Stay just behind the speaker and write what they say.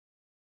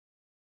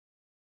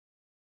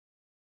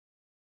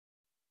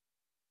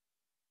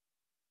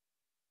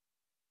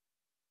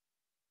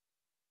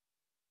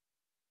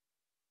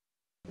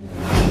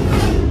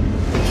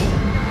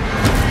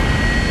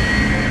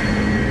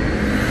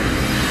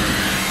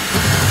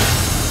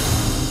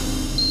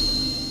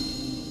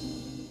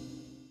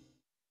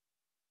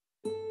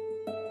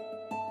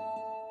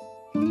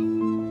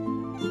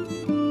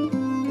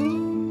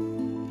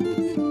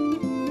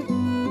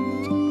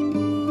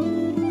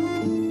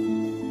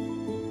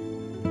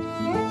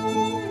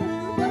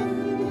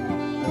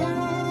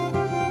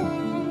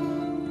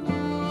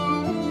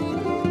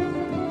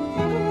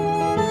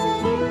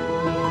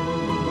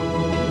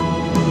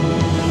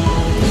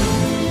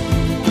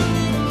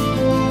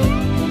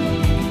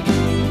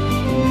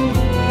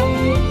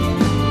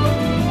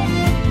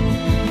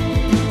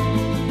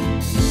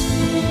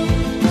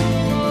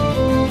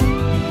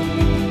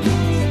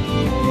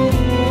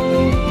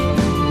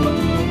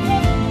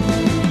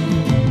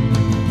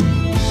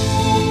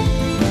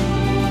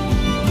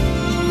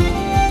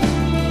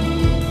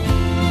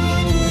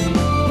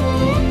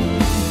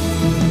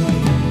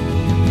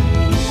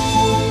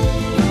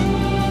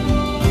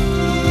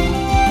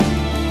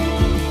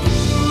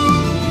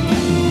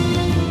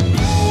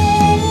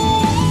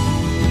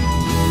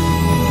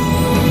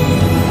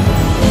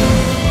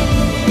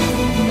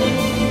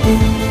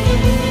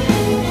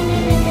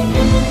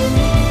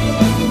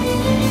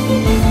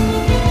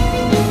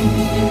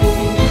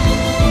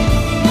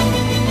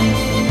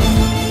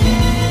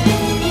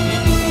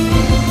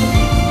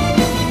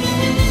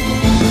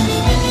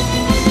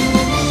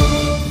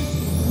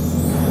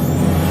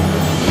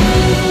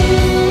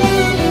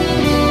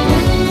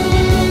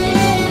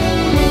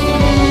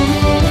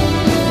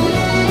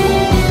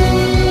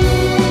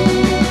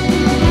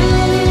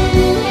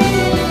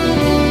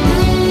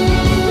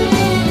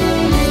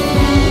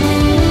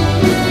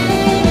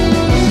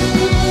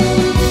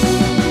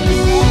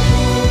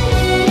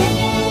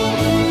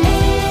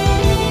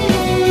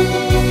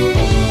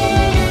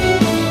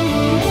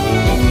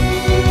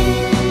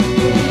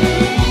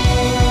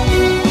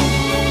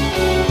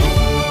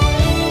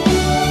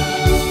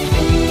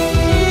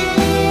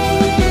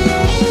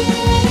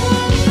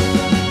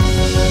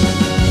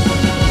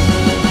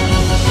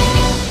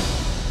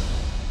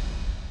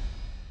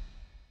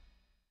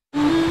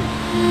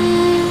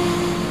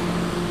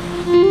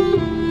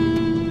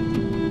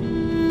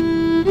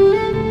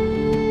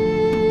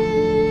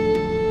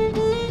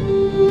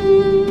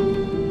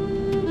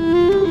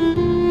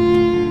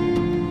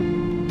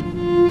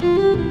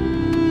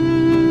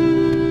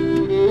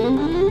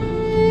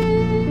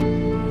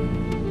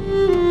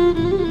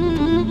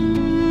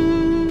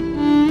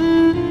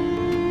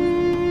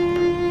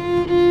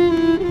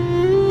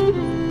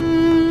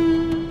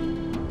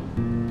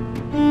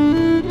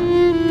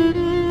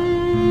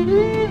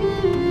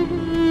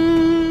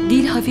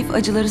hafif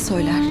acıları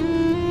söyler.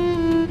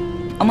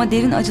 Ama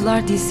derin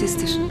acılar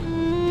dilsizdir.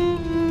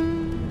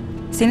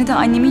 Seni de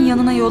annemin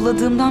yanına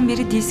yolladığımdan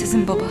beri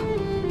dilsizim baba.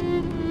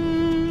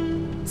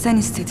 Sen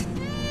istedin.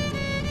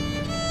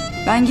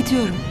 Ben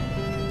gidiyorum.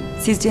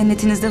 Siz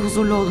cennetinizde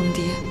huzurlu olun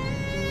diye.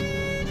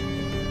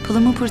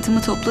 Pılımı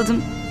pırtımı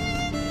topladım.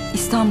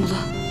 İstanbul'a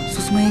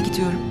susmaya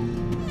gidiyorum.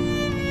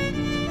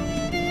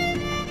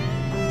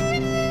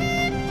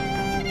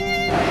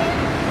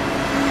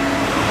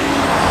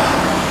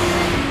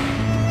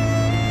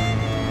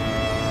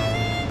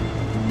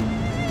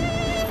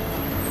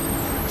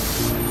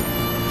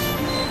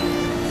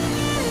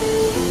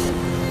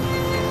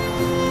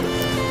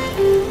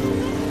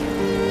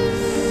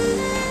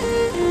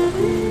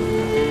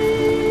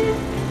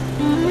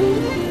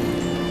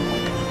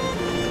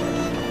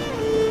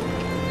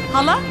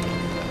 Hala?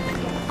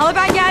 Hala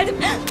ben geldim.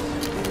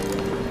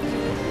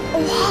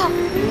 Oha!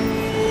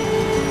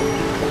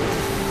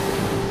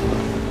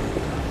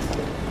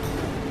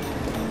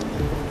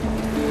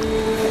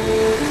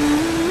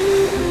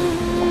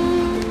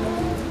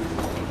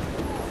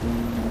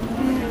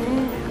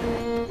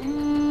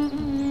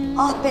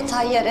 Ah be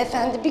Tayyar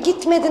Efendi, bir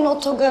gitmedin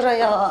otogara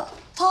ya.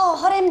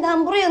 Ta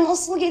haremden buraya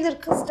nasıl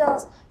gelir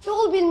kızcağız?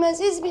 Yol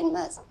bilmez, iz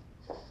bilmez.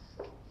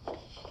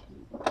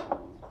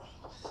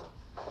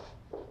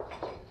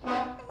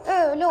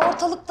 Öyle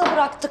ortalıkta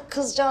bıraktık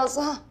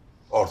kızcağızı ha.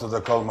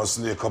 Ortada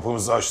kalmasın diye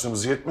kapımızı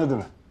açtığımız yetmedi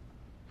mi?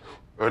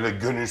 Öyle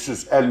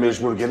gönülsüz, el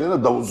mecbur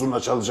gelene davul zurna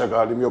çalacak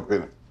halim yok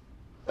benim.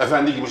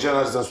 Efendi gibi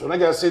cenazeden sonra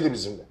gelseydi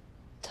bizimle.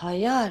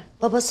 Tayyar,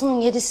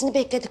 babasının yedisini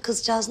bekledi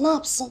kızcağız, ne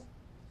yapsın?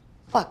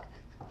 Bak,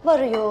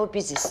 varıyor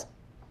biziz.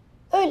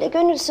 Öyle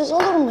gönülsüz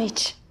olur mu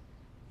hiç?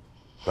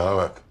 Bana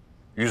bak,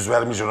 yüz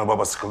vermeyeceksin o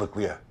babası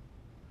kılıklıya.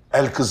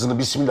 El kızını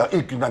bismillah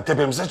ilk günden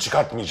tepemize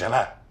çıkartmayacaksın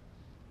ha.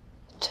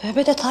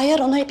 Tövbe de Tayyar,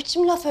 ona ne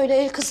biçim laf öyle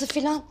el kızı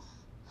filan.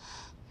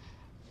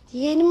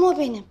 Yeğenim o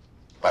benim.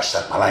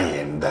 Başlatma lan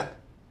yeğeninden.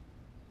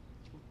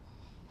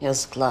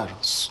 Yazıklar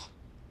olsun.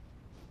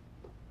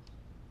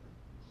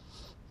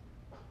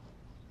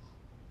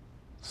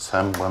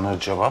 Sen bana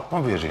cevap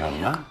mı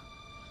veriyorsun lan?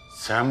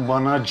 Sen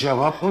bana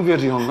cevap mı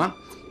veriyorsun lan?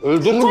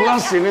 Öldürürüm lan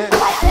seni.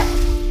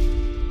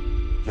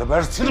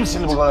 Gebertirim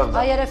seni buralarda.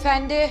 Tayyar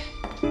Efendi.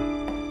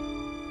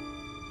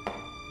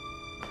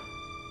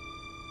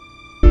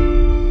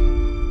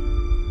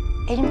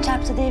 Elim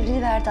çarptı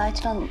devriliverdi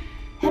Aytun Hanım.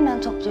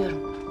 Hemen topluyorum.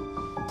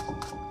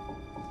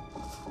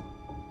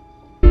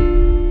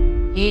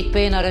 Yiğit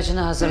Bey'in aracını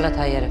hazırla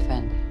Tayyar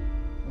Efendi.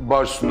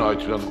 Baş üstüne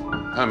Aytül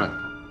Hanım. Hemen.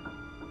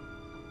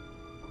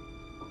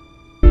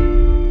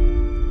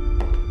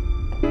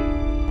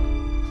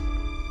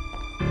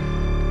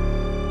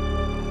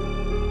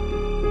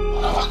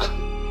 Bana bak.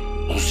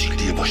 O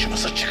zilliyi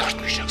başımıza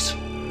çıkartmayacaksın.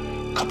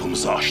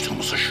 Kapımızı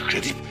açtığımıza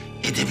şükredip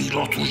edebiyle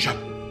oturacak.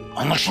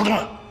 Anlaşıldı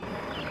mı?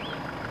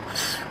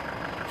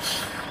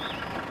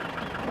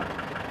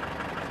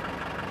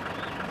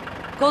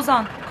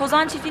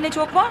 Kozan çiftliğine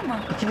çok var mı?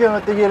 2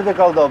 kilometre geride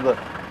kaldı abla.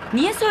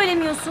 Niye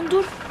söylemiyorsun?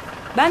 Dur.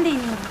 Ben de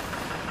iniyorum.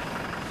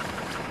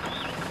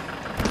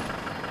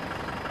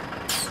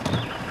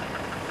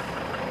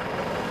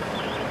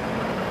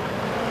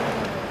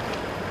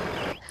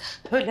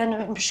 Ölen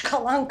ölmüş,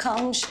 kalan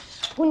kalmış.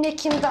 Bu ne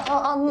kim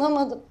daha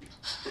anlamadım.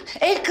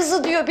 El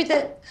kızı diyor bir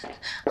de.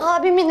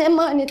 Abimin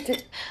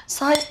emaneti.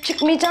 Sahip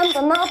çıkmayacağım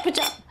da ne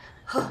yapacağım?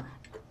 Ha,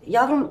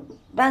 yavrum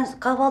ben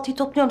kahvaltıyı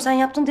topluyorum. Sen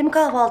yaptın değil mi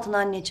kahvaltını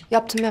anneciğim?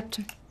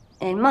 Yaptım.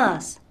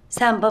 Elmas,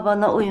 sen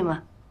babana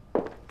uyma.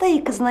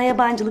 Dayı kızına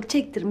yabancılık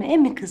çektirme,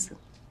 emmi kızım.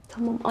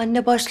 Tamam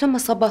anne, başlama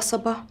sabah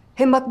sabah.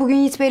 Hem bak bugün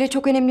Yiğit Bey'le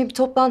çok önemli bir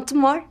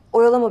toplantım var.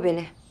 Oyalama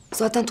beni.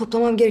 Zaten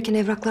toplamam gereken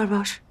evraklar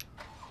var.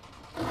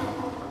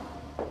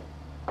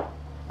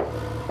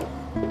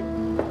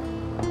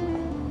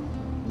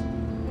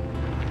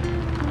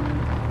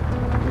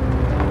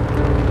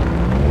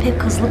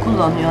 Pek hızlı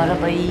kullanıyor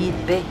arabayı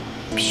Yiğit Bey.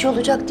 Bir şey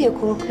olacak diye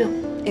korkuyor.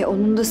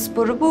 Onun da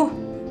sporu bu.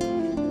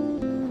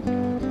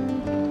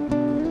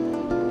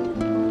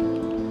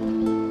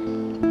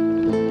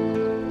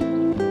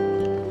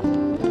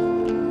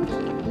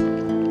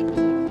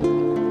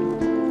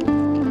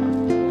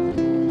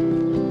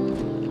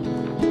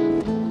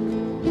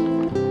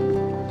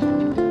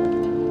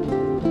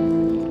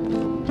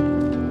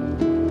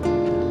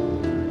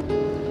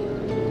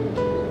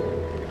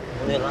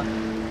 Bu ne lan?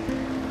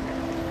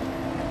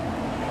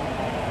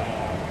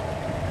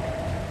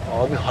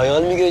 Abi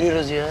hayal mi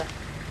görüyoruz ya?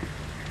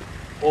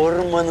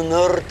 Ormanın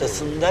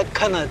ortasında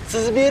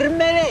kanatsız bir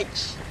melek.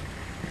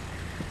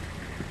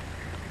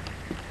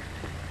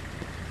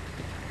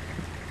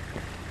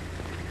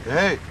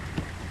 Hey!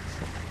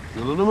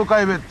 Yolunu mu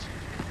kaybettin?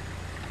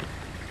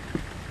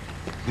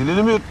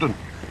 Dilini mi yuttun?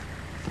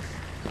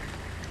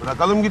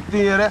 Bırakalım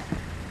gittiğin yere.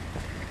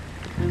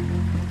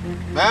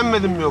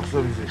 Beğenmedin mi yoksa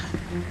bizi?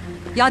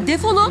 Ya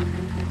defolun.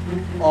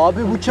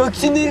 Abi bu çok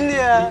sinirli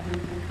ya.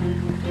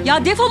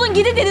 Ya defolun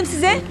gidin dedim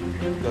size.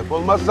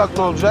 Defolmazsak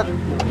ne olacak?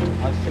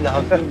 Hafif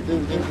hafif.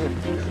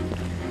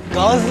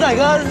 Gazla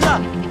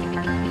gazla.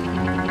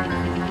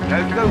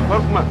 Gel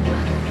korkma.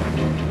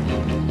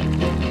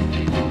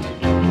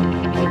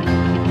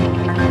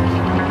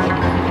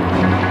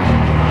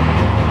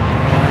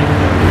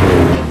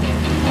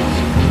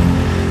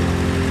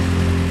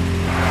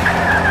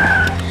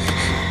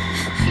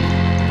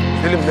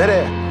 Gerilim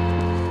nereye?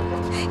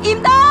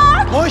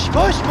 İmdat! Koş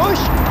koş koş.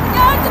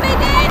 Yardım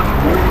edin!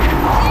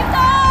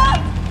 İmdat!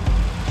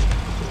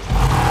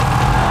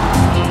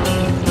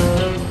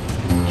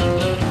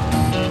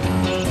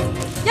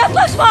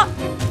 Yaklaşma!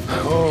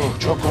 Oo,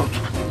 çok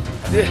korktuk.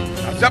 Hadi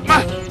naz yapma.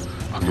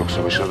 Bak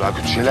yoksa başına daha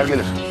kötü şeyler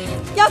gelir.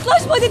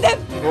 Yaklaşma dedim.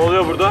 Ne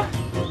oluyor burada?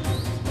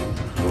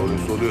 Ne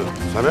oluyorsa oluyor.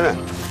 Sana ne?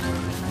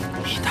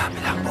 İdam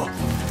lan bu.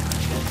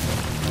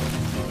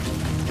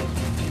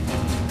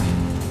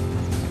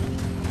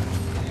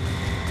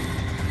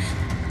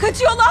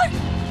 Kaçıyorlar.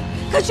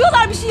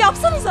 Kaçıyorlar, bir şey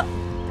yapsanıza.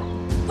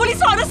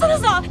 Polisi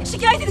arasanıza.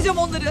 Şikayet edeceğim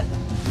onları.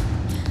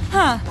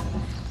 Ha.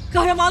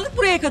 Kahramanlık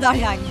buraya kadar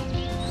yani.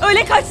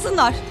 Öyle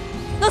kaçsınlar.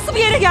 Nasıl bir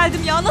yere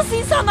geldim ya? Nasıl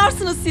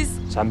insanlarsınız siz?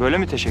 Sen böyle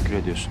mi teşekkür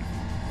ediyorsun?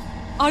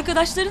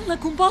 Arkadaşlarınla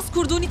kumpas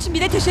kurduğun için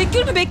bir de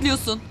teşekkür mü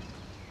bekliyorsun?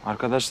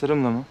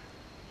 Arkadaşlarımla mı?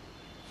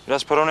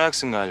 Biraz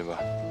paranoyaksın galiba.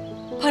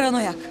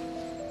 Paranoyak.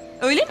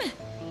 Öyle mi?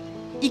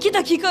 2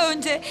 dakika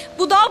önce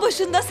bu dağ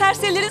başında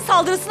serserilerin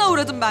saldırısına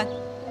uğradım ben.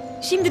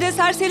 Şimdi de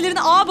serserilerin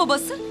ağa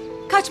babası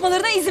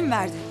kaçmalarına izin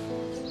verdi.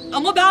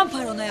 Ama ben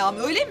paranoyam,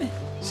 öyle mi?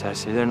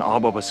 Serserilerin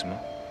ağababası mı?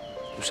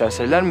 Bu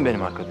serseriler mi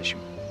benim arkadaşım?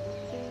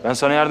 Ben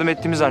sana yardım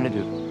ettiğimi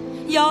zannediyordum.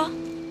 Ya,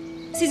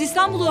 siz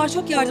İstanbullular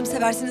çok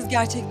yardımseversiniz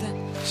gerçekten.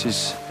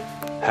 Siz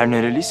her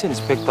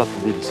nereliyseniz pek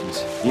tatlı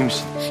değilsiniz. İyi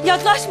misin?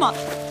 Yaklaşma.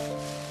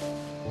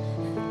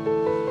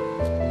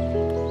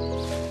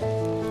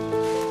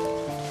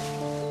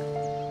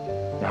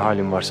 Ne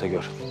halin varsa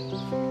gör.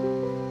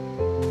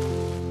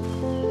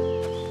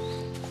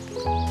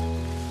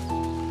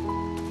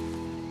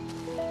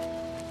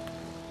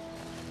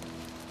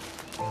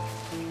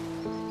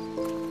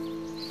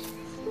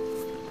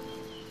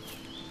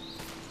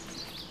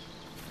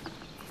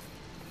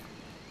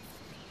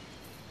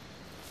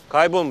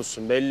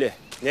 Kaybolmuşsun belli.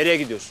 Nereye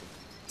gidiyorsun?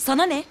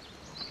 Sana ne?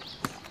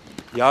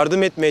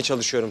 Yardım etmeye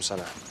çalışıyorum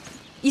sana.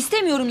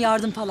 İstemiyorum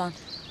yardım falan.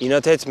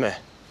 İnat etme.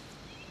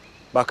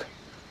 Bak,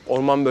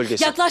 orman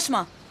bölgesi.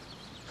 Yaklaşma.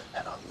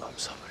 Allah'ım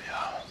sabır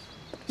ya.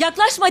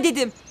 Yaklaşma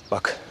dedim.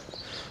 Bak,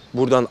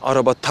 buradan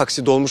araba,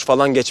 taksi, dolmuş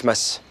falan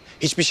geçmez.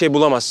 Hiçbir şey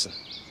bulamazsın.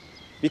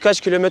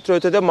 Birkaç kilometre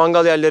ötede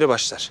mangal yerleri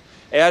başlar.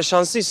 Eğer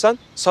şanslıysan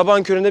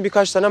sabahın köründe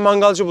birkaç tane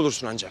mangalcı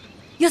bulursun ancak.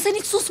 Ya sen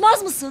hiç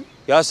susmaz mısın?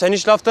 Ya sen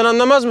hiç laftan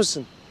anlamaz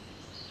mısın?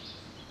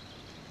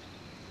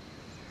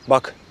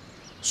 Bak,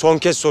 son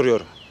kez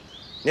soruyorum.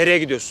 Nereye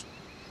gidiyorsun?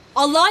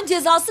 Allah'ın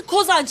cezası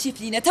Kozan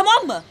çiftliğine,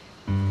 tamam mı?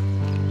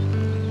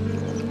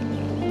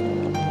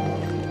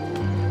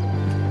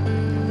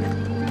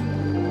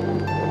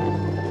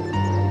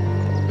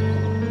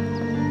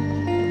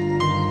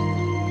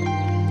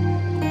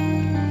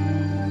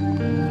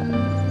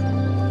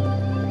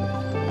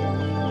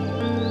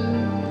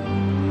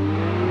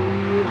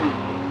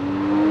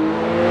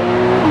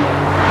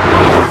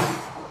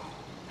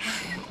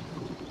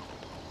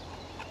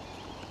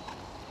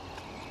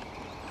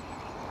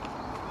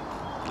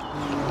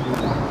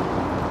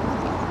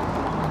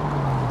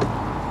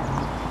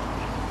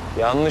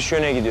 Yanlış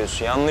yöne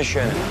gidiyorsun, yanlış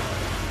yöne.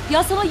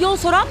 Ya sana yol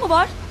soran mı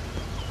var?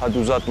 Hadi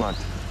uzatma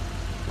artık.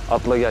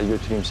 Atla gel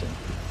götüreyim seni.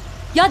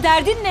 Ya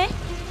derdin ne?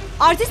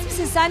 Artist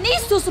misin sen? Ne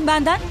istiyorsun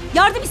benden?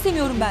 Yardım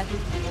istemiyorum ben.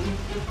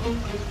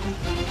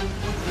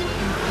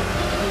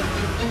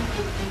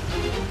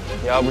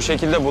 Ya bu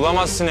şekilde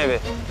bulamazsın evi.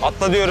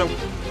 Atla diyorum.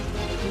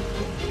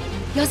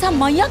 Ya sen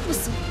manyak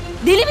mısın?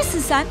 Deli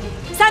misin sen?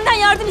 Senden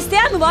yardım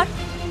isteyen mi var?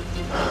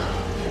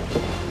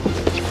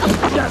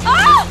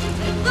 Aa!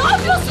 Ne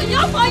yapıyorsun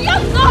ya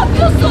manyak? Ne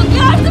yapıyorsun?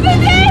 Yardım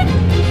edin!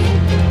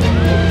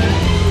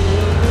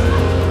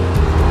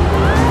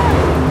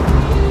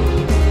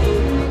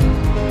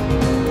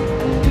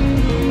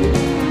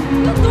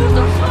 Ya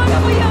durdur şu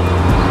arabayı.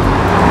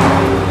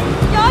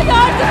 Ya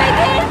yardım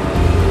edin!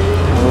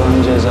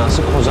 Allah'ın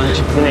cezası Kozan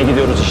çiftliğine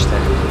gidiyoruz işte.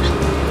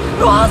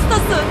 Ruh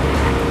hastası.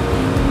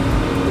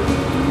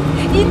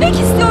 İnmek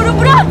istiyorum,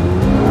 bırak!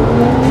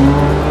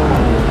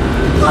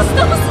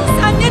 Hasta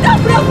mısın sen?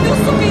 Neden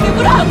bırakmıyorsun beni?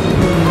 Bırak!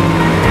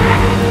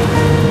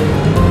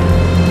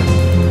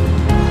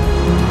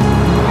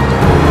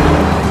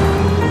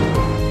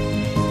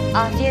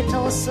 Afiyet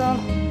olsun.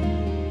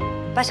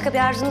 Başka bir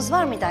arzunuz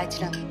var mıydı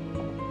Aytül Hanım?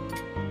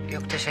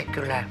 Yok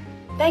teşekkürler.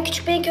 Ben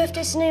küçük beyin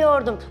köftesini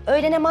yoğurdum.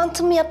 Öğlene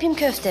mantı mı yapayım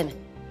köfte mi?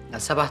 Ya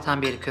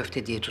sabahtan beri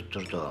köfte diye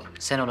tutturdu o.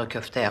 Sen ona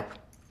köfte yap.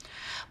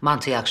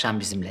 Mantıyı akşam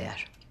bizimle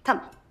yer.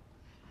 Tamam.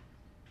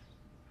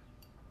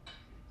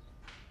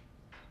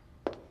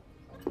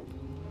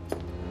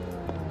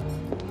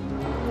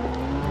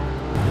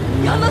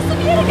 Ya nasıl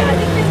bir yere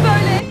geldik biz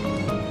böyle?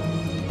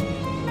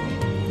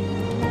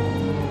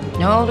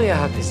 Ne oluyor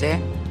Hafize?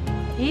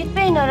 Yiğit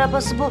Bey'in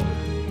arabası bu.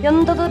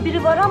 Yanında da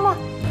biri var ama.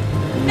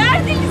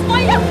 Neredeyiz?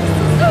 Manyak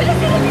mısın?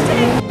 Söylesene bir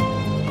şey.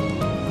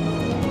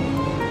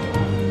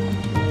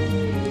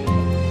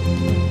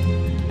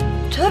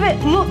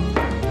 Tövbe mu.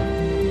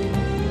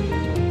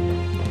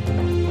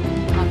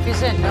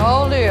 Hafize ne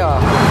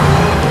oluyor?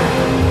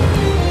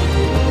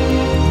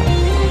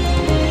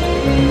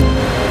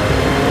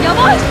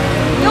 Yavaş!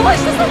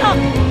 Yavaşlasana!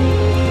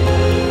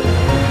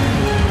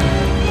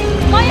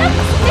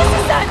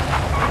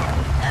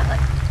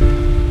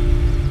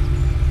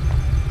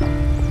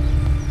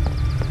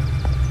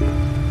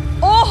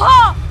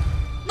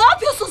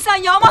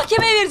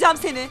 öldüreceğim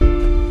seni.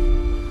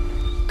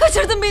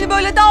 Kaçırdın beni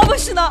böyle dağ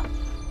başına.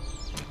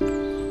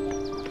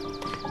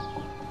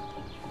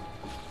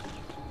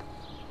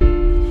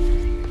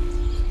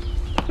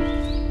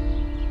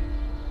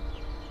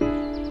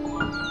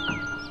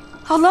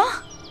 Hala?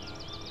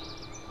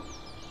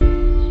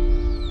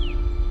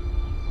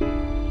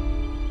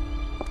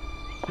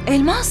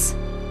 Elmas?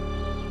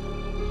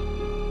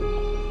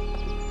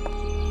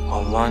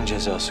 Allah'ın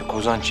cezası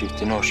Kozan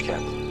çiftine hoş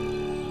geldin.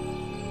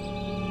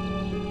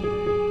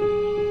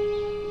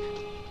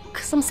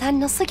 Kızım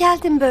sen nasıl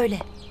geldin böyle?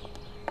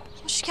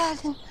 Hoş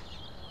geldin.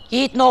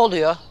 Yiğit ne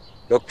oluyor?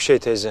 Yok bir şey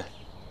teyze.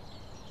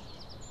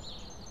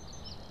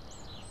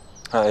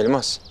 Ha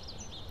Elmas.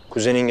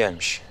 Kuzenin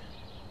gelmiş.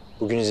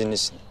 Bugün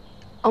izinlisin.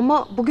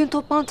 Ama bugün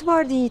toplantı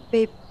vardı Yiğit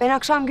Bey. Ben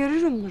akşam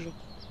görürüm Nur'u.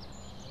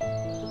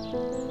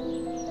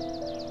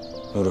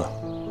 Nur'u.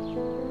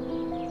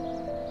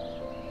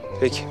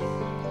 Peki.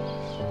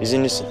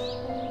 İzinlisin.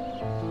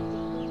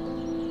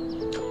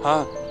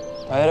 Ha,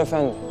 Hayır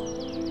efendi.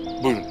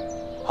 Buyurun.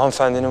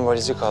 Hanımefendinin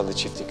valizi kaldı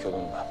çiftlik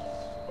yolunda.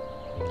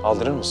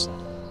 Aldırır mısın?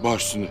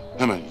 Baş üstüne.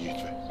 Hemen Yiğit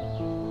Bey.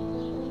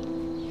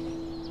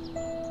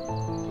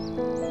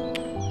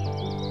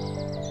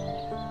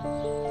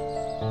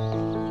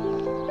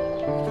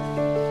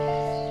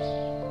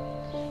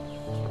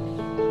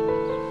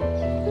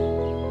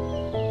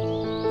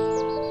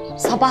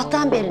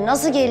 Sabahtan beri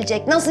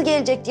nasıl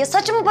gelecek diye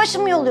saçımı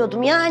başımı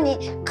yoluyordum. Yani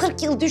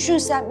 40 yıl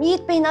düşünsem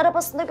Yiğit Bey'in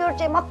arabasında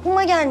göreceğim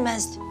aklıma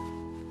gelmezdi.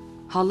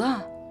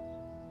 Hala,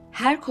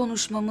 her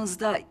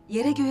konuşmamızda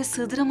yere göğe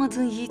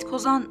sığdıramadığın Yiğit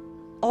Kozan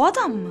o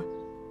adam mı?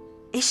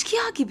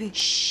 Eşkıya gibi.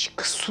 Şşş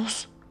kız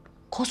sus.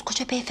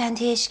 Koskoca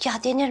beyefendiye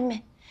eşkıya denir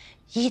mi?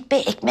 Yiğit Bey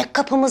ekmek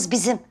kapımız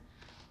bizim.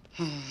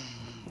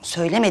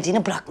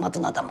 Söylemediğini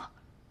bırakmadın adama.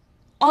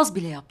 Az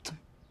bile yaptım.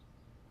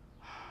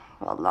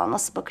 Vallahi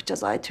nasıl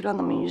bakacağız Aytül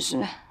Hanım'ın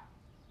yüzüne?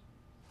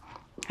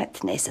 Hadi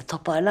neyse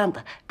toparlan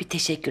da bir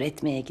teşekkür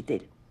etmeye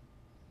gidelim.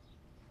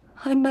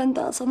 Ay ben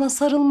daha sana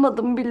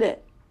sarılmadım bile.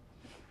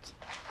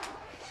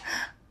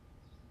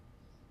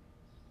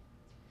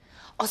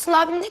 Asıl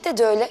abim ne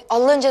dedi öyle?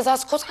 Allah'ın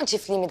cezası Kozan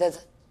çiftliği mi dedi?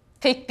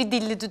 Pek bir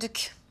dilli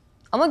düdük.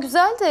 Ama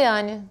güzel de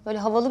yani. Böyle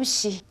havalı bir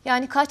şey.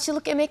 Yani kaç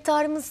yıllık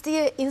emektarımız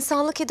diye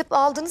insanlık edip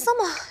aldınız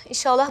ama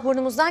inşallah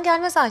burnumuzdan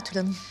gelmez Aytül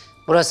Hanım.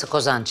 Burası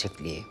Kozan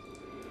çiftliği.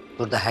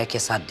 Burada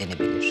herkes haddini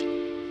bilir.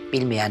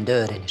 Bilmeyen de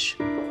öğrenir.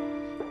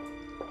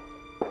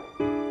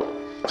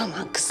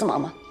 Aman kızım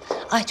aman.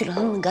 Aytül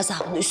Hanım'ın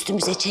gazabını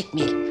üstümüze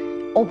çekmeyelim.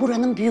 O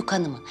buranın büyük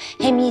hanımı.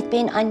 Hem Yiğit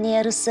Bey'in anne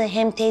yarısı,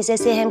 hem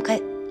teyzesi, hem...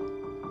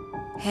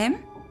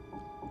 Hem?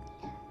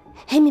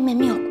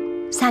 Hem yok.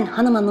 Sen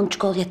hanım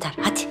hanımcık ol yeter.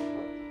 Hadi.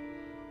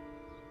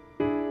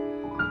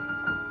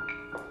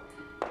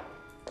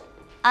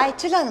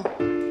 Aytül Hanım.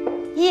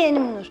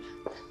 Yeğenim Nur.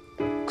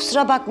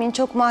 Kusura bakmayın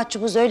çok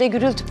mahcubuz. Öyle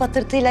gürültü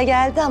patırtıyla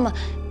geldi ama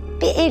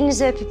bir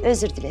elinizi öpüp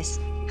özür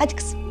dilesin. Hadi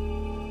kızım.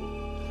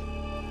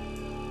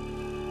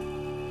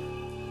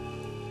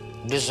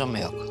 Lüzum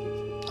yok.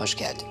 Hoş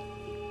geldin.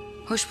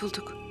 Hoş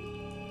bulduk.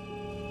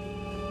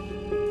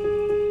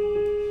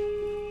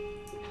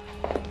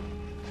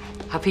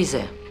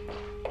 Hafize,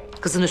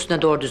 kızın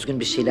üstüne doğru düzgün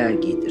bir şeyler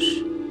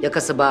giydir.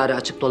 Yakası bağrı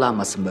açık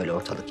dolanmasın böyle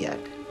ortalık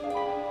yerde.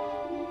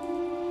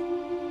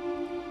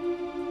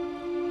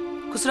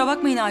 Kusura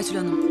bakmayın Aytül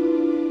Hanım.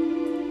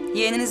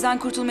 Yeğeninizden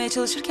kurtulmaya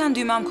çalışırken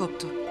düğmem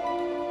koptu.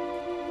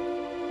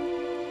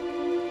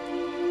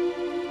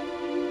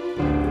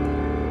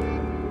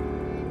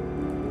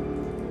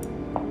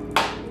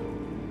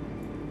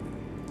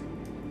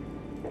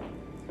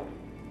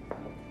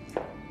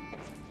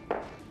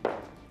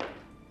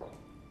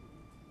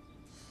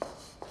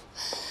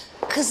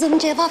 Kızım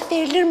cevap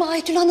verilir mi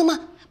Aytül Hanım'a?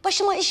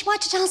 Başıma iş mi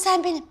açacaksın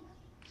sen benim?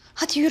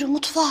 Hadi yürü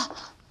mutfağa.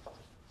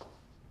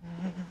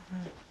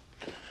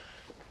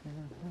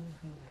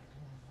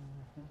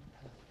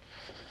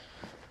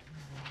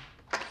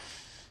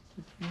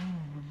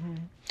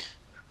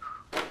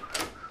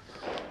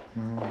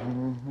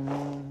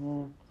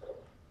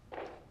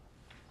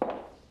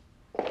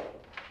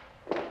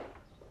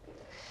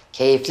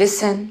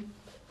 Keyiflisin.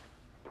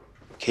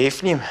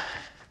 Keyifliyim.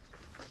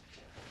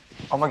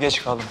 Ama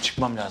geç kaldım.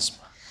 Çıkmam lazım.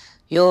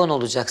 Yoğun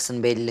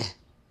olacaksın belli.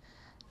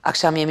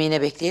 Akşam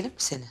yemeğine bekleyelim mi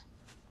seni?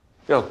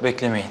 Yok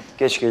beklemeyin.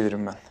 Geç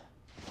gelirim ben.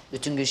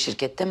 Bütün gün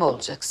şirkette mi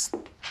olacaksın?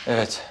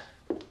 Evet.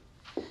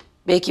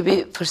 Belki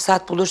bir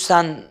fırsat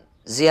bulursan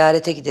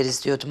ziyarete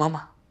gideriz diyordum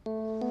ama.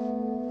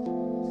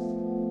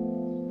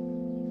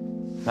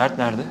 Mert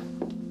nerede?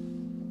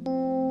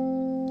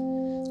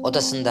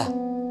 Odasında.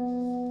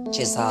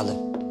 Cezalı.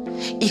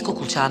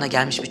 İlkokul çağına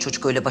gelmiş bir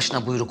çocuk öyle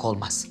başına buyruk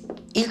olmaz.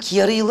 İlk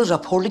yarı yılı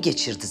raporlu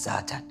geçirdi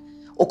zaten.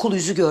 Okul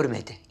yüzü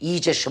görmedi.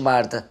 İyice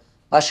şımardı.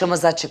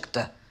 Başımıza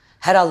çıktı.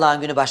 Her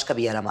Allah'ın günü başka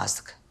bir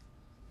yaramazlık.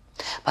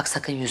 Bak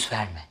sakın yüz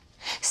verme.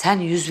 Sen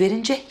yüz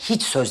verince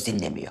hiç söz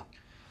dinlemiyor.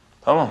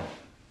 Tamam.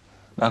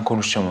 Ben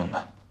konuşacağım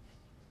onunla.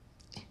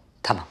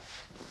 Tamam.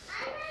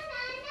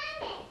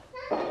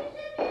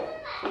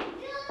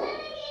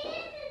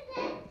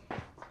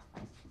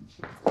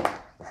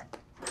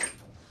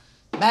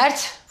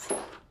 Mert,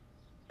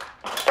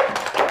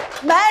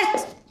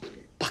 Mert!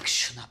 Bak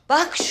şuna,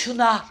 bak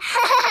şuna.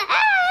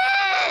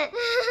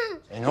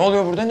 Ne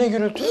oluyor burada, ne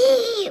gürültü?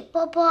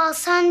 Baba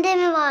sen de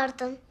mi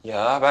vardın?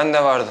 Ya ben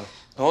de vardım.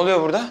 Ne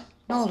oluyor burada?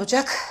 Ne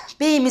olacak?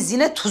 Beyimiz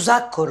yine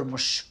tuzak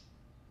kurmuş.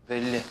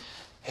 Belli.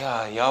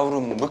 Ya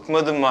yavrum,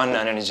 bıkmadın mı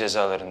anneannenin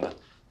cezalarından?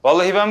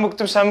 Vallahi ben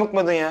bıktım, sen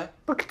bıkmadın ya.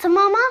 Bıktım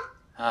ama.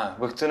 Ha,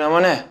 bıktın ama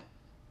ne?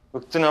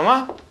 Bıktın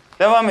ama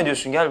devam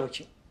ediyorsun. Gel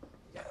bakayım.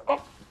 Gel, hop.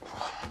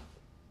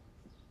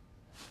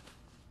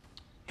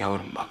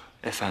 Yavrum bak,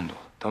 efendi ol.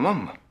 Tamam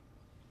mı?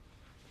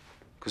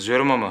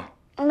 Kızıyorum ama.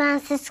 Ben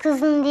siz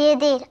kızın diye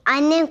değil,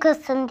 annem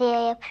kızsın diye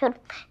yapıyorum.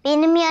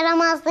 Benim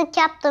yaramazlık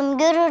yaptığımı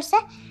görürse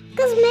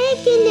kızmaya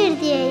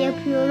gelir diye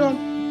yapıyorum.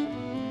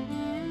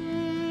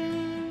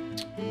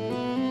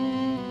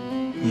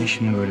 Niye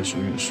şimdi böyle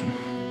söylüyorsun?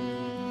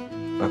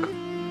 Bak,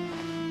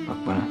 bak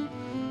bana.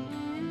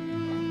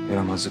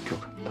 Yaramazlık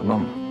yok, tamam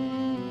mı?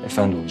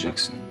 Efendi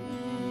olacaksın.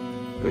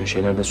 Böyle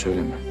şeyler de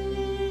söyleme.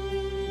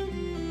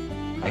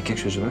 Erkek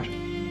sözü ver.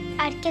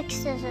 Erkek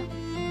sözü.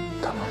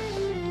 Tamam.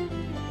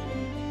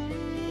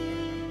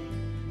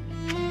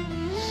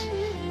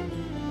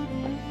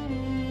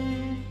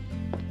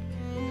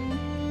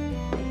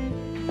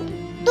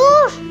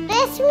 Dur,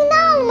 resmini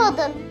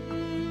almadın.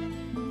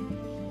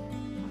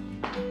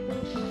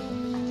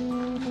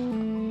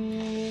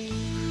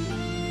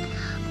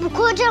 Bu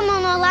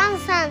kocaman olan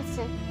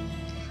sensin.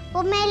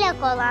 Bu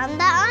melek olan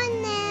da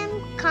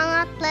annem.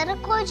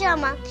 Kanatları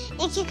kocaman.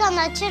 2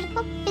 kanat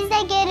çırpıp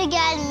bize geri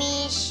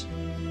gelmiş.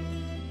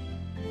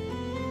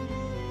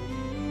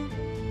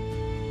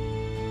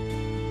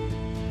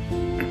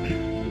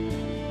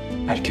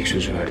 Erkek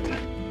sözü verdin.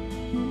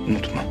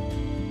 Unutma.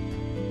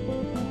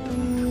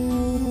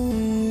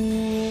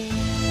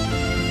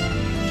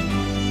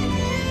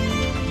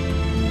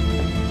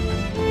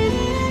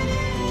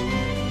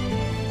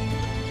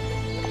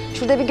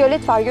 Şurada bir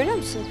gölet var, görüyor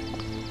musun?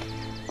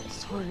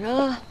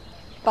 Sonra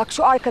bak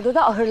şu arkada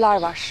da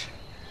ahırlar var.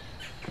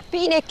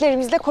 Bir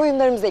ineklerimizle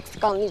koyunlarımız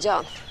eksik,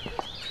 anlayacağın.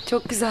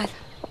 Çok güzel.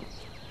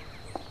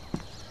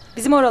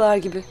 Bizim oralar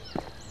gibi.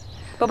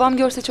 Babam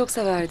görse çok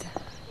severdi.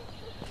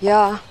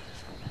 Ya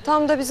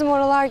tam da bizim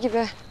oralar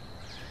gibi.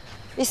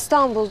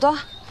 İstanbul'da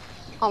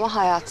ama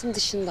hayatın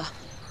dışında.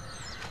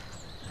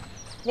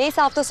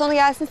 Neyse hafta sonu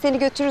gelsin, seni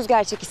götürürüz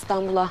gerçek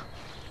İstanbul'a.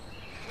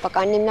 Bak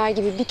annemler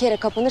gibi bir kere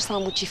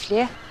kapanırsan bu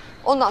çiftliğe,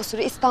 ondan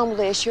sonra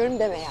İstanbul'da yaşıyorum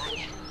deme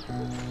yani.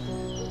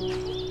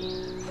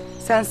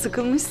 Sen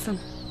sıkılmışsın.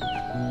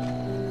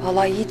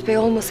 Vallahi Yiğit Bey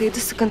olmasaydı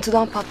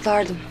sıkıntıdan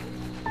patlardım.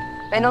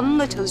 Ben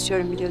onunla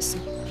çalışıyorum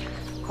biliyorsun.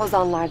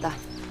 Kozanlarda.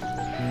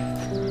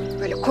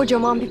 Böyle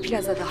kocaman bir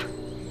plazada.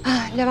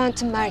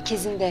 Levent'in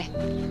merkezinde.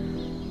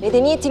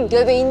 Medeniyetin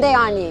göbeğinde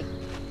yani.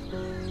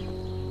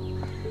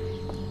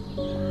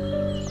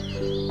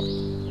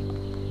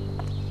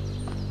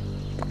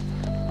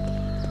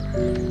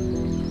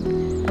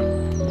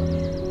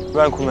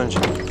 Ben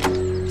kullanacağım.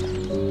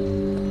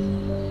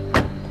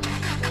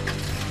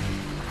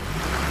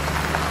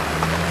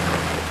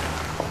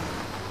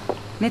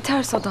 Ne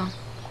ters adam.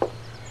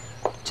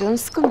 Canı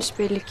sıkılmış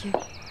belli ki.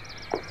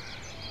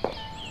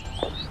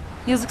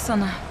 Yazık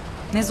sana.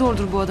 Ne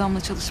zordur bu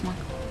adamla çalışmak.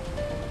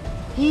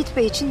 Yiğit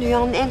Bey için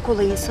dünyanın en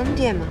kolay insanı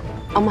diyemem.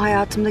 Ama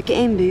hayatımdaki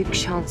en büyük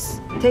şans.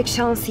 Tek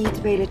şans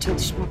Yiğit Bey'le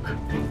çalışmak.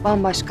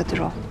 Bambaşkadır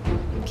o.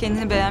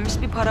 Kendini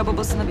beğenmiş bir para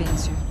babasına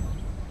benziyor.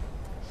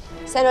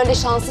 Sen öyle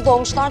şanslı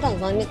doğmuşlardan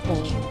zannetme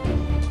onu.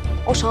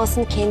 O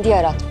şansını kendi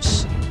yaratmış.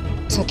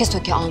 Söke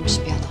söke almış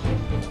bir adam.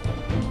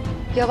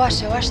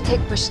 Yavaş yavaş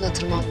tek başına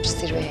tırmanmış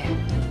zirveye.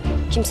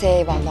 Kimseye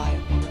eyvallah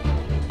yok.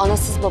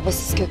 Anasız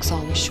babasız kök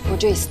salmış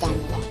koca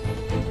İstanbul'a.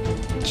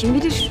 Kim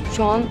bilir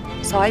şu an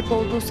sahip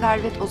olduğu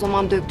servet o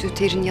zaman döktüğü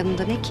terin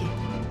yanında ne ki?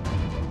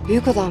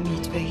 Büyük adam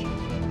Yiğit Bey.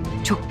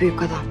 Çok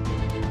büyük adam.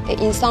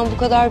 İnsan bu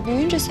kadar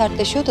büyüyünce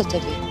sertleşiyor da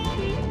tabii.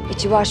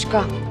 İçi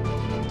başka,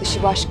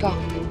 dışı başka.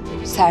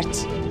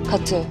 Sert,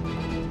 katı.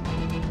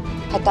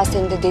 Hatta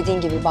senin de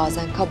dediğin gibi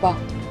bazen kaba.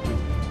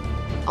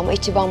 Ama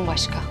içi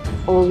bambaşka.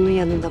 Oğlunun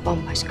yanında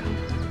bambaşka.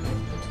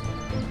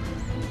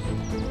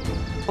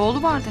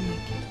 Oğlu var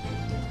demek.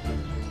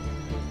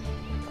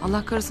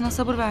 Allah karısına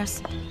sabır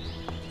versin.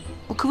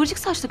 O kıvırcık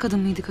saçlı kadın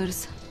mıydı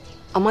karısı?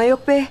 Ama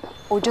yok be,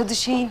 o cadı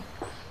şeyin.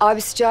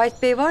 Abisi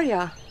Cahit Bey var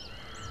ya,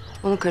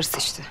 onun karısı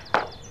işte.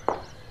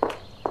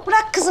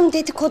 Bırak kızım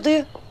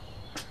dedikoduyu.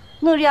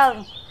 Nur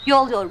yavrum,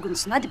 yol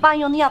yorgunsun. Hadi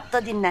banyonu yap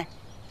da dinlen.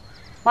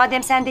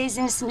 Madem sen de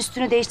izinlisin,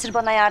 üstünü değiştir,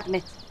 bana yardım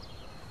et.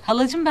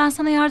 Halacığım ben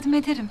sana yardım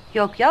ederim.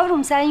 Yok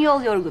yavrum, sen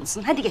yol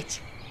yorgunsun. Hadi geç.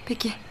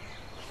 Peki.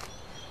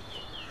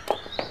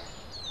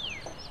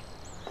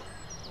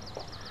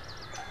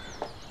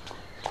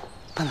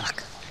 Bana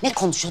bak, ne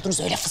konuşuyordunuz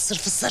öyle fısır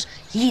fısır?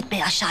 Yiğit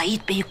Bey aşağı,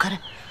 Yiğit Bey yukarı.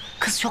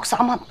 Kız yoksa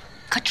aman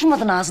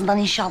kaçırmadın ağzından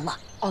inşallah.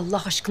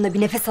 Allah aşkına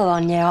bir nefes al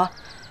anne ya.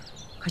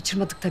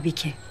 Kaçırmadık tabii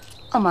ki.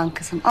 Aman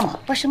kızım aman,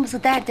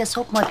 başımızı derde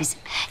sokma bizim.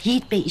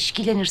 Yiğit Bey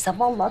işkilenirse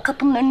vallahi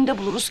kapının önünde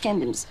buluruz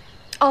kendimizi.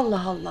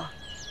 Allah Allah.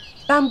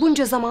 Ben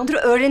bunca zamandır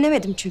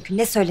öğrenemedim çünkü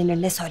ne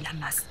söylenir ne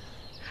söylenmez.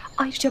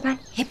 Ayrıca ben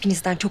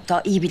hepinizden çok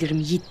daha iyi bilirim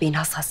Yiğit Bey'in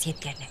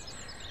hassasiyetlerini.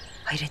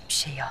 Hayret bir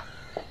şey ya.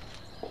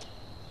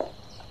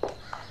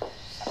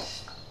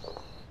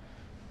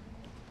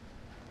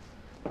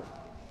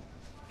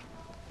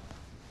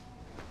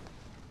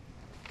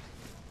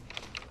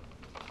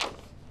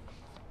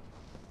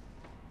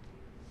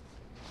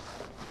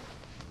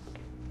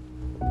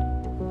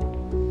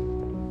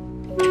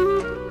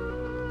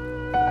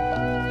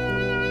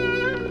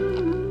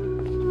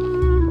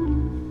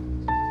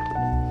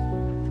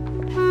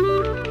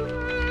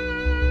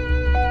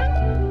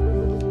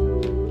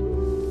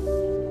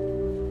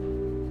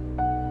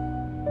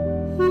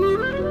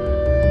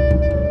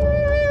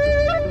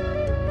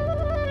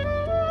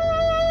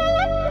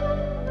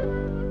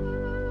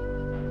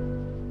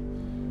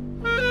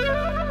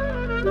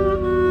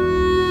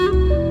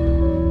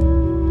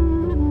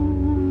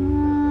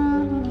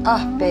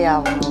 Ah be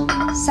yavrum,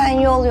 sen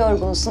yol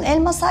yorgunsun.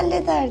 Elmas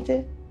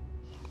hallederdi.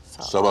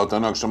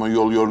 Sabahtan akşama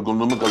yol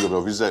yorgunluğu mu kalır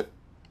Hafize?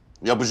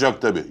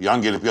 Yapacak tabii.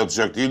 Yan gelip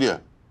yatacak değil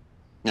ya.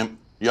 Hem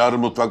yarın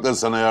mutfakta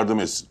sana yardım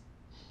etsin.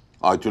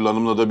 Aytül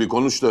Hanım'la da bir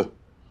konuş da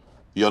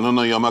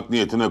yanına yamak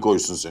niyetine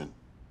koysun seni.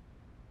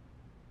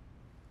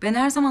 Ben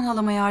her zaman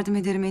halama yardım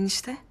ederim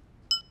enişte.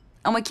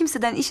 Ama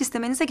kimseden iş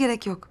istemenize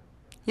gerek yok.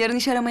 Yarın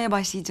iş aramaya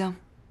başlayacağım.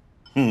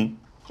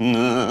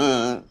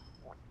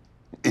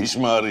 İş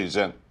mi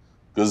arayacaksın?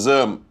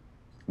 Kızım,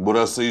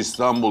 burası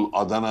İstanbul,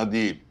 Adana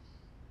değil.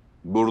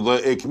 Burada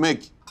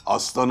ekmek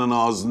aslanın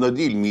ağzında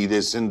değil,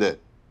 midesinde.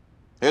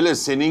 Hele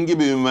senin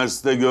gibi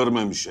üniversite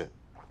görmemişe.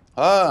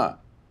 Ha,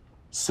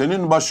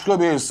 senin başka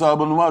bir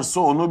hesabın varsa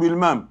onu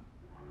bilmem.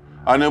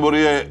 Hani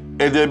buraya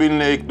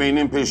edebinle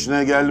ekmeğinin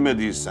peşine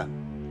gelmediysen,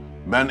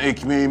 ben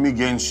ekmeğimi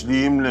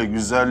gençliğimle,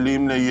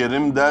 güzelliğimle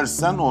yerim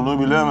dersen onu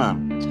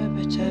bilemem.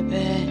 Tövbe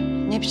tövbe.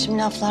 Ne biçim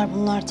laflar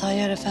bunlar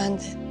Tayyar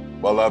Efendi?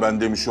 Vallahi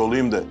ben demiş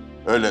olayım da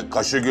öyle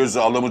kaşı gözü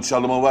alımı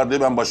çalımı var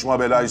diye ben başıma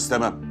bela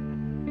istemem.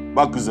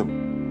 Bak kızım,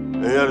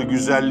 eğer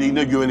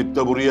güzelliğine güvenip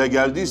de buraya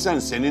geldiysen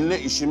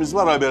seninle işimiz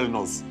var, haberin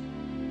olsun.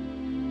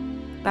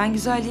 Ben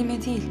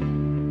güzelliğime değil,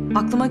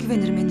 aklıma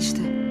güvenirim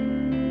enişte.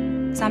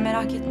 Sen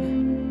merak etme.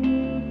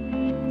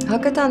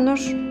 Hakikaten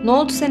Nur. Ne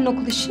oldu senin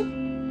okul işi?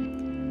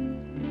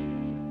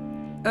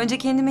 Önce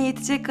kendime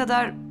yetecek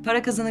kadar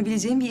para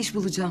kazanabileceğim bir iş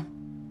bulacağım.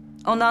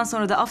 Ondan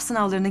sonra da af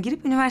sınavlarına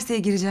girip üniversiteye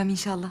gireceğim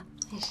inşallah.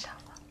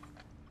 İnşallah.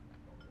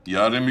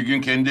 Yarın bir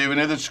gün kendi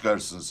evine de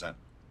çıkarsın sen.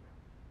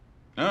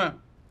 Değil mi?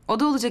 O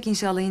da olacak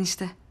inşallah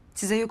enişte.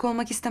 Size yük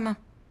olmak istemem.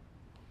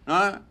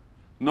 Ha?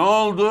 Ne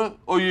oldu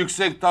o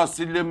yüksek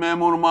tahsilli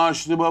memur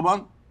maaşlı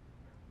baban?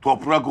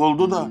 Toprak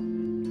oldu da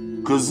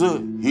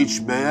kızı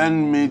hiç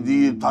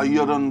beğenmediği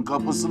Tayyar'ın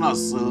kapısına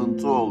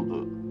sığıntı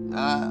oldu.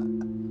 Ha?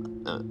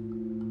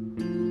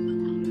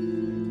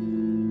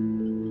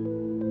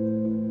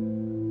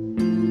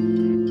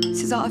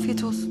 Size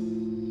afiyet olsun.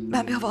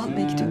 Ben bir hava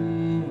almaya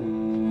gidiyorum.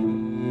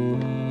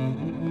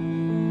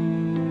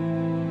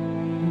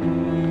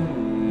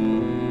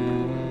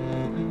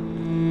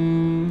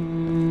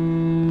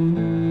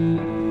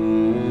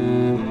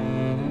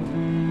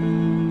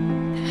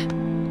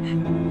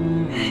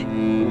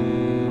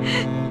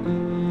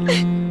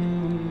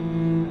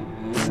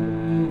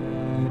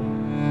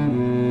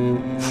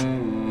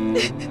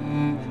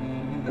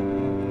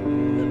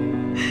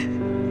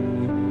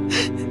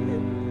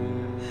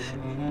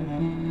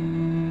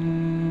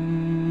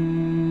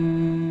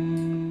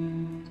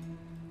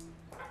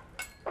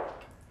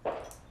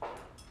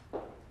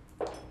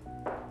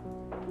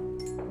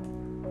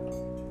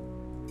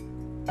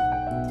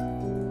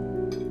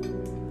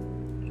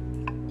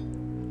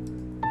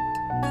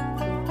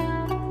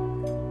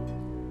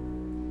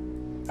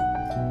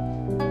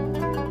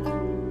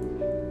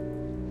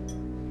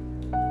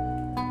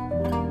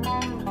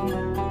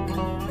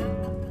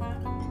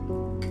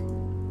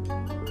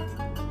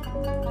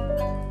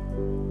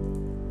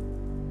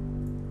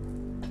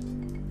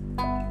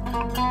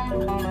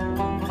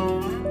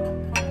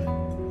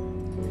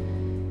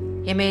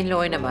 Yemeğinle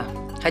oynama.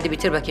 Hadi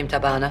bitir bakayım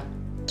tabağını.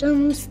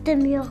 Canım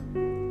istemiyor.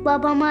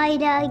 Babam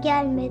hala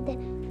gelmedi.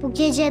 Bu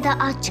gece de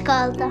aç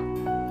kaldı.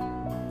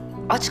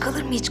 Aç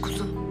kalır mı hiç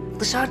kuzu?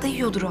 Dışarıda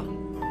yiyordur o.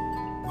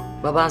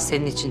 Baban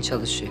senin için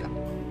çalışıyor.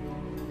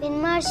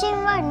 Benim her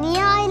şeyim var.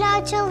 Niye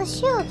hala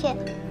çalışıyor ki?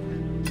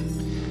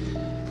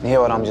 Niye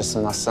var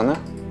amcasının aslanı?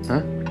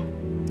 Hı?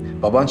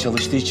 Baban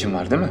çalıştığı için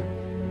var değil mi?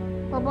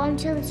 Babam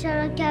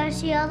çalışarak her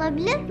şeyi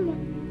alabilir mi?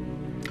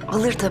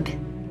 Alır tabii.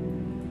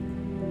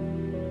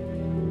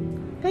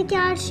 Peki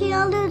her şeyi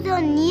alıyor da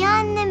niye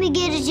annemi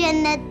geri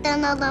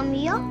cennetten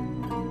alamıyor?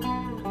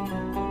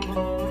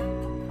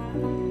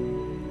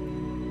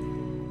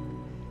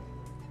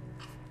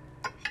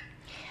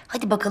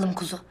 Hadi bakalım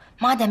kuzu.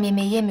 Madem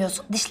yemeği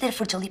yemiyorsun, dişleri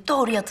fırçalayıp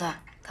doğru yatağa.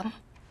 Tamam.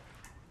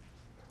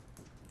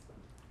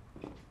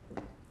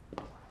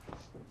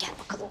 Gel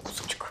bakalım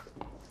kuzucuk.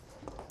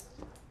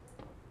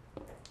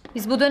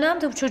 Biz bu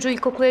dönemde bu çocuğu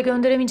ilkokula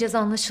gönderemeyeceğiz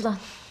anlaşılan.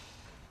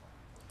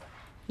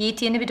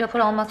 Yiğit yeni bir rapor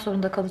almak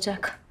zorunda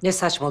kalacak. Ne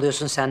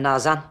saçmalıyorsun sen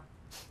Nazan?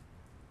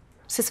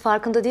 Siz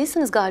farkında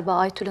değilsiniz galiba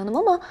Aytül Hanım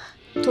ama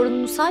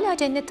torununuz hala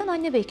cennetten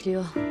anne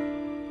bekliyor.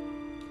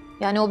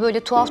 Yani o böyle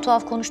tuhaf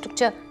tuhaf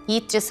konuştukça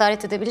Yiğit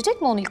cesaret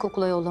edebilecek mi onu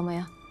ilkokula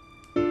yollamaya?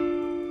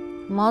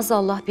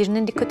 Maazallah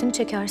birinin dikkatini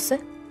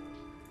çekerse.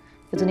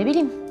 Ya da ne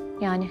bileyim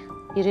yani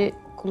biri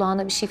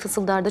kulağına bir şey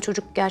fısıldar da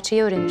çocuk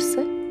gerçeği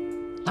öğrenirse.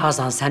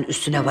 Nazan sen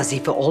üstüne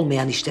vazife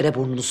olmayan işlere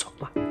burnunu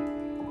sokma.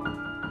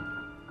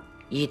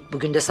 Yiğit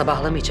bugün de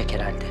sabahlamayacak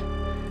herhalde.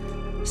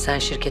 Sen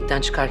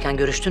şirketten çıkarken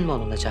görüştün mü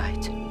onunla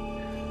Cahit?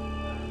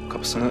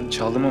 Kapısını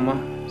çaldım ama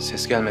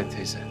ses gelmedi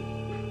teyze.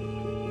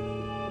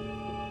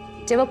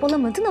 Cevap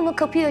alamadın ama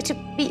kapıyı açıp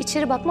bir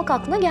içeri bakmak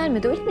aklına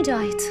gelmedi, öyle mi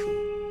Cahit?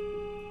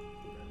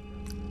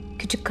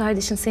 Küçük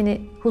kardeşin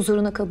seni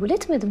huzuruna kabul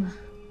etmedi mi?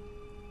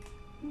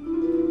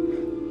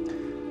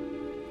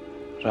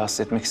 Rahatsız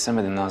etmek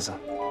istemedim Nazan.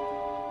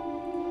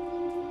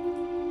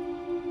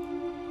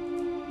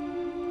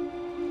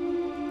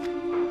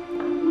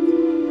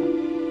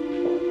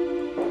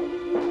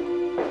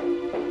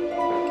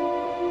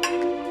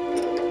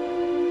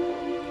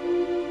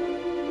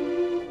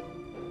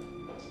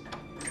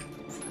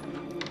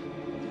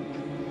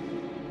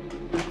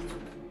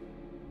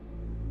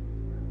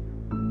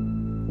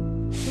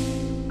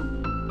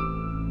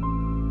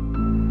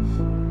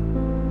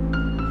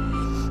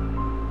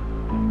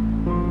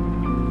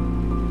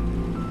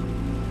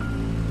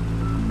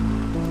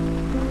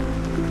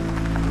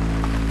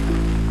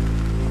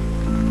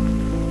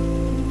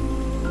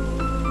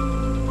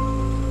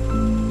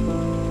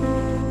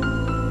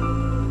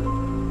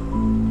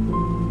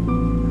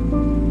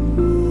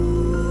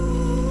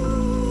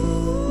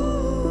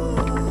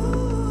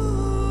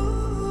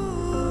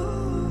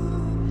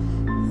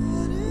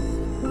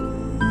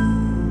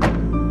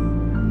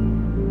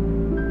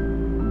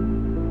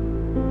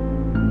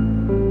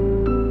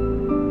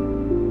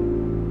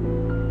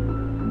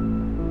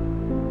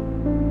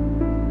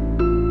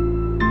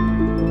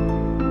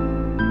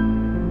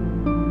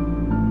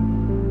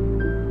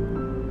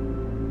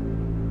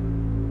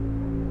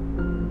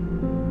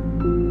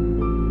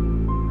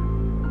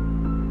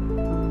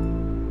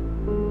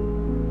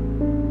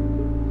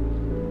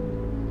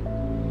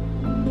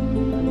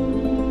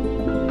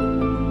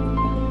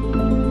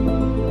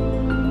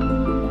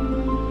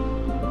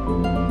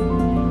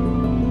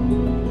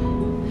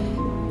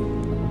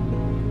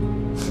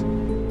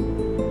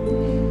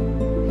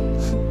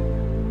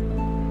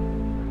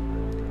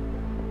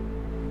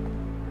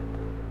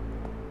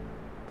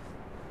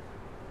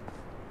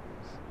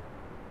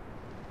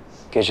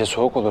 Gece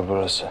soğuk olur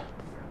burası.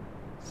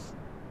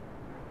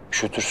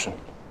 Üşütürsün.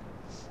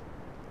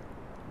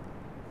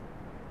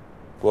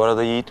 Bu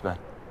arada Yiğit ben.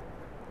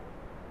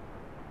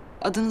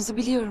 Adınızı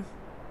biliyorum.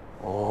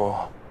 Oo,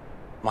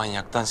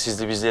 manyaktan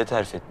sizli bizliğe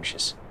terfi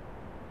etmişiz.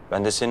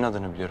 Ben de senin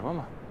adını biliyorum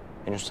ama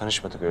henüz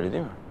tanışmadık, öyle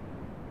değil mi?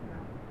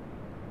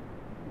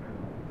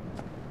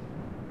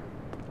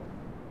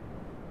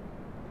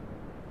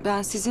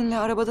 Ben sizinle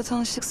arabada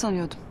tanıştık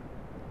sanıyordum.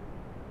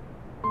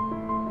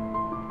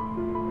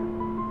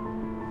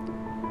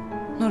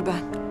 Nur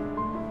ben.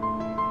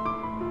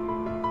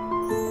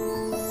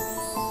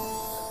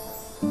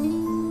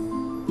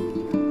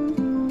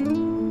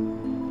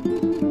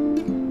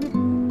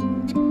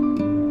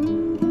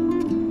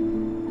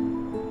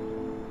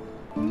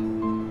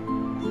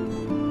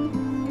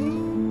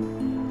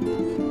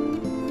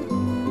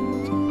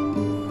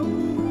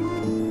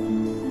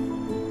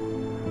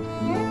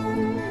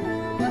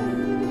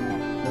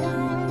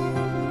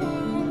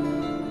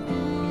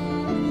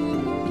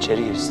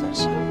 İçeri gir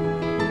istersen.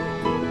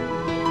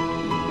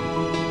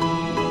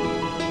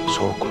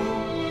 Soğuk.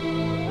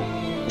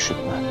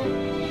 Üşütme.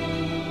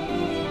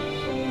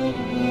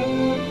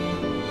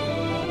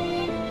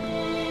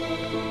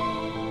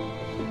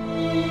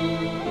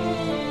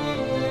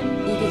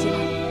 İyi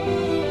geceler.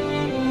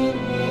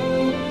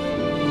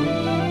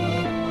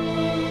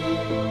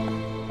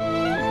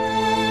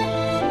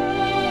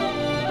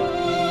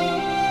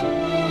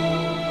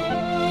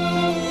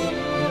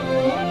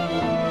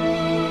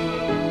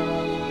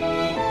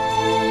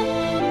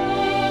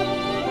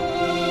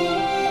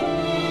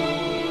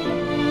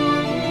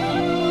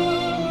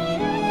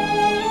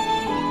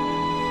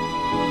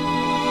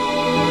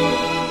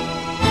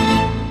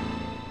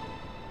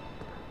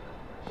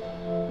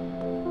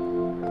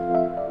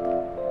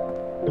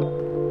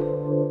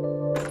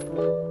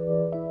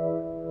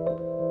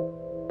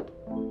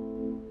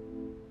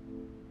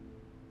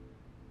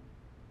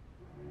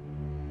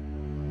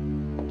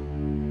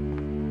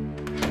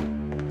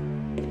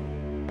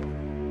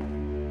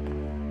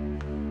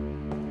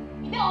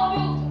 Bir de abi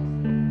olacak.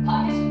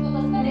 Kardeşimin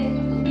odasına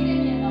destursuz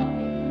giremeyen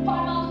abi.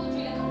 Parmağının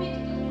ucuyla kapıyı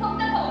tutup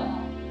kapıda kalan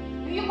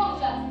abi. Büyük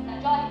olacaksın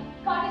sen Cahit.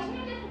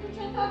 Kardeşinin de su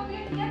küçüğün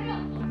söktüğünü bilemiyor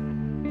musun?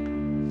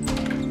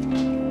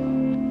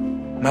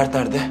 Mert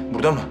nerede?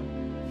 Burada mı?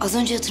 Az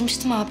önce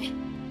yatırmıştım abi.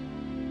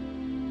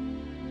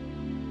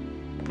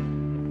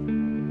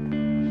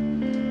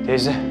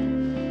 Teyze,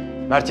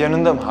 Mert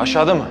yanında mı?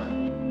 Aşağıda mı?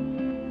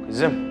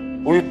 Kızım,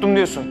 uyuttum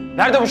diyorsun.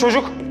 Nerede bu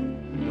çocuk?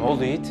 Ne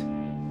oldu Yiğit?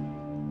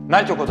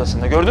 Mert yok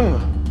odasında, gördün mü?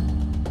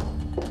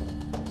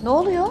 Ne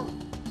oluyor?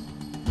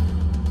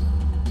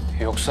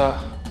 Yoksa...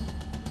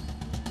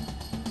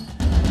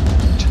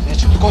 Çatıya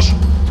Koş,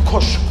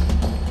 koş.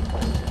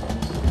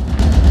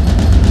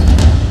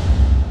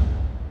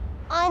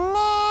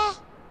 Anne.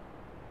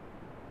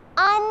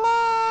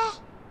 Anne.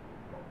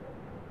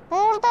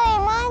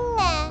 Buradayım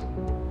anne.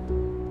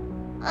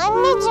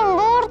 Anneciğim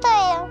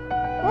buradayım.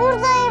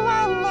 Buradayım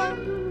anne.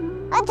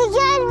 Hadi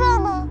gel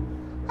bana.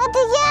 Hadi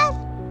gel.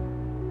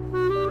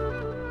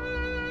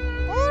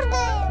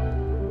 Buradayım.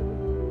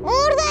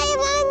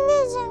 Buradayım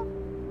anneciğim.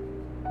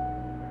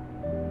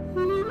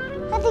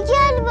 Hadi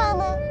gel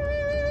bana.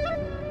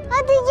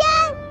 Hadi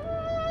gel.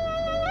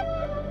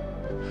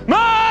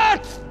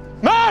 Mert!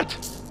 Mert!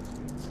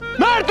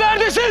 Mert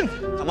neredesin?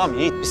 Tamam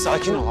Yiğit bir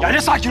sakin ol. Ya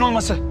ne sakin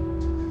olması?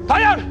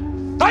 Tayyar!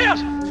 Tayyar!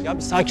 Ya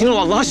bir sakin ol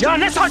Allah aşkına. Ya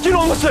ne sakin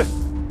olması?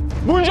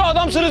 Bunca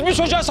adamsınız bir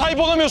çocuğa sahip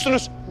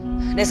olamıyorsunuz.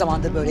 Ne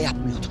zamandır böyle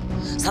yapmıyordun?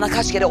 Sana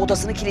kaç kere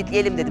odasını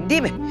kilitleyelim dedim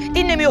değil mi?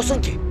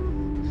 Dinlemiyorsun ki.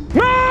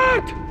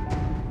 Mert!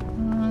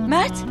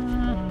 Mert!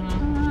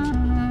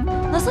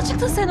 Nasıl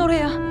çıktın sen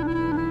oraya?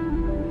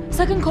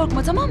 Sakın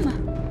korkma, tamam mı?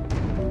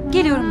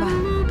 Geliyorum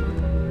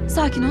ben.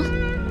 Sakin ol.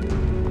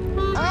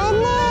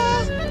 Anne.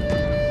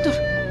 Dur.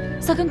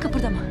 Sakın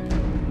kıpırdama.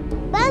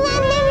 Ben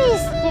annemi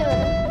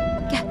istiyorum.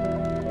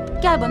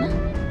 Gel bana.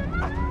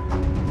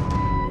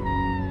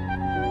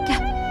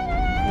 Gel.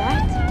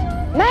 Mert.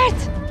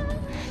 Mert.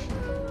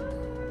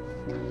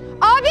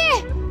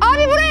 Abi.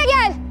 Abi buraya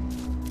gel.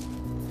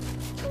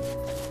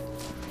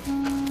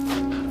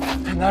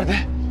 Nerede?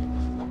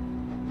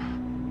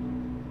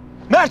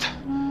 Mert!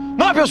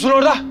 Ne yapıyorsun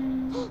orada?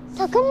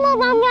 Sakın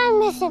babam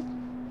gelmesin.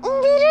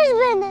 İndirir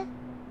beni.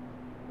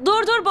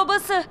 Dur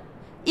babası.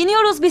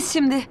 İniyoruz biz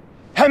şimdi.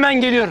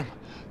 Hemen geliyorum.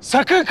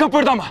 Sakın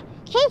kıpırdama.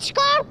 Hiç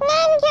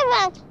korkmam ki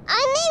ben.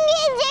 Annem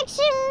gelecek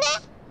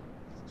şimdi.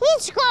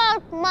 Hiç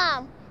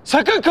korkmam.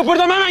 Sakın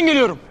kıpırdama, hemen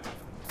geliyorum.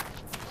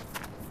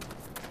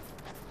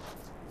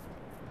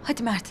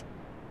 Hadi Mert.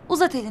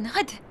 Uzat elini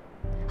hadi.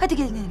 Hadi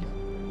gelin inelim.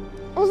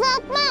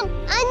 Uzatmam.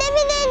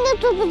 Annemin elini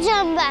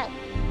tutacağım ben.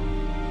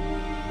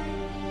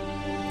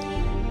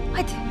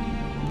 Hadi.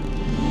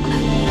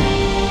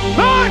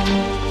 Mert!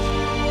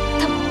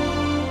 Tamam.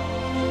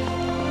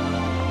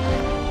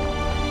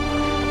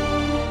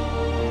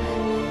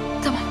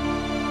 Tamam.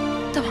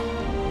 Tamam.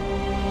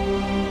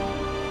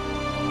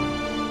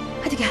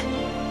 Hadi gel.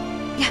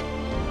 Gel.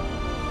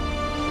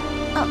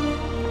 Al.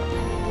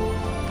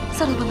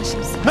 Sarıl bana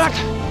şimdi. Mert!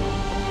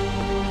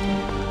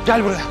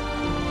 Gel buraya.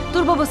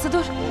 Dur babası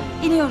dur.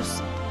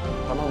 İniyoruz.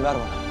 Tamam ver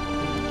bana.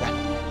 Gel.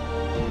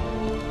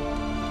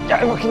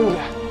 Gel bakayım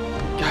buraya.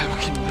 Gel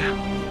bakayım buraya.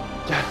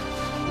 Gel.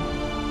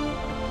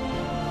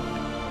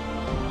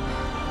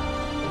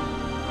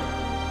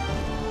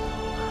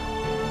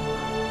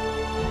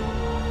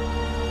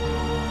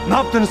 Ne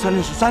yaptığını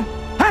sanıyorsun sen?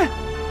 He?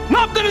 Ne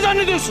yaptığını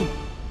zannediyorsun?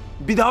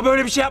 Bir daha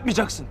böyle bir şey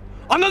yapmayacaksın.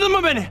 Anladın mı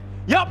beni?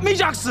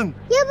 Yapmayacaksın.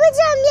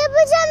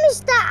 Yapacağım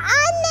işte.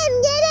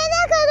 Annem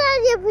gelene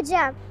kadar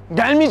yapacağım.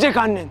 Gelmeyecek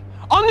annen.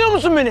 Anlıyor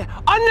musun beni?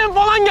 Annem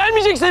falan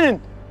gelmeyecek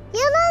senin.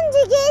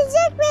 Yalancı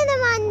gelecek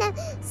benim annem.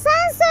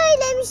 Sen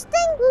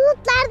söylemiştin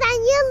bulutlardan,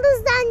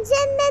 yıldızdan,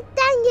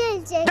 cennetten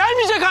gelecek.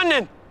 Gelmeyecek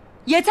annen.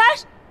 Yeter.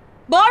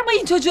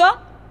 Bağırmayın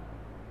çocuğa.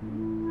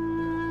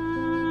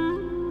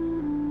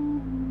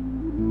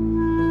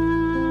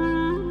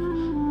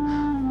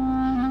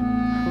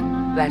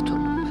 Ver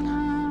torunumu bana.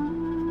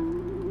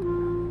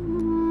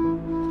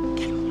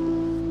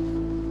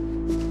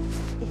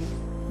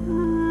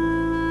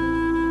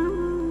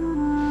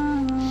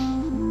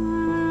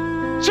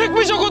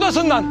 Çıkmayacak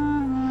odasından.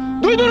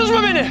 Duydunuz mu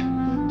beni?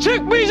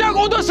 Çıkmayacak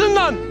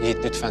odasından. Yiğit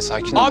lütfen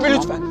sakin ol. Abi tamam?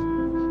 lütfen.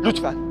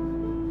 Lütfen.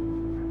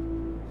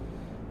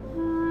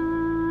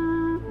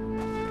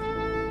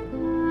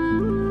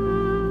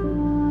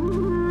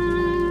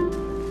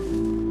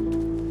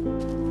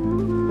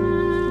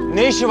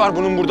 Ne işi var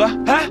bunun burada?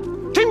 He?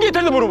 Kim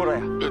getirdi bunu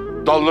buraya?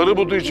 Dalları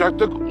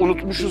budayacaktık,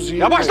 unutmuşuz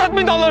Yiğit. Ya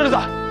başlatmayın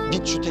dallarınıza.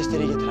 Git şu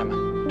testereyi getir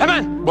hemen.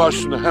 Hemen. Baş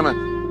üstüne hemen.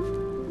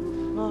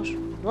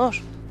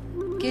 Nur.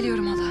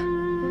 Geliyorum hala.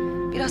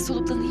 Biraz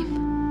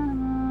soluklanayım.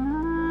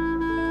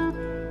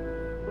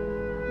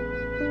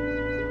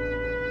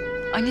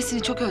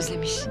 Annesini çok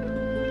özlemiş.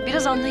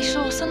 Biraz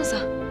anlayışlı olsanıza.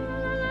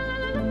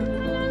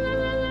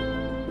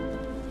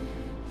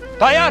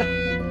 Tayyar!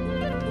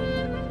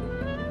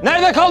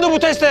 Nerede kaldı bu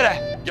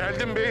testere?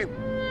 Geldim beyim.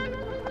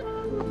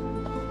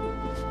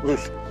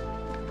 Buyur.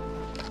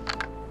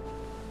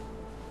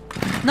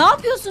 Ne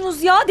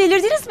yapıyorsunuz ya?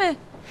 Delirdiniz mi?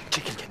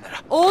 Çekil kenara.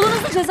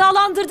 Oğlunuzu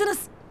cezalandırdınız.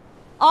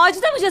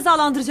 Ağacı da mı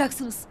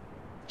cezalandıracaksınız?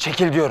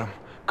 Çekil diyorum.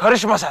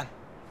 Karışma sen.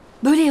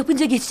 Böyle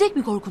yapınca geçecek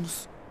mi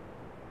korkunuz?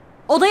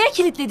 Odaya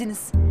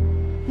kilitlediniz.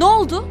 Ne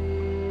oldu?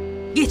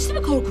 Geçti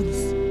mi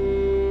korkunuz?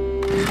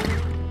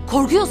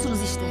 Korkuyorsunuz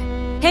işte.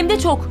 Hem de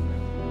çok.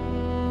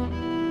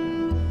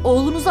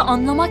 Oğlunuzu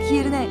anlamak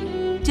yerine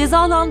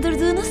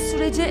cezalandırdığınız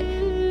sürece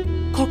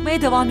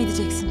korkmaya devam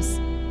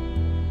edeceksiniz.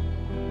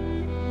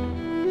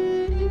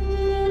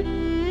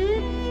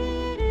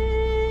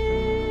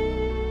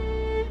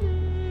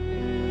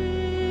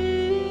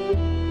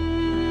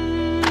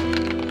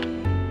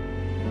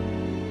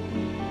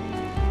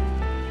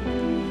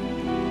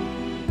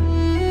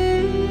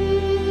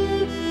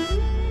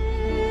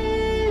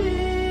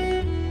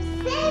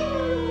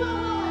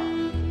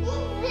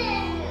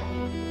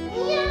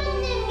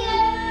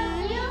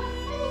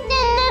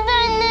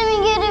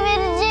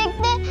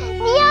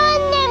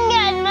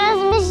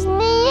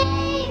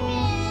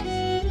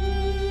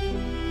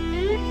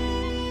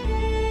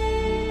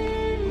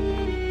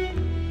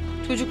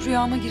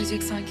 rüyama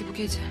girecek sanki bu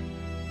gece.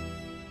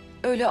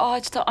 Öyle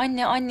ağaçta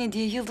anne anne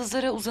diye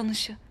yıldızlara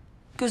uzanışı.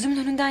 Gözümün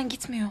önünden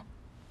gitmiyor.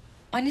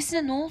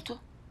 Annesine ne oldu?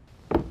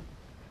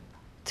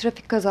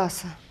 Trafik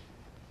kazası.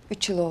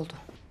 3 yıl oldu.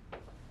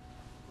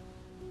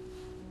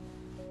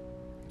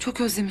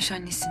 Çok özlemiş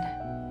annesini.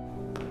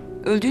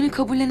 Öldüğünü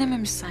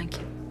kabullenememiş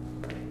sanki.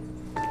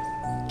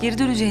 Geri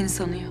döneceğini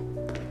sanıyor.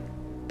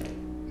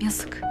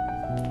 Yazık.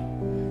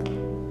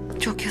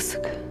 Çok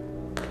yazık.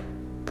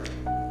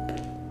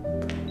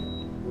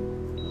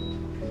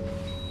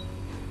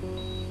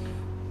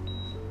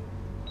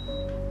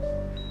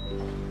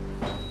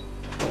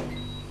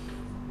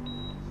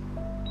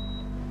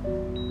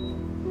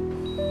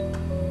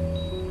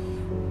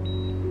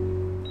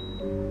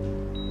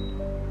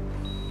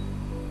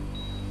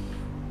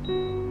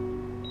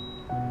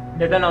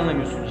 Neden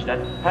anlamıyorsun İclal?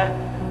 He?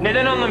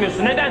 Neden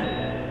anlamıyorsun? Neden?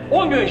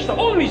 Olmuyor işte,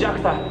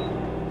 olmayacak da.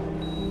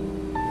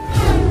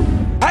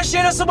 Her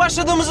şeye nasıl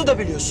başladığımızı da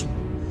biliyorsun.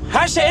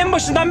 Her şey en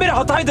başından beri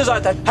hataydı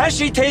zaten. Her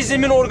şeyi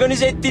teyzemin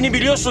organize ettiğini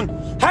biliyorsun.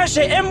 Her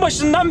şey en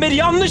başından beri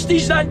yanlıştı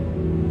İclal.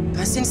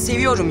 Ben seni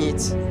seviyorum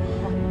Yiğit.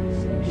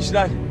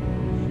 İclal,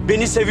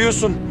 beni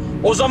seviyorsun.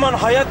 O zaman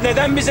hayat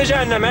neden bize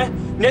cehenneme?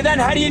 Neden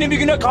her yeni bir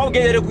güne kavga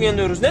ederek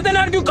uyanıyoruz? Neden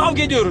her gün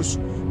kavga ediyoruz?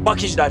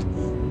 Bak İclal,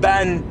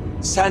 ben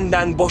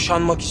senden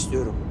boşanmak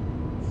istiyorum.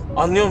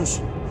 Anlıyor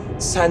musun?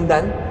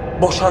 Senden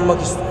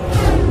boşanmak istiyorum.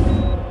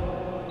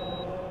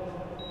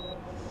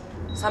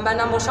 Sen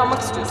benden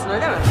boşanmak istiyorsun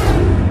öyle mi?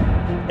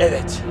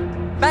 Evet.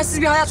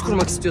 Bensiz bir hayat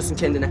kurmak istiyorsun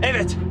kendine.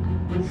 Evet.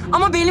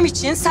 Ama benim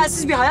için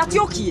sensiz bir hayat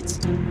yok Yiğit.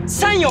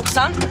 Sen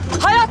yoksan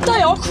hayatta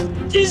yok.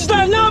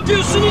 İclal ne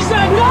yapıyorsun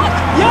İclal? Bırak!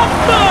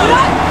 Yapma!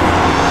 Bırak!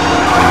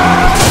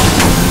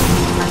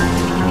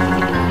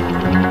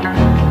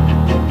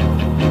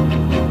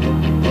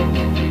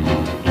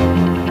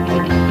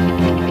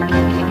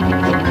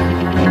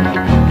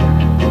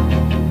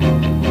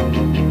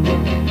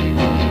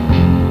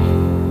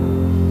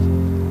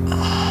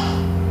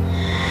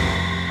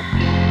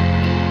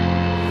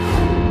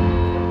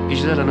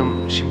 İclal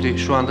Hanım şimdi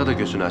şu anda da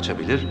gözünü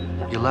açabilir,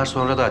 yıllar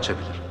sonra da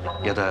açabilir.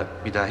 Ya da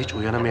bir daha hiç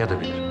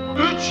uyanamayabilir.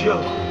 3 yıl.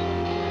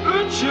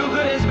 3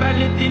 yıldır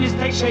ezberlettiğiniz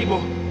tek şey bu.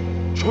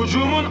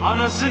 Çocuğumun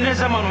anası ne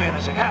zaman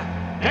uyanacak ha?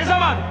 Ne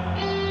zaman?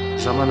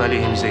 Zaman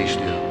aleyhimize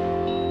işliyor.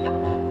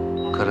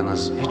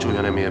 Karınız hiç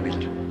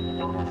uyanamayabilir.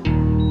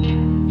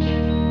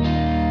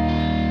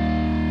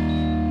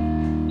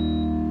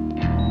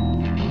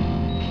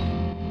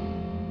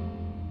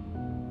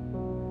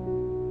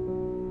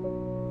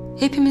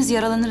 Hepimiz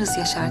yaralanırız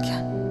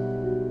yaşarken.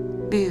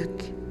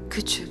 Büyük,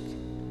 küçük,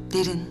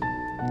 derin.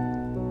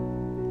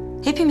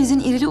 Hepimizin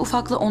irili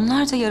ufaklı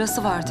onlarca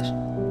yarası vardır.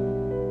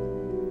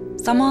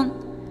 Zaman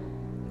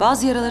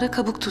bazı yaralara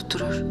kabuk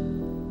tutturur.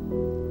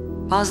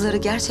 Bazıları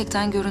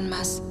gerçekten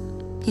görünmez,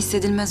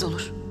 hissedilmez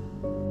olur.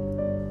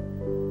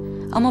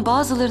 Ama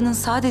bazılarının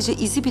sadece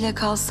izi bile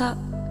kalsa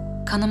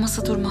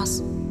kanaması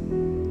durmaz.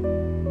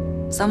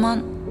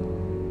 Zaman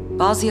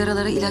bazı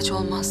yaralara ilaç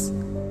olmaz.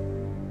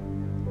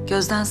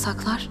 Gözden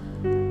saklar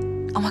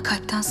ama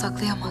kalpten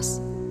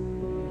saklayamaz.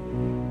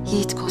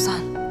 Yiğit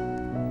Kozan,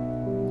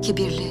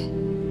 kibirli,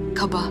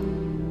 kaba,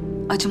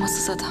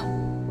 acımasız adam.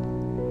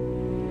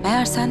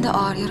 Meğer sen de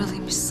ağır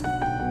yaralıymışsın,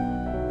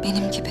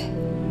 benim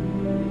gibi.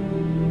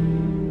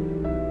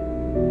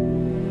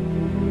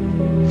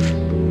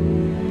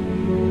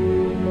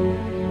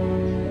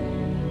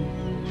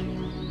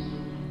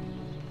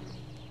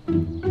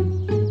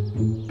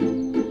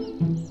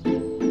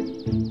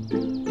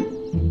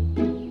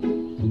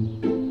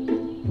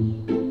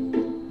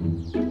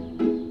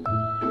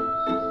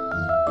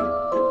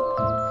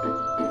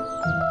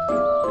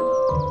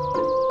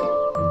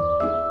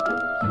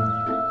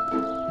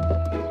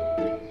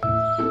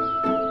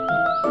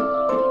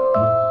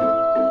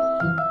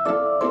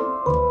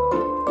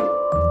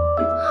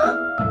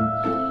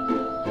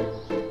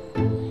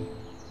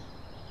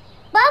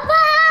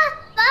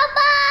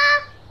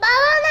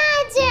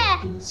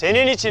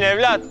 Senin için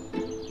evlat.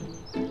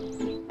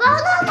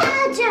 Bana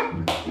nerede?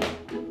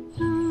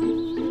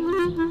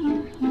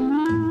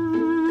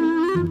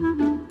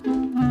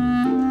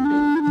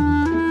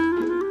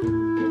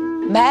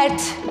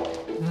 Mert,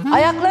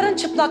 ayakların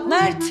çıplak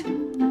Mert.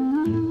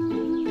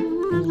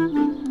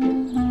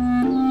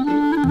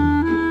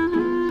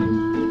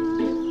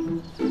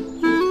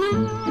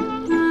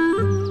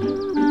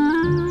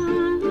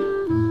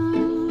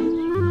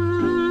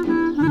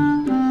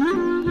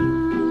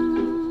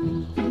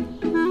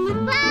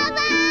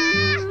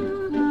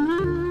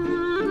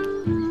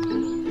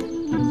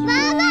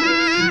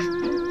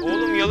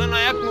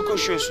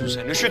 Koşuyorsun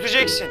sen,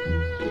 üşüteceksin.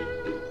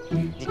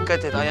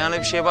 Dikkat et, ayağına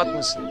bir şey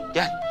batmasın.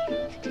 Gel.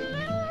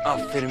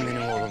 Aferin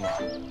benim oğluma.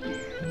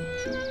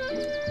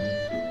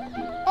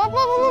 Baba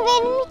bunu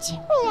benim için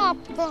mi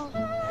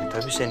yaptın?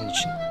 Tabii senin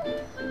için.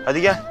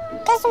 Hadi gel.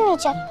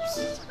 Kızmayacak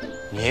mısın?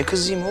 Niye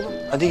kızayım oğlum?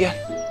 Hadi gel.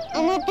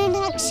 Ama dün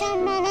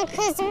akşam bana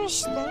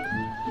kızmıştın.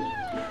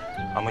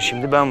 Ama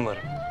şimdi ben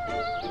varım.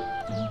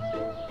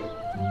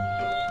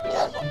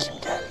 Gel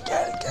bakayım, gel.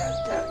 Gel.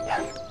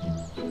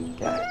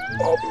 Gel.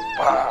 Hop.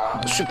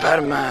 Hoppa,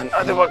 Süpermen.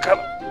 Hadi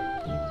bakalım.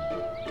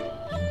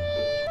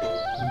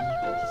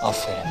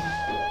 Aferin.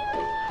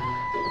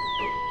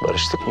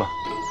 Barıştık mı?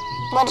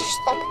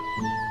 Barıştık.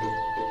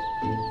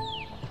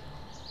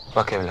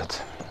 Bak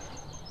evlat,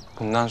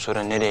 bundan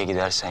sonra nereye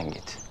gidersen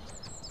git.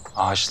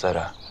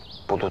 Ağaçlara,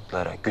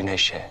 bulutlara,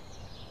 güneşe,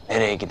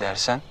 nereye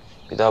gidersen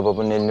bir daha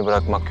babanın elini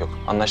bırakmak yok.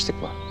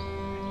 Anlaştık mı?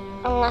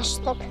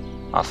 Anlaştık.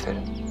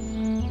 Aferin.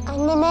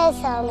 Anneme el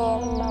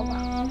sallayalım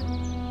baba.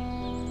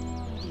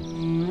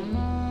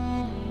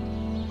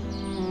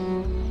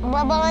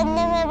 Baba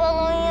anneme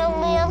balon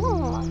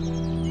yollayalım mı?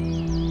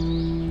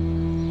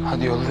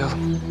 Hadi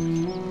yollayalım.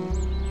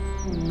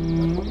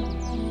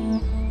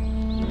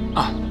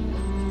 Al.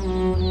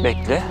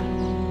 Bekle.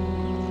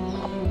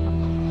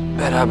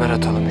 Beraber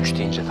atalım 3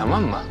 deyince,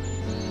 tamam mı?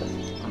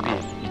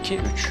 1, 2,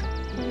 3.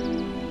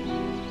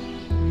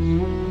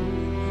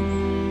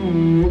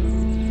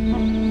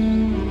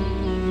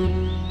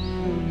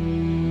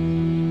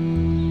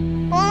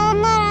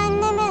 Balonlar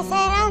anneme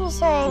selam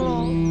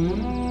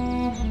söyleyin.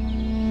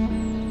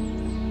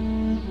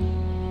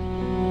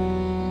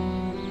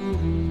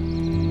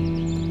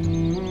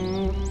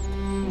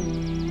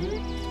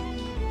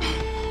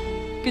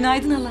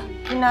 Günaydın hala.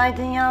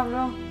 Günaydın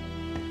yavrum.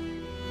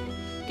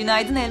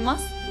 Günaydın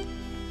Elmas.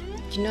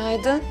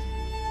 Günaydın.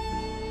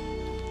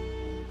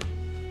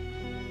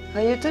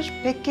 Hayırdır?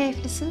 Pek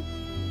keyiflisin.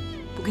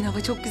 Bugün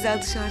hava çok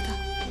güzel dışarıda.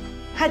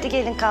 Hadi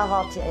gelin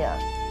kahvaltıya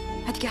yavrum.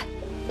 Hadi gel.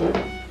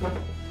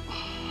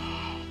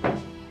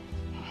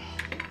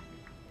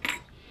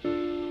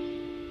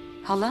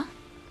 Hala?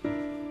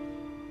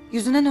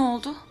 Yüzüne ne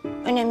oldu?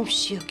 Önemli bir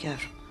şey yok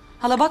yavrum.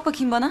 Hala bak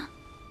bakayım bana.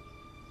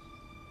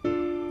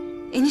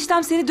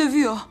 Eniştem seni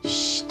dövüyor.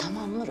 Şşş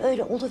tamam Nur,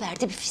 öyle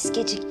oluverdi bir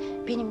fiskecik.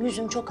 Benim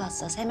yüzüm çok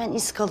hassas, hemen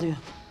iz kalıyor.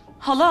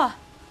 Hala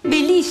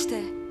belli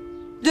işte.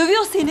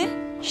 Dövüyor seni.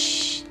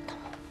 Şşş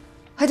tamam.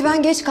 Hadi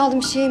ben geç kaldım,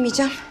 bir şey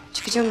yemeyeceğim.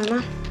 Çıkacağım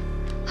hemen.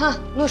 Ha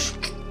Nur.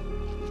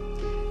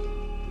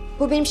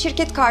 Bu benim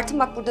şirket kartım.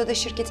 Bak burada da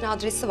şirketin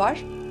adresi var.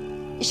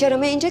 İş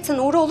aramaya ineceksen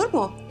uğra, olur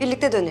mu?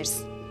 Birlikte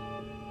döneriz.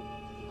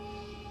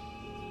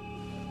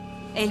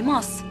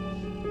 Elmas.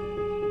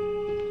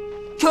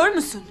 Kör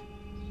müsün?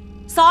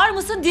 Sağır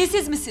mısın,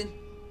 dilsiz misin?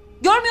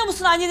 Görmüyor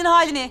musun annenin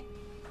halini?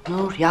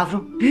 Nur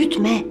yavrum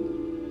büyütme.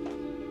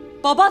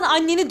 Baban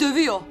anneni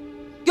dövüyor.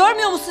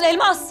 Görmüyor musun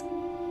Elmas?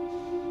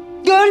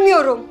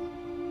 Görmüyorum.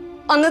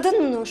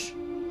 Anladın mı Nur?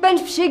 Ben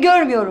hiçbir şey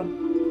görmüyorum.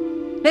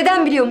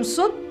 Neden biliyor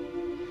musun?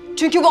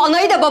 Çünkü bu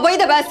anayı da babayı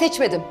da ben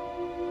seçmedim.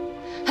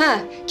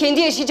 Kendi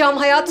yaşayacağım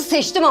hayatı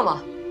seçtim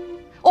ama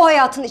o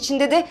hayatın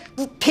içinde de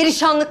bu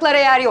perişanlıklara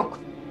yer yok.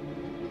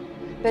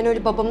 Ben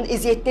öyle babamın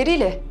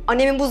eziyetleriyle,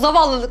 annemin bu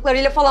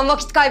zavallılıklarıyla falan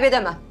vakit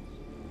kaybedemem.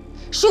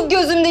 Şu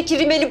gözümdeki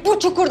rimeli bu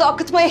çukurda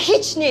akıtmaya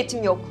hiç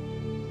niyetim yok.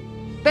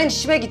 Ben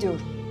işime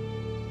gidiyorum.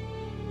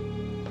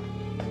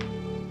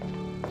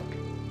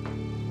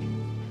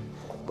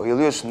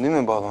 Bayılıyorsun değil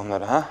mi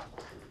balonlara, ha?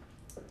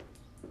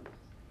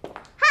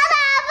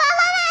 Hala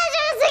balon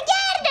ağacımızı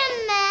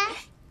gördün mü?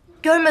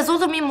 Görmez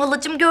olur muyum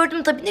halacığım?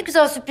 Gördüm tabii. Ne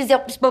güzel sürpriz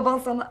yapmış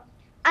baban sana.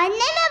 Anneme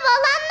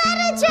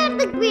balonlar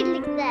açardık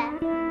birlikte.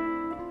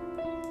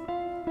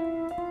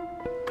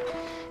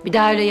 Bir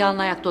daha öyle yalın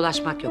ayak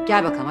dolaşmak yok.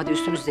 Gel bakalım, hadi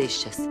üstümüzü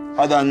değişeceğiz.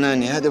 Hadi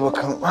anneanne, hadi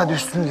bakalım. Hadi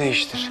üstünü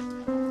değiştir.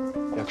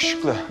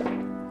 Yakışıklı.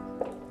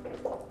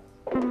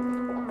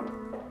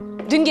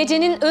 Dün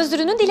gecenin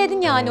özrünü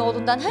diledin yani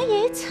oğlundan, ha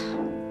Yiğit?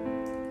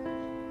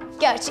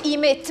 Gerçi iyi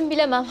mi ettim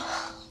bilemem.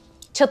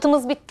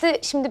 Çatımız bitti,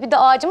 şimdi bir de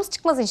ağacımız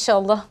çıkmaz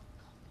inşallah.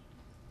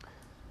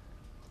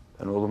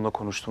 Ben oğlumla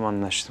konuştum,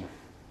 anlaştım.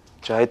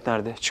 Cahit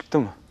nerede? Çıktı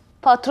mı?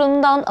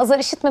 Patronundan azar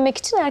işitmemek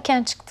için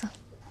erken çıktı.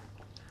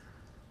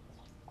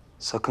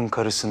 Sakın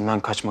karısından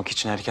kaçmak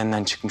için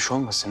erkenden çıkmış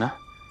olmasın, ha?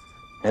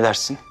 Ne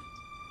dersin?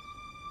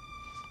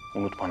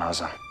 Unutma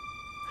Nazan.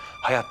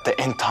 Hayatta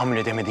en tahammül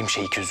edemediğim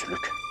şey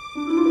ikiyüzlülük.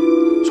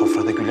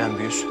 Sofrada gülen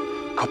bir yüz,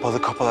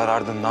 kapalı kapılar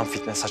ardından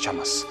fitne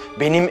saçamaz.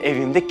 Benim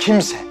evimde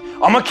kimse,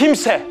 ama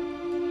kimse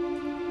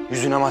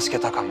yüzüne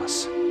maske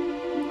takamaz.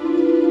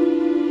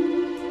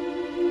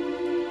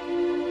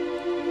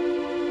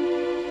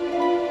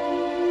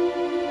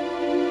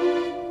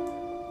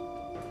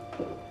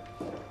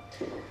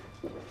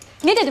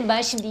 Ne dedim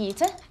ben şimdi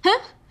Yiğit'e?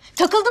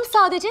 Takıldım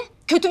sadece.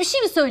 Kötü bir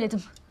şey mi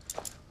söyledim?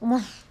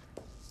 Aman.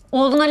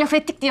 Oğluna laf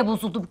ettik diye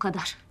bozuldu bu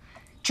kadar.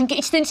 Çünkü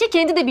içten içe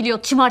kendi de biliyor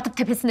şımartıp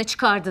tepesine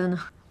çıkardığını.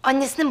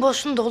 Annesinin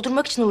boşluğunu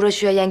doldurmak için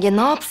uğraşıyor yenge.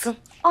 Ne yapsın?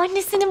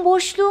 Annesinin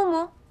boşluğu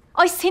mu?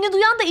 Ay seni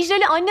duyan da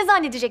İclal'i anne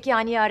zannedecek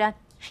yani Yaren.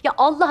 Ya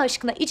Allah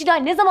aşkına İclal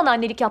ne zaman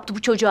annelik yaptı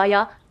bu çocuğa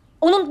ya?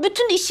 Onun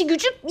bütün işi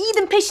gücü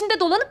Yiğit'in peşinde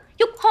dolanıp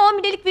yok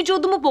hamilelik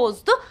vücudumu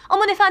bozdu.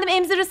 Aman efendim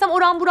emzirirsem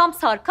oram buram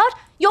sarkar.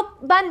 Yok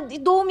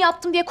ben doğum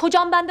yaptım diye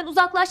kocam benden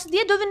uzaklaştı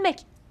diye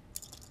dövünmek.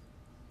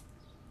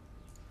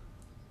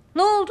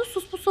 Ne oldu?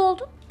 Sus pus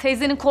oldun.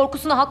 Teyzenin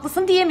korkusuna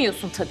haklısın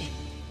diyemiyorsun tabii.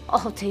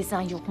 Ah o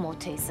teyzen yok mu o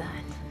teyzen?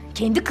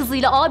 Kendi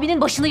kızıyla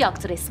abinin başını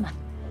yaktı resmen.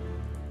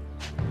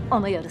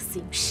 Ana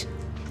yarasıymış.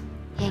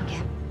 Yenge.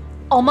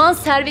 Aman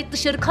servet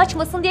dışarı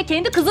kaçmasın diye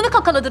kendi kızını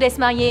kakaladı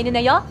resmen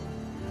yeğenine ya.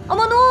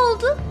 Ama ne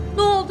oldu?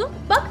 Ne oldu?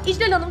 Bak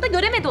İclal Hanım da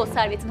göremedi o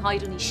servetin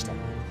hayrını işte.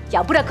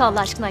 Ya bırak Allah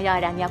aşkına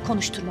Yaren ya,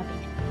 konuşturma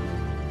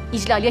beni.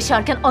 İclal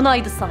yaşarken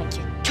anaydı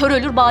sanki. Kör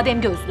ölür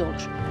badem gözlü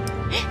olur.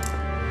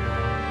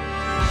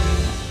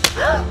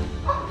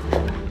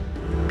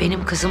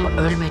 Benim kızım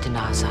ölmedi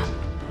Nazan.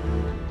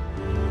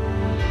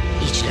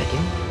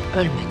 İclal'im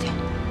ölmedi.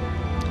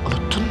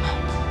 Unuttun mu?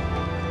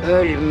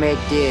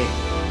 Ölmedi.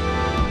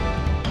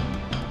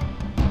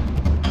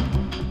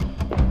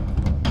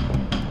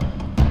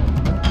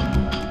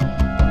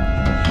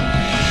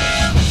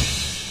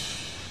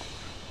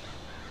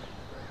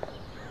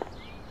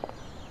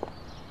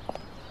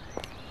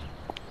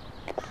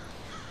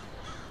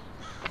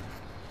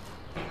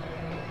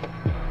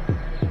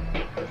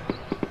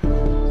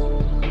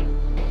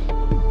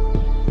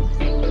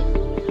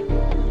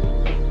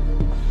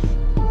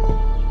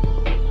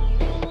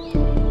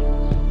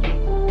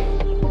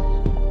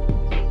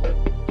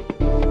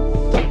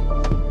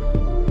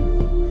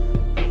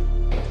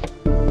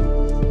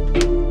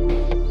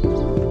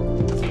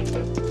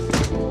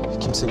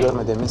 Kimse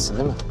görmedi eminsin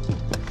değil mi?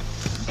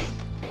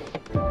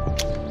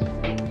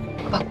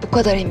 Bak bu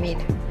kadar eminim.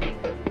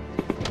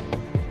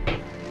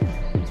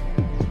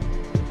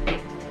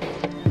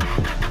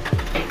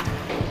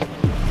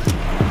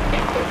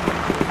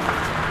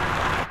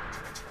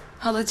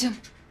 Halacığım.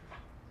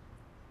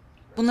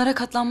 Bunlara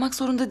katlanmak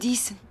zorunda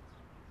değilsin.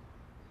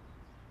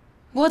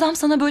 Bu adam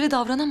sana böyle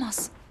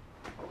davranamaz.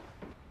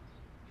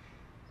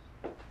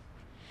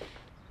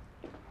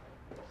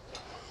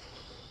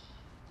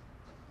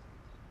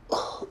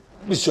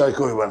 Bir çay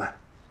koy bana.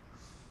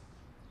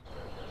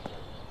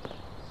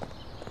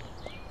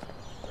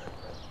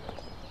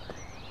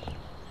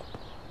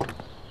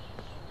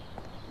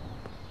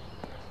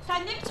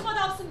 Sen ne biçim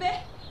adamsın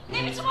be?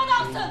 Ne biçim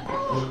adamsın?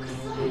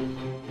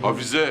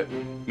 Hafize,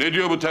 ne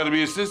diyor bu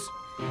terbiyesiz?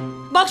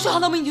 Bak şu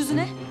halamın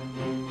yüzüne.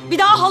 Bir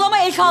daha halama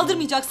el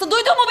kaldırmayacaksın.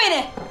 Duydun mu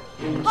beni?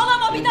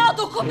 Halama bir daha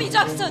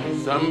dokunmayacaksın.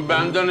 Sen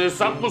benden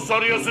hesap mı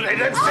soruyorsun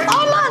edepsiz?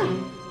 Aman!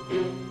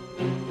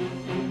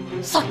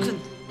 Sakın.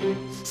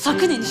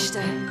 Sakın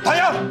enişte.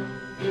 Dayan!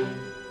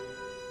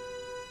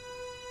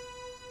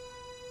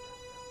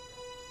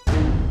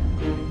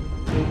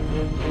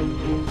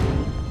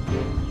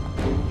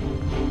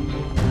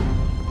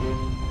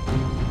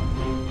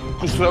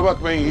 Kusura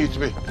bakmayın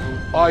Yiğit Bey.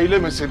 Aile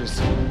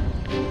meselesi.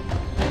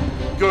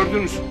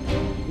 Gördünüz.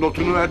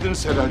 Notunu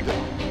verdiniz herhalde.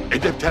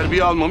 Edep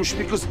terbiye almamış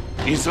bir kız.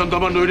 İnsan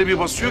damarına öyle bir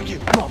basıyor ki.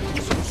 Ne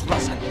yaptığını sanıyorsun lan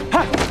sen?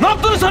 Ha? Ne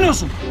yaptığını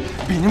sanıyorsun?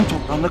 Benim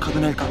toprağımda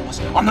kadın el kalkmaz.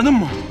 Anladın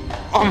mı?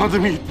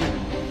 Anladım Yiğit Bey.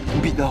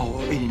 Bir daha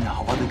o elini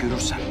havada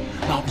görürsen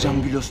ne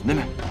yapacağımı biliyorsun değil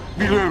mi?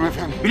 Biliyorum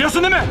efendim.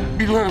 Biliyorsun değil mi?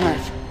 Biliyorum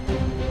efendim.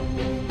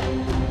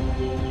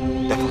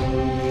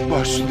 Defol.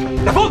 Baş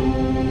üstüne. Defol!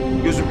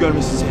 Gözüm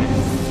görmesin seni.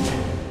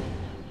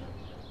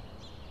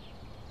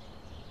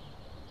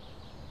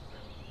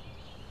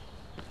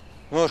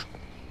 Nur.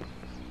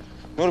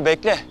 Nur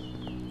bekle.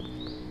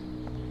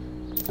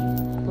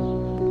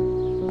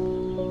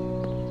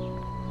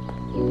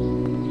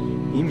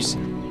 İyi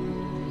misin?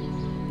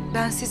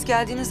 Ben siz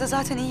geldiğinizde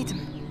zaten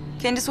iyiydim.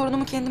 Kendi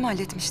sorunumu kendim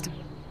halletmiştim.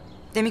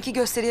 Demek ki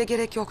gösteriye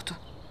gerek yoktu.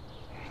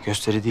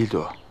 Gösteri değildi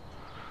o.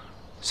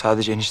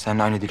 Sadece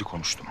eniştenle aynı dili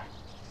konuştum.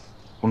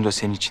 Bunu da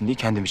senin için değil,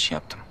 kendim için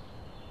yaptım.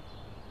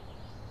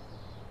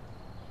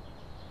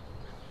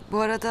 Bu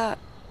arada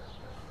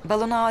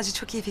balon ağacı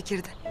çok iyi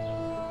fikirdi.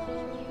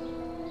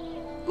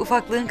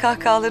 Ufaklığın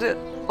kahkahaları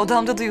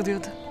odamda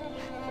duyuluyordu.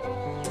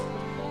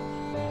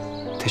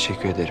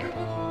 Teşekkür ederim.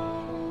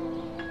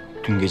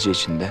 Dün gece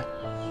içinde,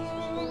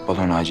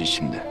 balon ağacı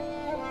içinde.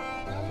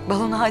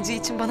 Balon ağacı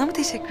için bana mı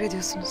teşekkür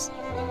ediyorsunuz?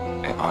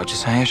 Ağacı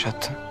sen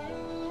yaşattın.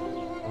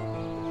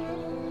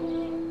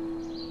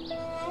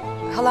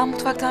 Halam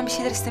mutfaktan bir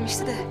şeyler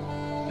istemişti de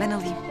ben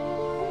alayım.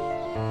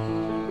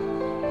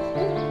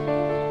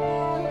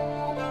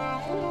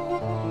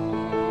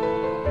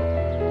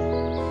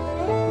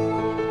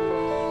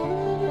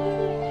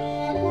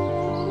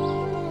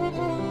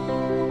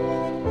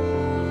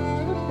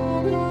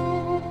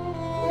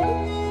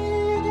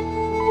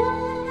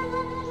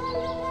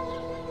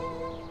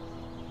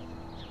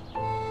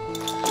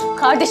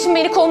 Kardeşim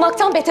beni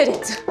kovmaktan beter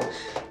etti.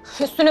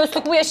 Üstüne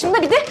üstlük bu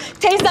yaşımda bir de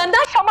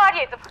teyzemden şamar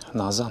yedim.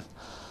 Nazan.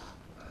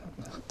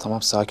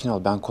 Tamam sakin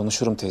ol. Ben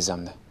konuşurum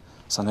teyzemle.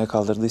 Sana el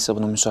kaldırdıysa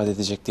buna müsaade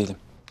edecek değilim.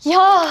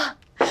 Ya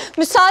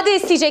müsaade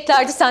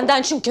isteyeceklerdi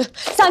senden çünkü.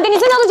 Senden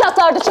izin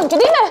alacaklardı çünkü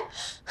değil mi?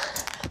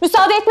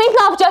 Müsaade etmeyip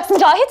ne yapacaksın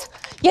Cahit?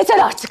 Yeter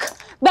artık.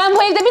 Ben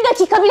bu evde bir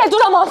dakika bile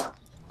duramam.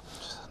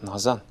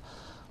 Nazan.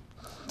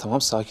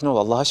 Tamam sakin ol.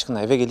 Allah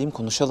aşkına eve geleyim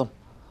konuşalım.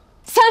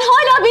 Sen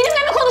hala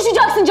benimle mi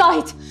konuşacaksın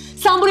Cahit?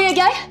 Sen buraya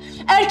gel.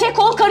 Erkek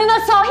ol, karına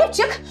sahip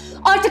çık.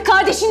 Artık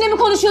kardeşinle mi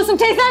konuşuyorsun,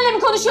 teyzenle mi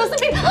konuşuyorsun?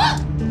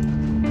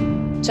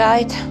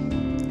 Cahit,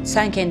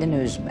 sen kendini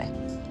üzme.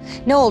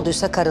 Ne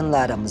olduysa karınla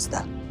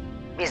aramızda.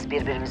 Biz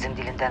birbirimizin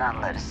dilinden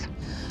anlarız.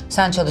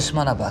 Sen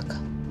çalışmana bak.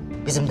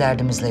 Bizim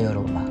derdimizle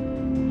yorulma.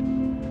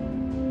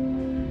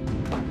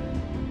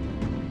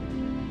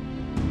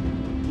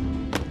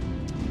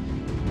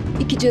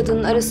 İki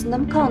cadının arasında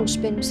mı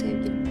kalmış benim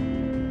sevgilim?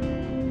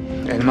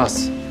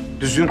 Elmas,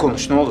 düzgün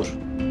konuş ne olur.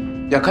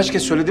 Ya kaç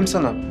kez söyledim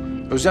sana.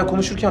 Özel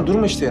konuşurken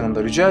durma işte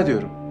yanımda, rica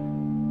ediyorum.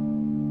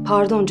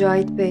 Pardon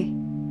Cahit Bey.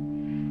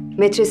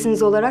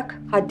 Metresiniz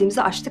olarak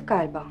haddimizi aştık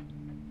galiba.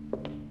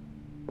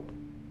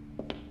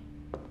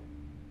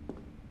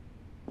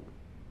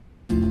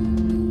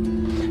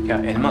 Ya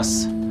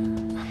Elmas,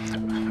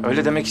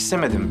 öyle demek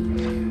istemedim.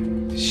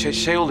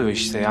 Şey oluyor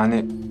işte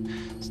yani...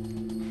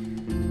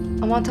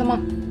 Aman tamam.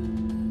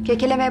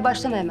 Kekelemeye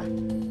başlama hemen.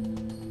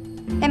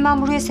 Hem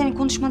ben buraya senin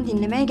konuşmanı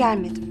dinlemeye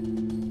gelmedim.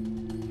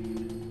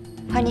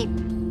 Hani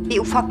bir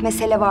ufak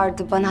mesele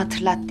vardı, bana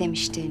hatırlat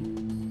demiştin.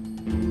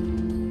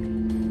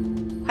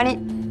 Hani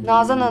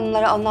Nazan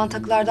Hanımlara alınan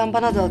takılardan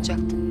bana da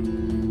alacaktın.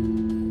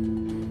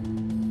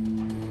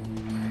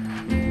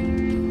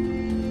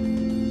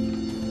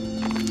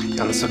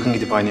 Yalnız sakın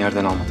gidip aynı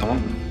yerden alma, tamam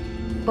mı?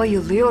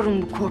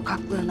 Bayılıyorum bu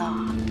korkaklığına.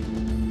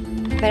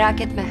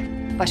 Merak etme,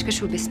 başka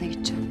şubesine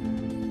gideceğim.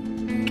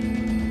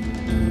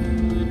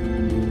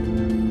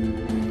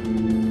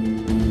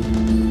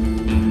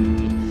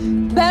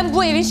 Ben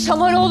bu evin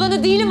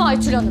şamaroğlanı değilim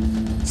Aytül Hanım.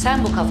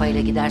 Sen bu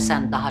kafayla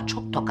gidersen daha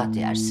çok tokat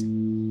yersin.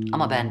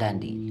 Ama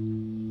benden değil,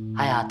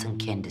 hayatın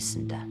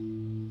kendisinden.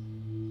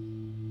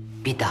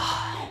 Bir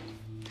daha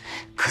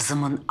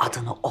kızımın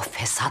adını o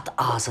fesat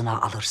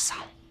ağzına alırsan,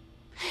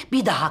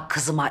 bir daha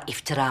kızıma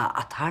iftira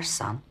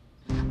atarsan,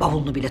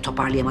 bavulunu bile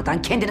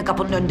toparlayamadan kendini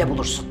kapının önünde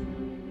bulursun.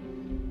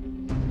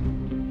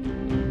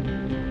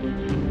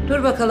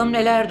 Dur bakalım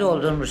neler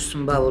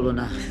doldurmuşsun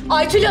bavuluna.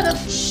 Aytül Hanım!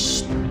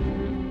 Şşt!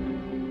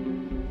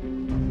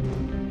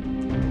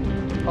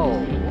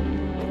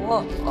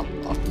 Oh.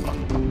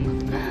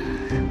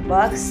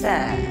 Bak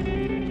sen.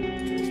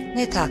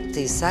 Ne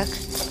taktıysak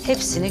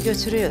hepsini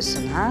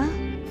götürüyorsun ha?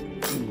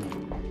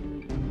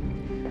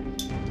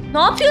 Ne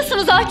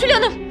yapıyorsunuz Aytül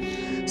Hanım?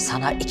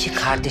 Sana iki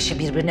kardeşi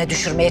birbirine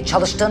düşürmeye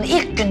çalıştığın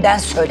ilk günden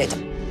söyledim.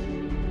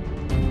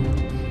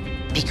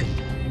 Bir gün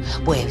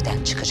bu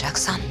evden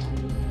çıkacaksan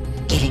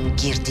gelin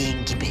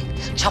girdiğin gibi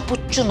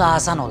çaputçu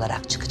Nazan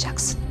olarak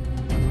çıkacaksın.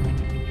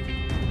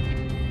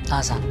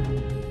 Nazan,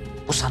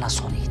 bu sana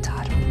son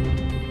ihtarım.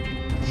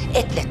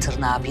 Etle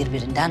tırnağı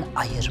birbirinden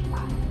ayırma.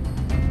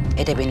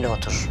 Edebinle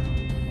otur.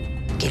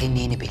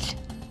 Gelinliğini bil.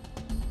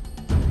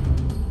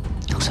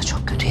 Yoksa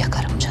çok kötü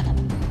yakarım canım.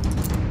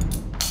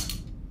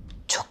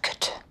 Çok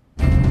kötü.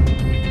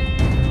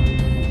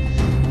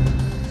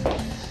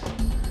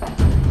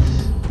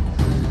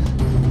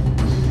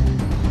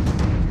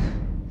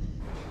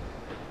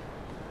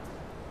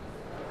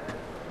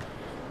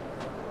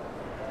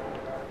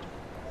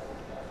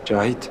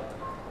 Cahit.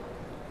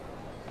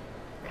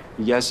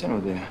 Bir gelsene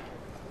odaya.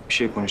 Bir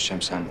şey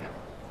konuşacağım seninle.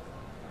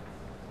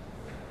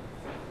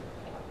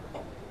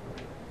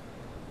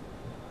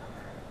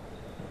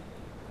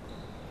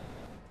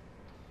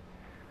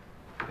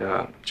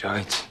 Ya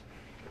Cahit.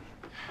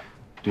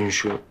 Dün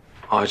şu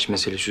ağaç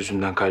meselesi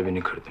yüzünden kalbini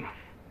kırdım.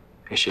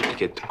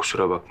 Eşeklik ettim,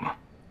 kusura bakma.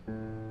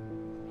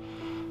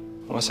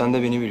 Ama sen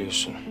de beni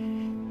biliyorsun.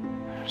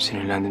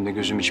 Sinirlendiğimde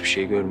gözüm hiçbir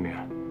şey görmüyor.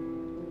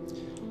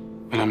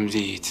 Önemli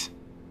değil Yiğit.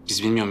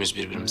 Biz bilmiyor muyuz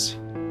birbirimizi?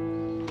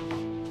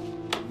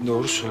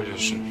 Doğru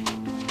söylüyorsun.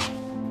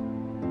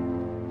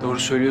 Doğru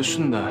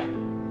söylüyorsun da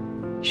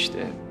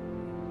işte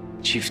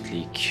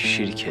çiftlik,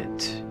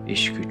 şirket,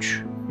 iş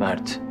güç,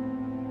 Mert,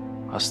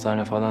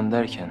 hastane falan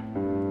derken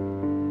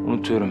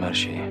unutuyorum her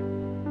şeyi.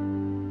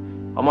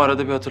 Ama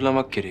arada bir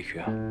hatırlamak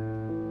gerekiyor.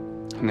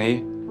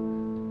 Neyi?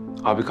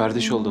 Abi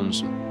kardeş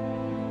olduğumuzu mu?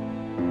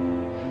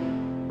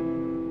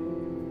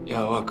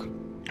 Ya bak,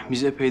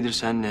 biz epeydir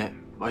seninle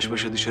baş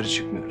başa dışarı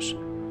çıkmıyoruz.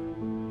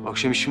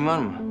 Akşam işin var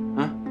mı?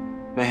 Ha?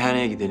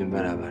 Meyhaneye gidelim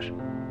beraber.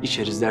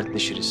 İçeriz,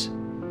 dertleşiriz.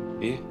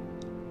 İyi.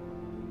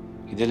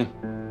 Gidelim.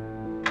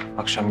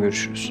 Akşam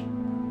görüşürüz.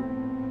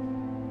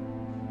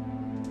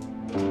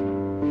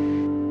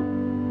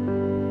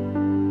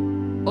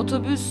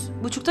 Otobüs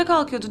buçukta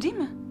kalkıyordu değil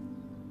mi?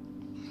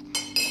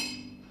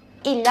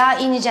 İlla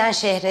ineceksin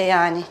şehre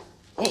yani.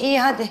 İyi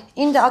hadi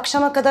in de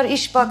akşama kadar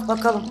iş bak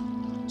bakalım.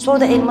 Sonra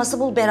da elması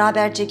bul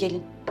beraberce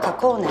gelin.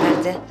 Kakao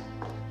nerede?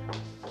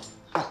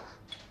 Hah.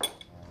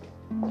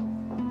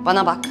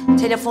 Bana bak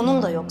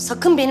telefonun da yok.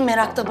 Sakın beni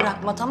merakta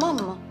bırakma tamam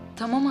mı?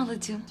 Tamam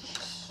halacığım.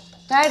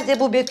 Nerede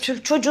bu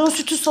Betül? Çocuğun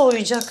sütü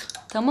soğuyacak.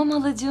 Tamam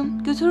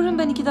halacığım. Götürürüm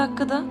ben 2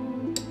 dakikada.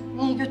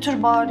 İyi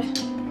götür bari.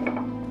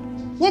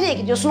 Nereye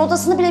gidiyorsun?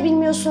 Odasını bile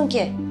bilmiyorsun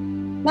ki.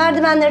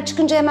 Merdivenlere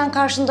çıkınca hemen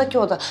karşındaki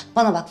oda.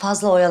 Bana bak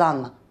fazla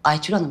oyalanma.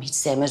 Aytül Hanım hiç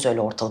sevmez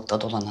öyle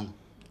ortalıkta dolananı.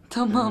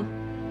 Tamam.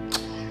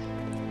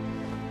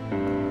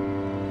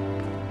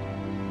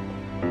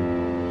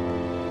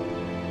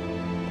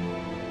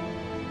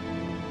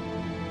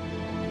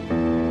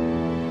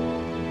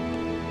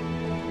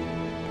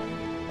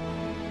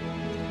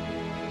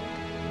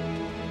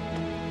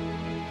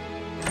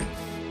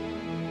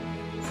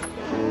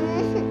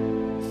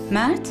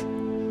 Mert?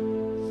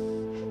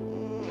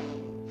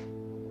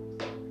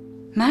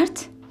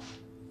 Mert?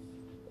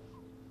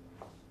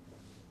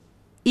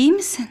 İyi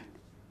misin?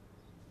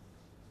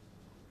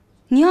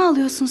 Niye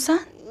ağlıyorsun sen?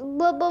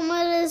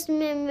 Babama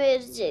resmimi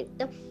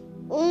verecektim.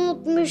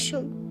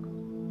 Unutmuşum.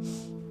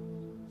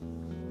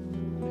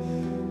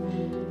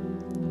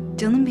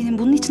 Canım benim,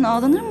 bunun için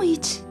ağlanır mı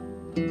hiç?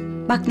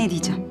 Bak ne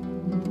diyeceğim.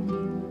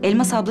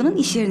 Elmas ablanın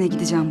iş yerine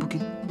gideceğim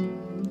bugün.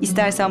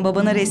 İstersen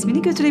babana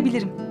resmini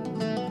götürebilirim.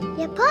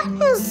 Yapar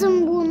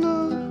mısın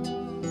bunu?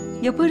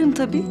 Yaparım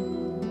tabii.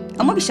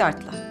 Ama bir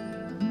şartla.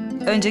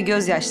 Önce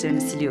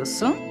gözyaşlarını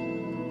siliyorsun.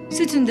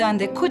 Sütünden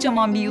de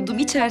kocaman bir yudum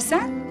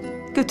içersen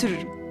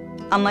götürürüm.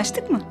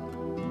 Anlaştık mı?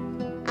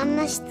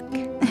 Anlaştık.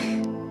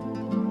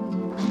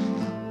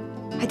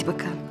 Hadi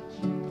bakalım.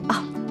 Al.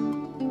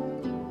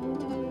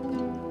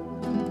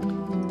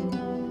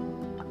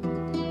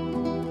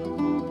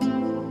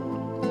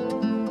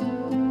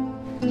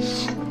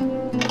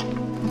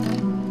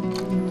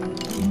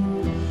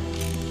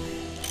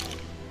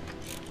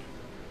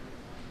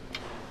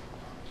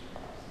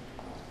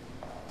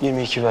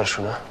 Ver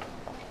şuna.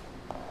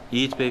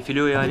 Yiğit Bey,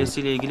 filo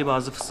ihalesiyle ilgili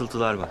bazı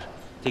fısıltılar var.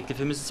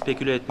 Teklifimizi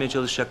speküle etmeye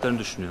çalışacaklarını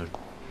düşünüyorum.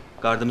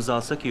 Gardımızı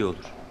alsak iyi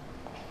olur.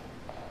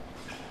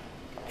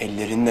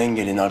 Ellerinden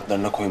geleni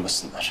ardlarına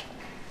koymasınlar.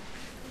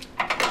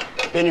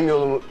 Benim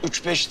yolumu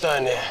 3-5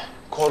 tane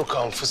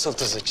korkan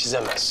fısıltısı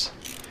çizemez.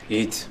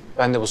 Yiğit,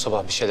 ben de bu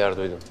sabah bir şeyler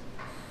duydum.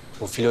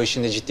 Bu filo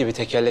işinde ciddi bir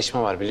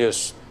tekelleşme var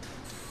biliyorsun.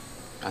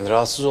 Yani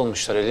rahatsız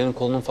olmuşlar, elinin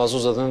kolunun fazla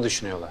uzadığını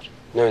düşünüyorlar.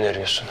 Ne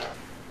öneriyorsun?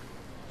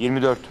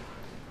 24.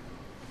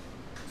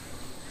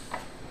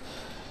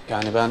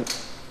 Yani ben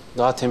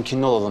daha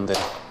temkinli olalım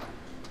derim.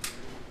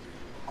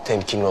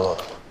 Temkinli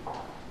olalım.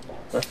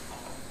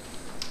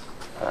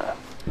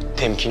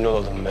 Temkinli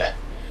olalım be.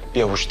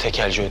 Bir avuç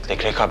tekelci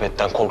ötlek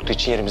rekabetten korktuğu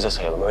için yerimize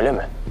sayalım, öyle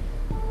mi?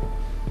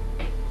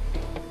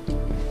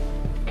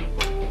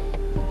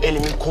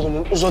 Elimin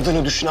kolumun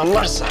uzadığını düşünen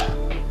varsa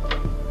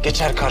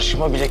geçer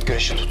karşıma, bilek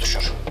güreşi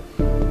tutuşur.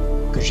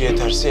 Gücü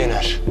yeterse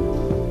yener.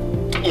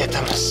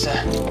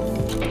 Yetemezse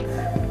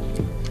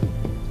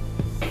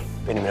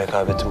benim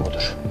rekabetim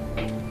budur.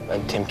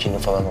 Ben temkinli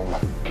falan olmam.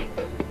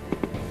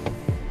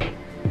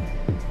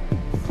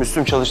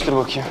 Müslüm, çalıştır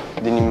bakayım.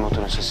 Dinleyeyim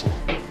motorun sesini.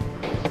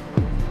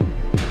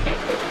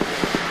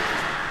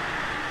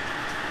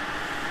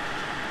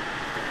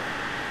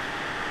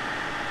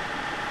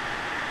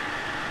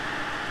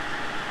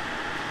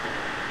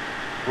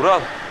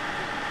 Vural,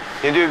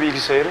 ne diyor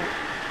bilgisayarın?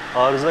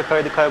 Arıza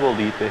kaydı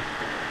kayboldu Yiğit Bey. Ya,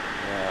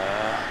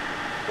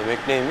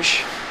 demek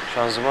neymiş?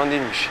 Şanzıman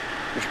değilmiş.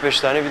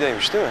 3-5 tane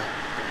vidaymış değil mi?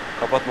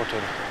 Kapat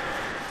motoru.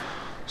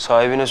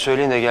 Sahibine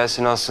söyleyin de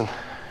gelsin alsın.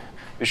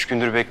 3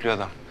 gündür bekliyor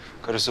adam.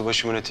 Karısı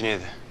başımın etini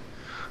yedi.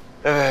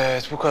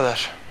 Evet, bu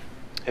kadar.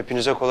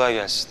 Hepinize kolay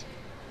gelsin.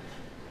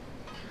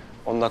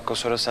 10 dakika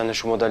sonra seninle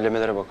şu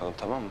modellemelere bakalım,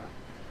 tamam mı?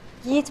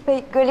 Yiğit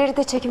Bey,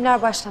 galeride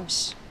çekimler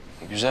başlamış.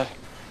 Güzel.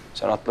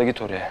 Sen atla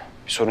git oraya.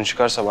 Bir sorun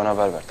çıkarsa bana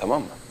haber ver,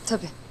 tamam mı?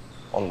 Tabii.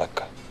 10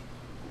 dakika.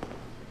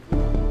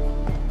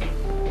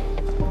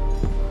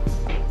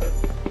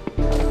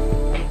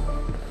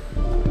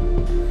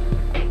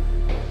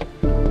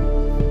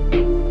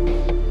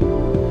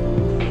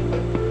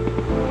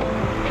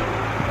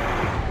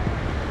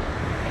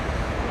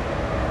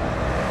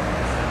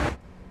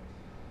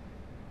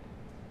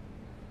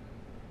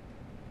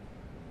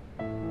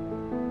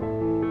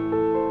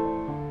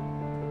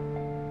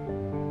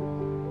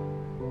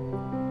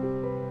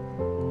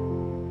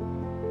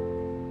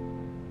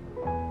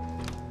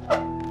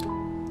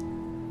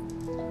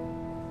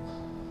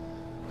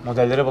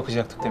 Modellere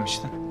bakacaktık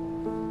demiştin.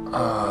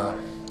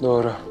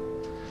 Doğru.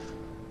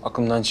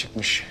 Aklımdan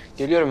çıkmış.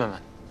 Geliyorum hemen.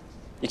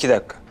 2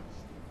 dakika.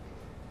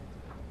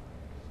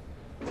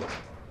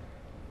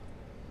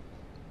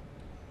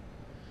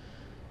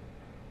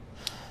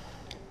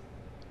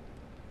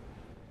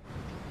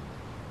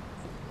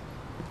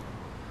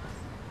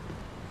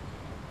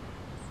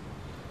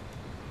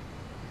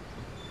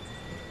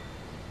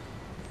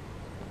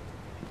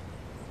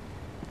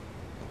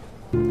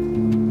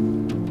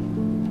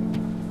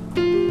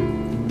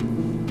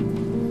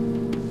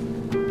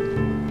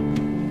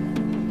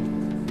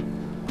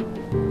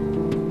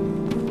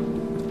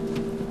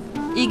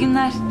 İyi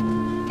günler.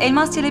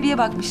 Elmas Çelebi'ye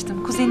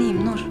bakmıştım.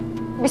 Kuzeniyim Nur.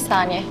 Bir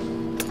saniye.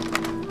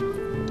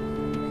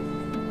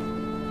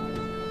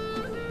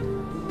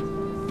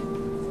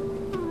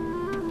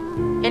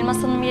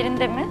 Elmas Hanım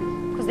yerinde mi?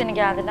 Kuzeni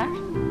geldiler.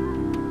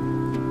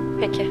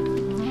 Peki.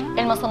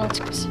 Elmas Hanım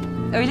çıkmış.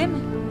 Öyle mi?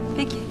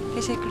 Peki,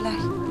 teşekkürler.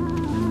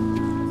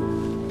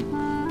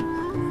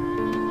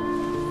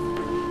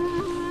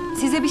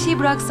 Size bir şey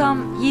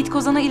bıraksam Yiğit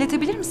Kozan'a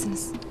iletebilir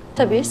misiniz?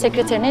 Tabii,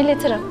 sekreterine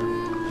iletirim.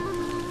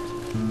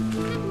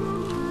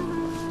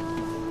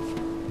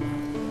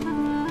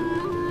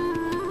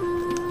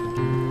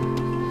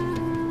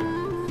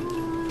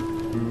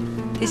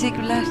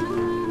 Teşekkürler.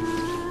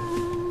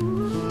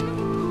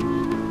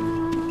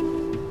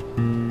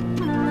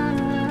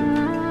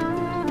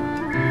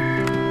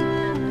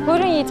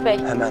 Buyurun Yiğit Bey.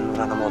 Hemen Nur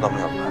Hanım'ı odama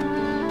yolla.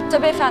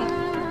 Tabii efendim.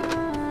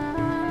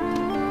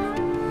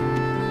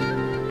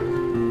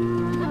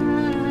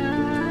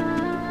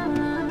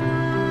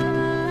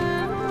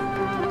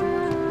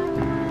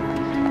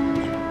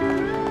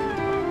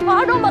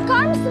 Pardon,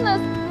 bakar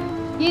mısınız?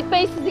 Yiğit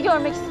Bey sizi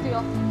görmek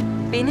istiyor.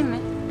 Benim mi?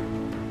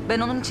 Ben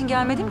onun için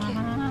gelmedim ki.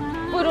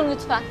 Buyurun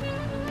lütfen.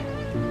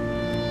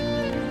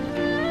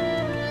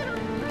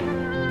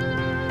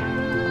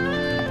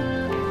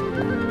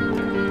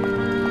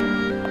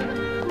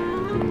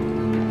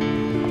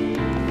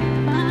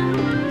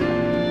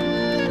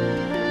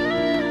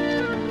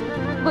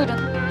 Buyurun.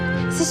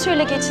 Siz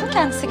şöyle geçin,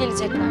 kendisi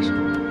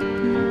gelecekler.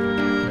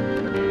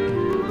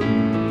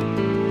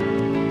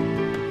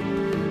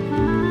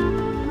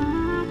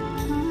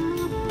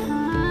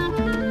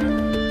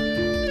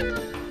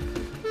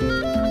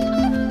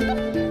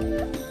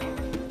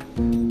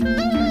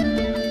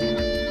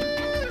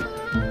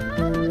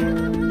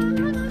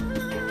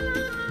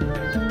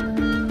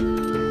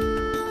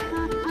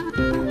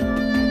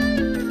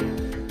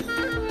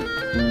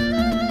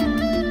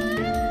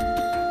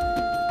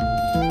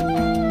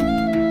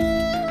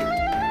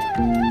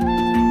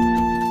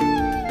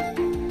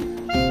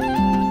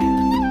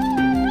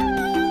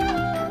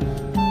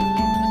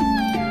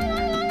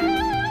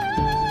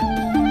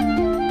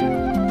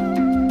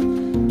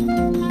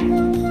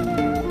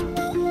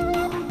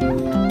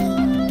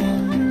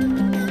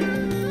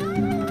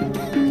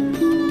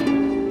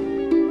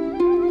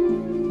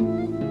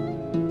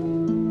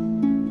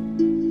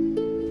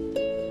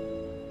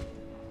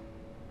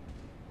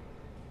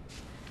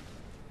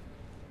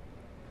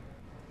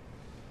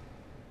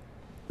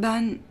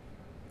 Ben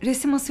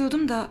resim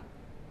asıyordum da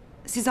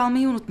siz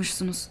almayı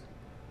unutmuşsunuz.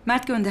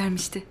 Mert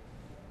göndermişti.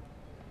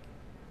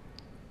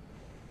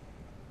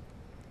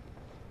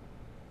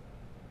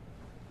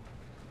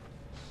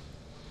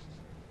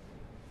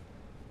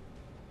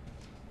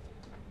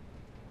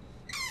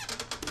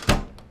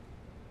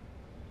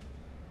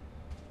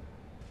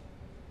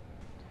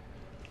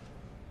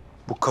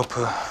 Bu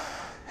kapı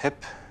hep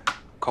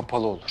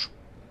kapalı olur.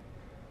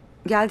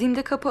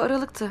 Geldiğimde kapı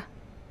aralıktı.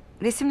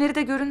 Resimleri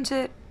de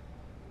görünce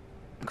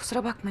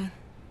kusura bakmayın.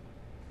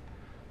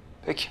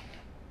 Peki.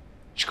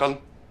 Çıkalım.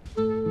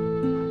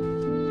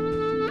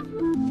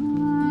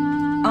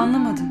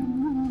 Anlamadım.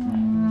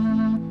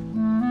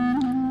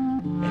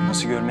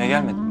 Elmas'ı görmeye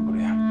gelmedin mi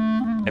buraya?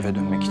 Eve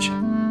dönmek için.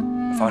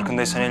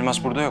 Farkındaysan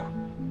Elmas burada yok.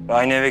 Ve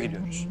aynı eve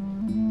gidiyoruz.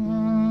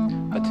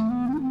 Hadi.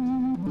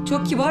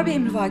 Çok kibar bir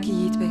emrivaki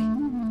Yiğit Bey.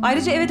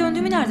 Ayrıca eve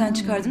döndüğümü nereden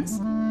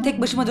çıkardınız?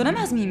 Tek başıma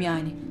dönemez miyim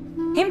yani?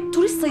 Hem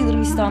turist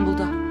sayılırım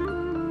İstanbul'da.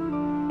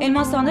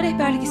 Elmas'tan da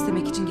rehberlik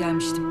istemek için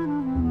gelmiştim.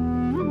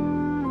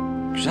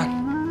 Güzel.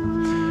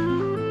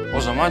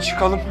 O zaman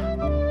çıkalım.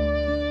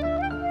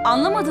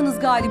 Anlamadınız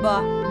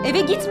galiba.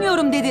 Eve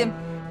gitmiyorum dedim.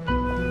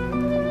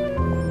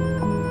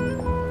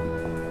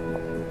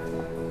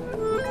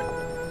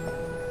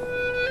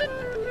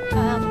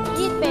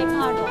 Yiğit Bey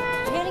pardon.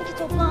 Yarınki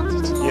toplantı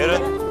için...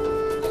 Yarın.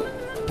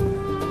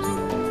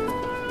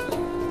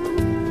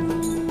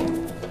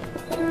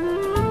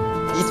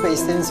 Yiğit Bey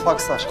istediğiniz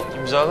fakslar.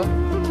 İmzala.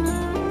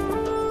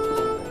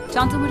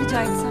 Çantamı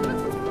rica etsem.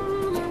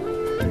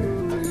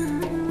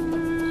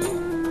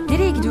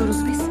 Nereye gidiyoruz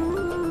biz?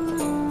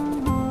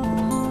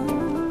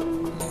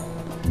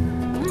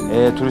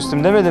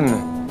 Turistim demedin mi?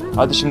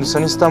 Hadi şimdi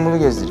sana İstanbul'u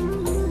gezdireyim.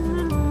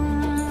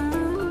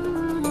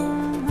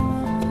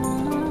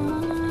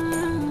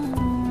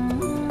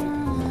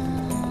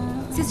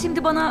 Siz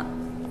şimdi bana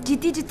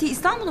ciddi ciddi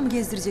İstanbul'u mu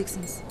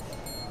gezdireceksiniz?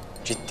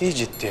 Ciddi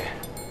ciddi.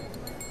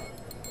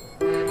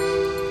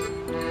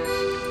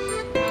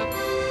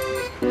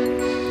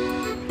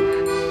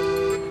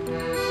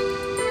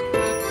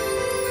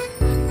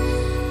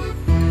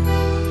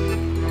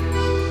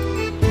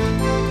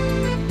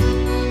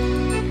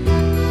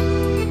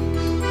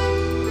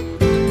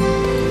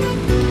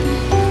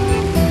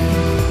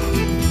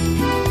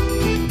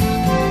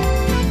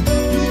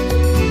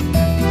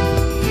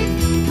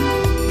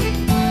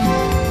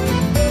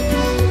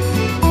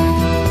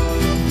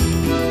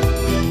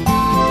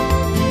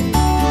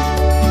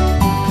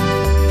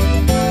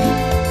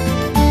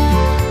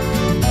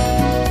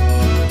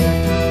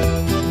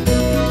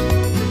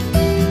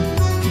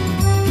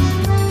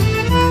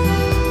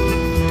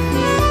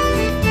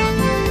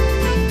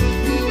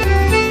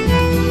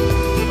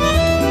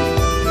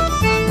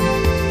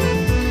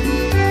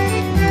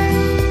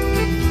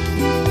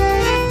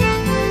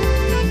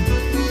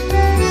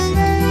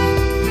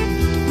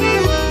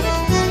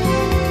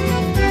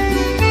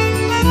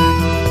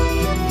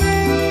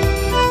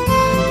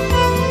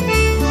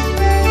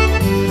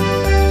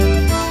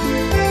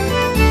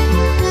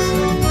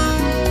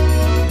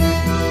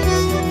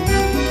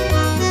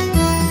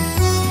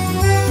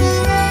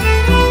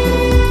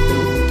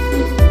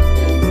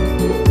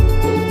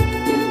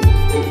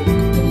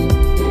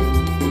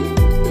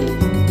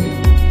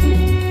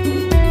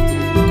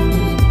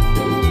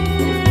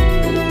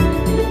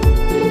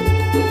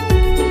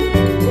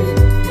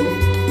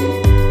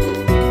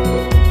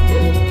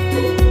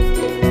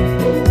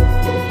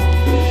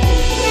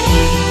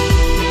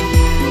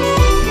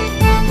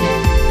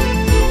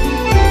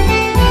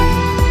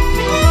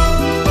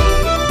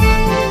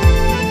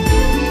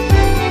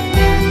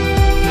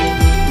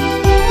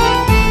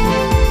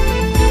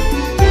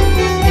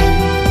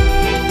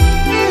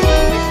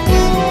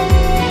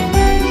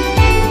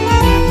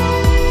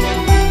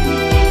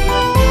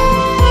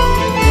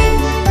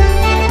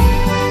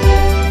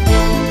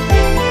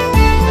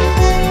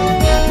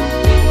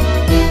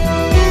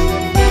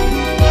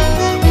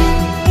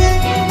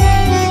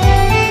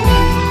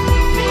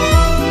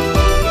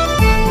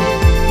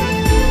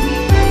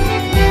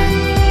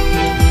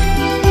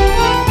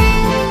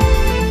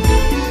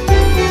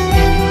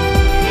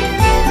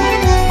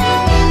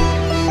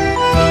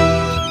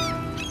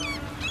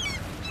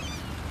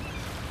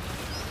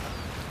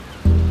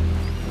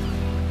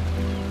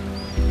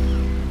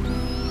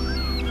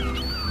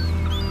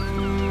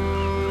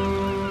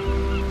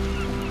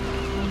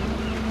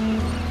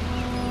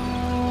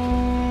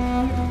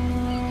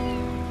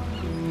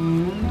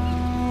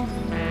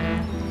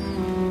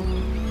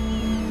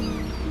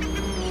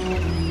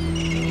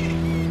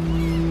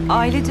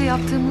 Ailece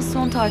yaptığımız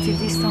son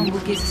tatildi İstanbul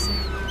gezisi.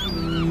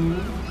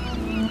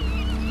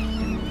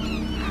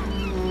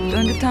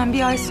 Döndükten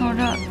bir ay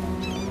sonra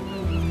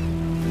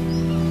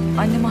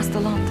annem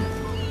hastalandı.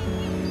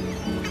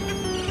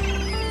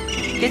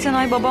 Geçen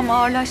ay babam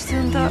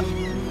ağırlaştığında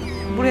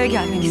buraya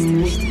gelmek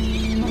istemişti.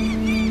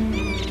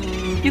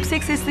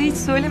 Yüksek sesle hiç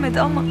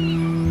söylemedi ama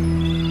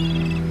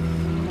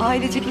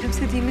ailece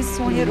gülümsediğimiz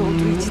son yer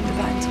olduğu içindi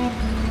bence.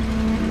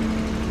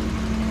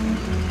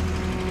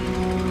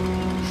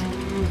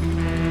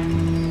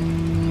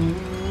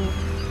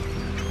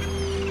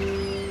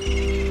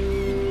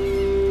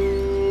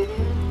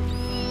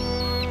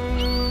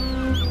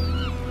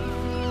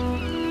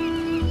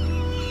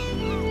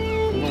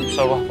 Bu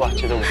sabah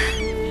bahçede buldum.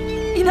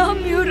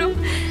 İnanmıyorum.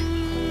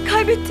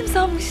 Kaybettim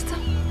sanmıştım.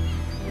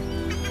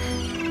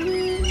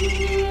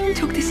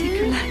 Çok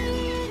teşekkürler.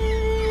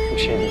 Bir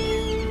şey değil.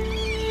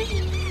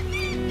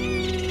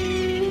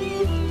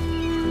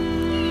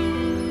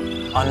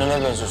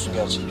 Annene benziyorsun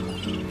gerçekten.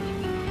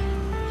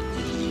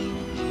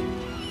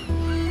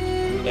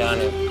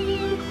 Yani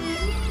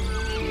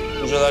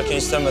ucalarken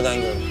istemeden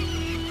gördüm.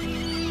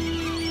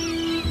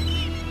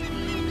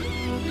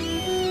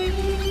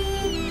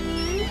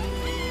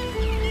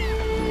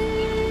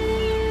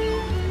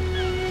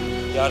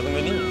 Yardım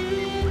edeyim mi?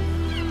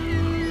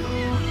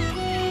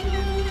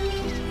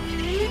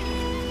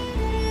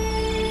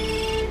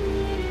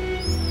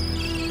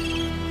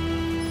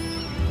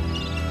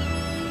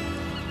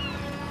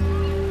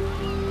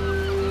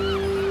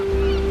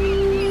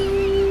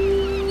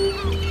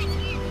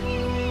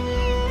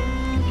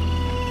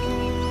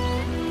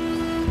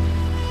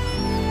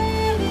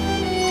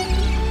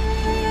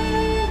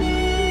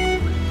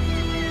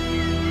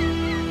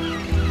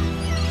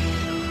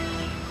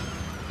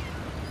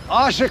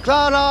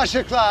 Aşıklar,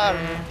 aşıklar.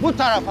 Bu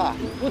tarafa,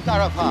 bu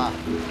tarafa.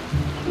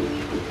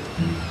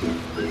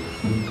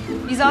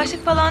 Biz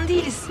aşık falan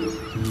değiliz.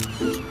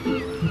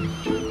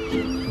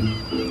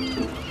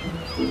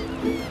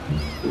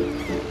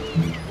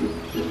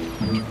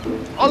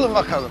 Alın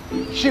bakalım.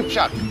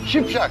 Şipşak,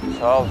 şipşak.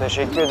 Sağ ol,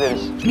 teşekkür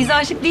ederiz. Biz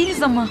aşık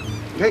değiliz ama.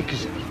 Pek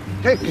güzel,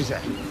 pek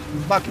güzel.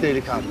 Bak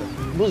delikanlı,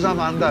 bu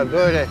zamanda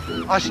böyle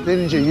aşk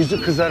denince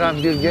yüzü kızaran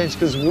bir genç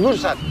kız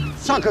bulursan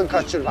sakın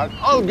kaçırma.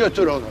 Al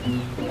götür onu.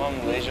 Tamam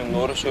dayıcığım,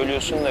 doğru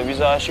söylüyorsun da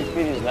biz aşık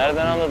biriz.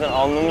 Nereden anladın?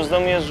 Alnımızda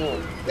mı yazıyor?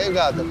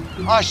 Evladım,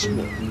 aşk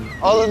bu.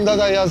 Alında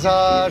da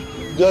yazar,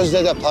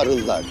 gözde de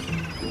parıldar.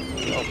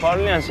 Ya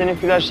parlayan senin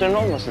flaşların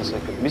olmasın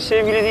sakın. Biz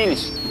sevgili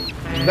değiliz.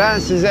 Ben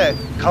size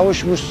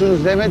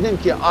kavuşmuşsunuz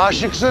demedim ki,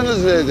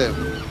 aşıksınız dedim.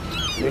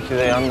 Peki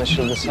de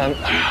anlaşıldı. Sen...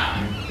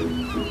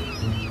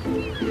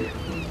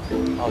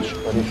 Al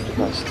şu parayı,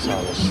 üstü sağ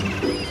olasın.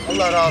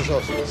 Allah razı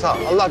olsun, sağ ol.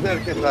 Allah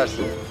bereket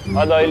versin.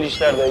 Hadi hayırlı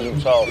işler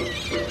dayıcığım, sağ ol.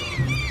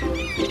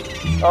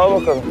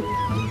 Al bakalım.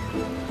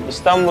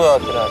 İstanbul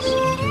hatırası.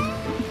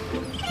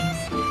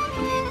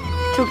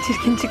 Çok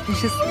çirkin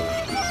çıkmışız.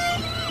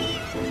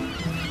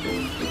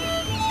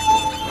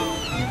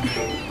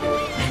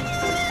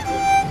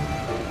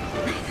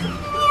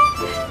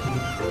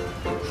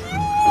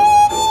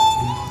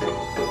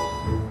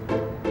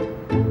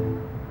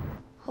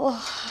 Oh.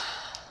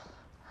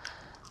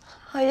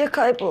 Ay ya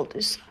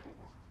kaybolduysa?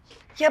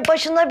 Ya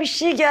başına bir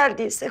şey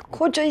geldiyse?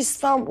 Koca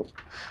İstanbul.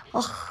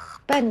 Ah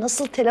ben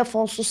nasıl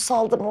telefonsuz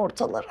saldım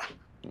ortalara.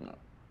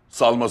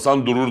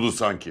 Salmasan dururdu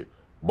sanki.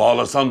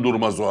 Bağlasan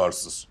durmaz o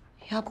arsız.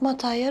 Yapma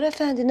Tayyar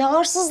Efendi. Ne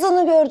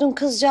arsızlığını gördün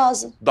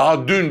kızcağızın.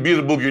 Daha dün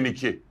bir, bugün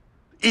iki.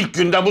 İlk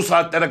günden bu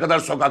saatlere kadar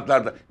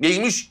sokaklarda.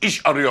 Neymiş?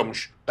 İş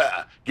arıyormuş.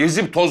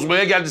 Gezip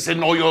tozmaya geldi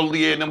senin o yollu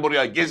yeğenin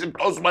buraya. Gezip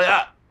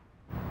tozmaya.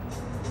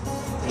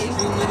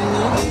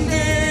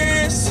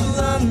 Önünde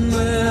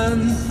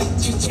sulanmayan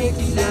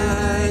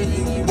çiçekler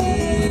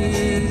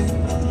gibi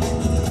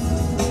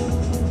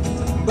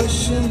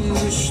başım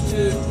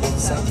düştü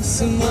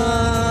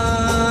saksıma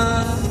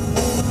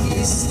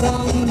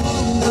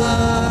İstanbul'da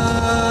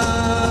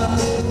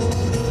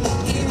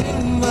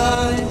kimin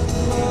var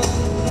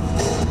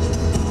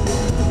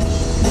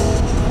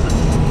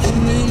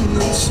kimin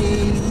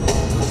için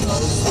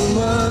toz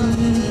duman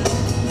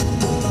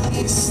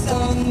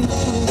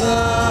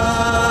İstanbul'da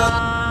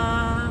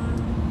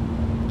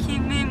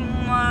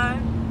Kimim var?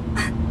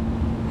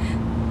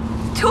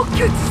 Çok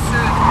kötüsün.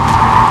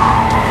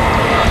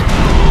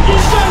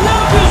 İşler ne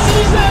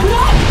yapıyorsun İşler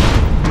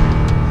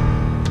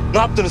Ne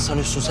yaptığını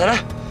sanıyorsun sen ha?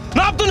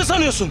 Ne yaptığını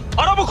sanıyorsun?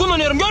 Araba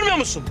kullanıyorum, görmüyor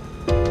musun?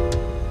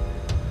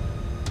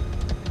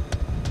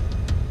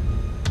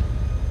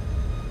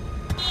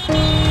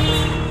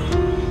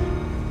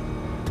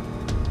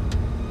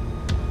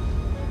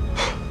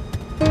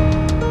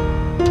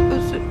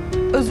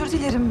 Özür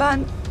dilerim ben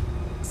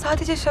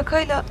sadece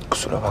şakayla...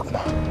 Kusura bakma.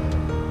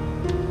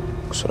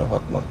 Kusura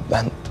bakma.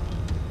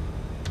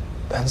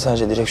 Ben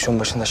sadece direksiyon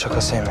başında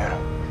şaka sevmiyorum.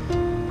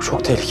 Bu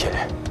çok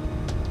tehlikeli.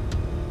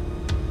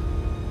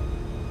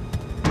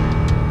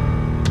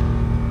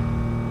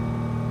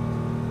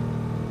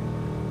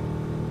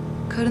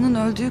 Karının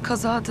öldüğü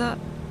kazada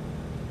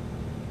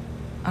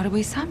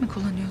arabayı sen mi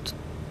kullanıyordun?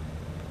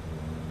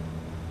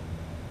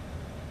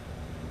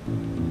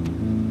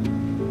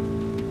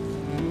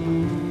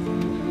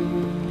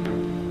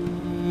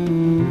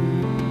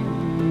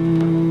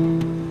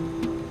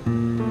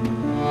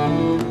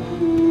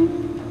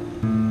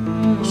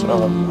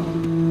 Kusura bakma.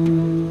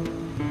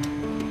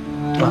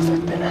 Affet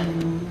beni.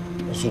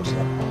 Özür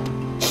dilerim.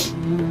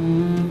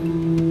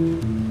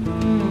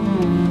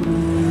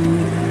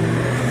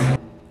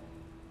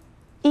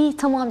 İyi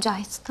tamam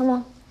Cahit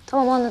tamam.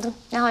 Tamam anladım.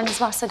 Ne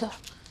haliniz varsa gör.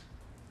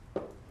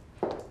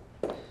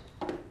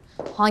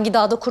 Hangi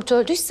dağda kurt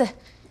öldüyse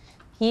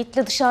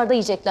Yiğit'le dışarıda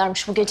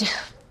yiyeceklermiş bu gece.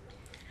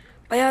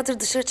 Bayağıdır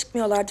dışarı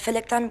çıkmıyorlardı.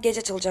 Felekten bir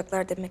gece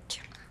çalacaklar demek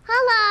ki.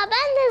 Hala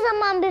ben ne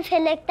zaman bir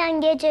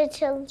felekten gece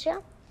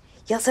çalacağım?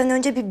 Ya sen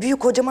önce bir büyük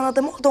kocaman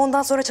adam ol da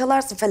ondan sonra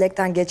çalarsın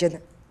felekten geceni.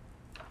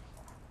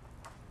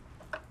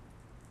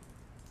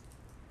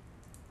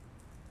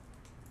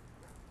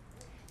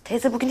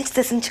 Teyze bugün hiç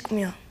sesin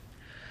çıkmıyor.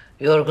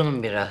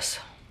 Yorgunum biraz.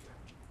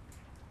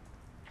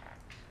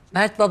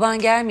 Mert baban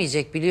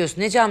gelmeyecek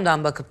biliyorsun. Ne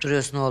camdan bakıp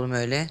duruyorsun oğlum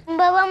öyle?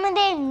 Babamı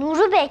değil,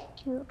 Nur'u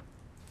bekliyorum.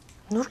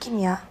 Nur kim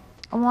ya?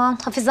 Aman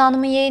Hafize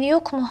Hanım'ın yeğeni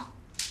yok mu?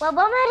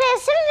 Babama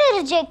resim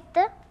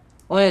verecekti.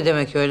 O ne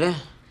demek öyle?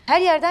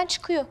 Her yerden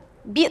çıkıyor.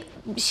 Bir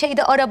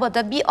şeyde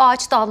arabada, bir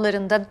ağaç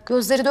dallarında.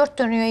 Gözleri dört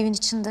dönüyor evin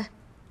içinde.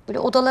 Böyle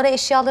odalara,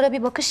 eşyalara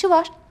bir bakışı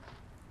var.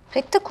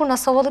 Pek de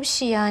kurnaz, havalı bir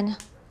şey yani.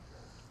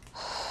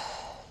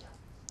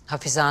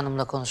 Hafize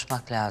Hanım'la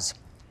konuşmak lazım.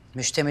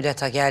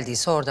 Müştemilata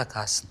geldiyse orada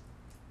kalsın.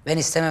 Ben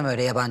istemem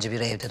öyle yabancı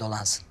bir evde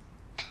dolansın.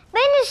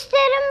 Ben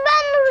isterim,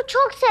 ben Nur'u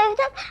çok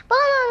sevdim. Bana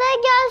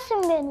da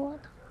gelsin benim odam.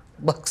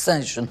 Bak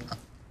sen şuna.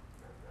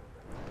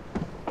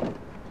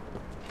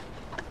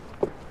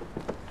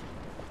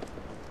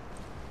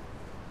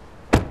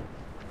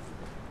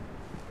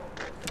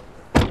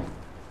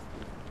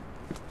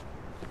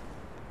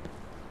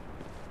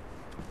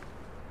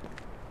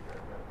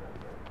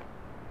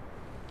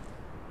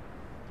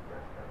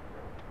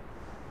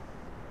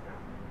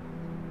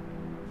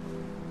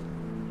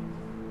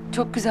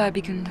 Çok güzel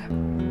bir gündü.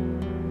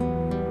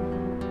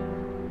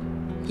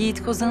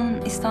 Yiğit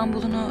Kozan'ın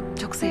İstanbul'unu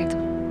çok sevdim.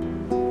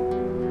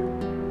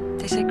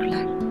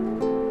 Teşekkürler.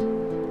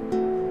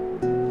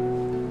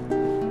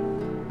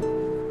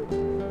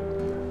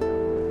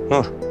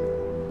 Nur.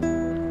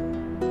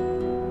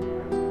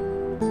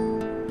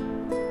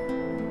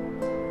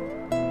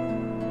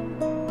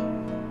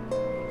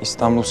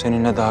 İstanbul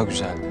seninle daha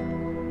güzeldi.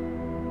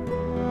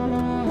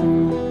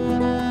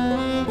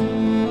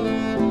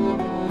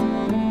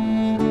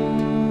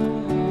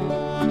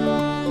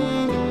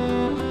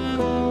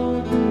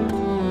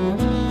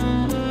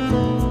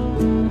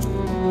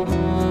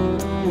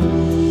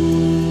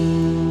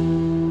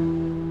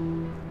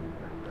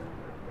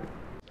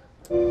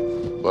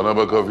 Bana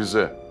bak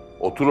Hafize.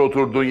 Otur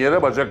oturduğun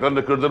yere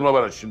bacaklarını kırdırma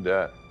bana şimdi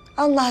ha.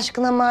 Allah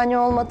aşkına mani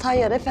olma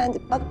Tayyar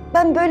Efendi. Bak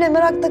ben böyle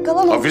merakta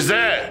kalamam.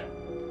 Hafize!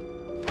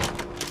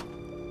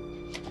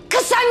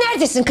 Kız sen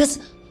neredesin kız?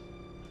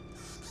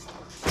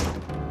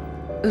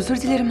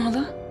 Özür dilerim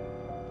hala.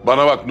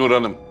 Bana bak Nur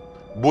Hanım.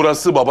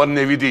 Burası babanın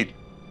evi değil.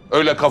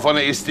 Öyle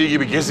kafana estiği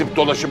gibi gezip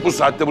dolaşıp bu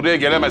saatte buraya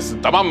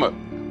gelemezsin, tamam mı?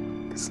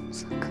 Kızım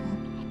sakın.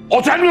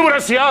 Otel mi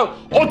burası ya?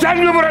 Otel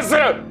mi burası?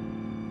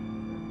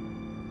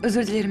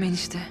 Özür dilerim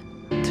enişte.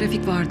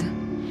 Trafik vardı.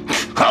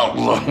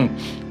 Allah'ım.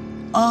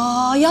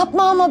 Aa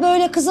yapma ama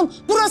böyle kızım.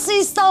 Burası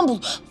İstanbul.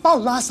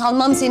 Vallahi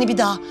salmam seni bir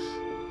daha.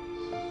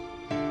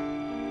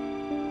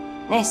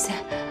 Neyse.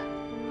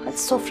 Hadi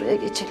sofraya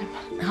geçelim.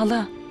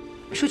 Hala,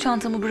 şu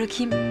çantamı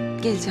bırakayım,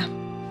 geleceğim.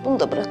 Bunu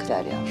da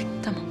bırakıver yavrum.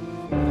 Tamam.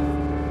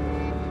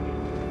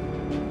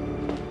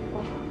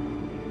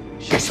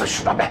 Geçme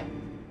şuna be.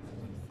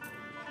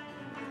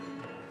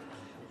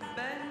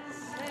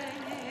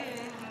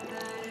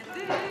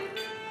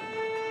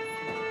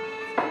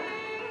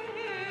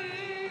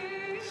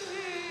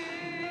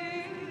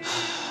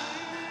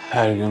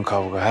 Her gün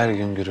kavga, her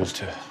gün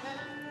gürültü.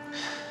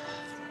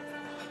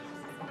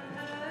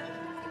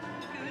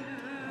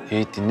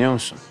 Yiğit dinliyor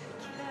musun?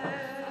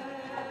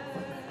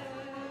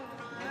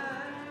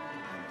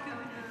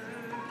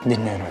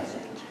 Dinliyorum.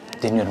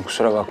 Dinliyorum,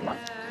 kusura bakma.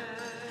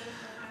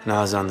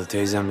 Nazan da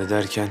teyzem de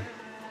derken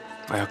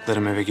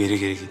ayaklarım eve geri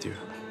geri gidiyor.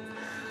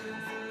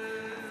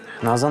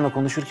 Nazan'la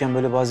konuşurken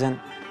böyle bazen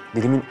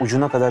dilimin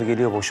ucuna kadar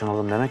geliyor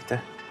boşanalım demek de.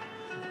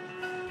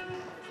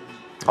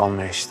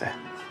 Olmuyor işte.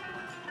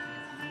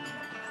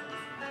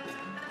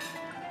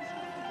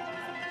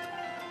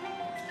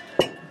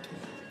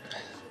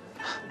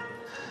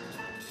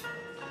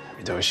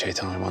 Bir de o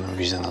şeytan uymanın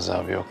vicdan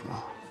azabı yok mu?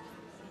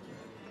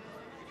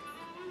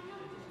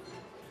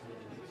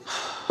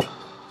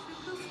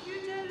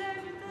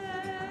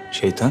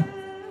 Şeytan?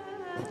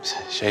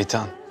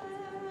 Şeytan.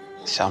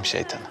 Şam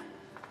şeytanı.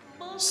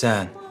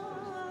 Sen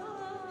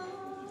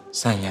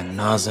yani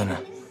Nazan'ı.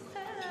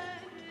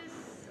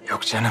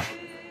 Yok canım.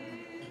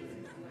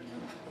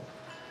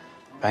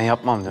 Ben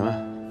yapmam değil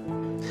mi?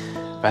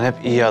 Ben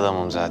hep iyi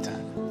adamım zaten.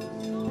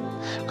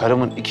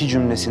 Karımın iki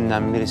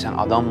cümlesinden biri sen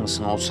adam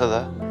mısın olsa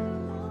da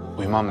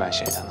uymam ben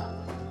şeytana.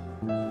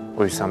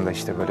 Uysam da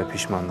işte böyle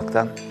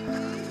pişmanlıktan.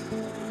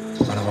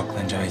 Bana bak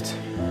lan Cahit.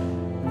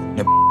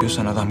 Ne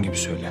diyorsan adam gibi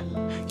söyle.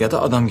 Ya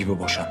da adam gibi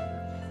boşan.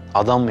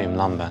 Adam mıyım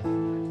lan ben?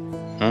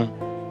 Hı?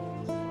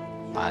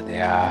 Hadi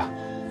ya.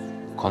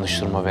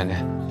 Konuşturma beni.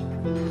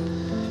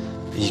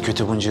 İyi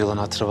kötü bunca yılın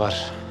hatırı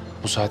var.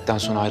 Bu saatten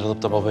sonra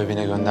ayrılıp da baba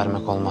evine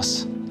göndermek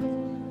olmaz.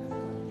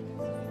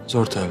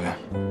 Zor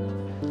tabii.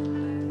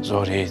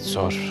 Zor Yiğit,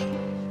 zor.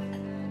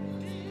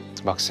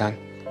 Bak sen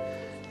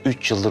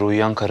 3 yıldır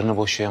uyuyan karını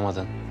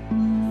boşayamadın.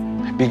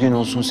 Bir gün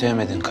olsun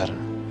sevmedin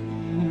karını.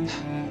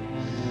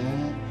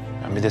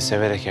 Ben bir de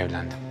severek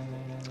evlendim.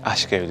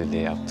 Aşk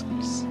evliliği yaptık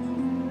biz.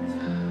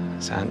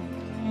 Sen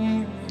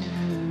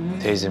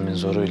teyzemin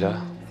zoruyla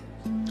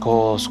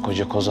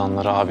koskoca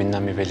Kozanlara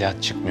abinden bir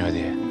veliaht çıkmıyor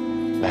diye.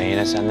 Ben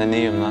yine senden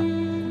neyim lan?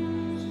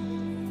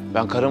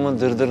 Ben karımın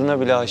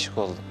dırdırına bile aşık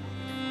oldum.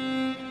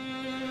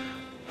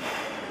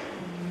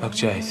 Bak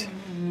Cahit,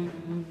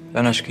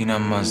 ben aşka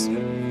inanmazdım.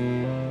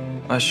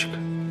 Aşk,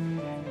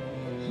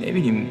 ne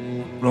bileyim,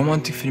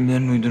 romantik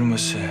filmlerin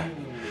uydurması,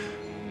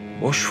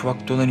 boş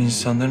vakti olan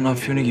insanların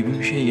afyonu gibi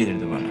bir şey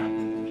gelirdi bana.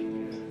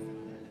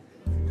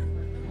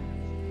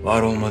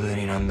 Var olmadığına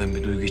inandığın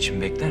bir duygu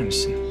için bekler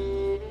misin?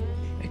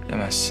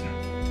 Beklemezsin.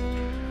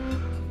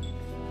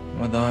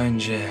 Ama daha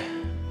önce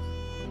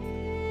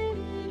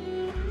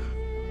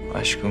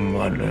aşkın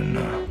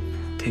varlığına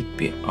tek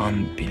bir an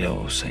bile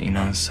olsa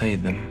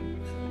inansaydım.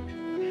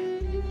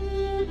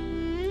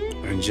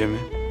 Önce mi?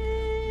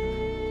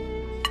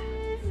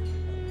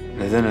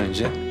 Neden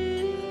önce?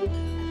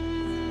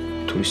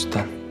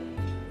 Turistten.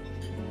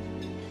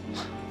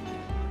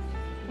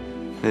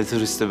 Ne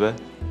turisti be?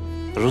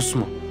 Rus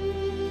mu?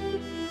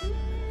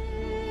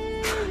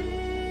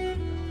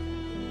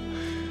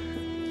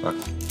 Bak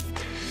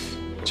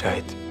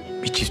Cahit,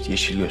 bir çift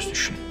yeşil göz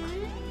düşün.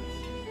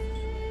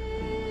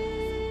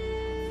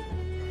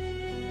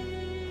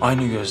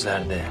 Aynı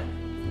gözlerde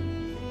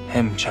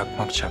hem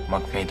çakmak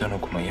çakmak meydan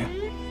okumayı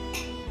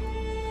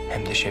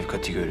hem de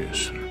şefkati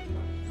görüyorsun.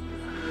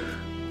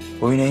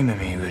 Boyun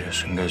eğmemeyi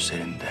görüyorsun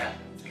gözlerinde,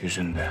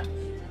 yüzünde.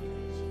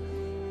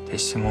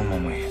 Teslim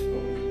olmamayı,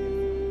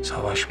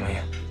 savaşmayı.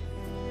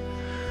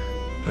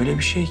 Öyle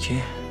bir şey ki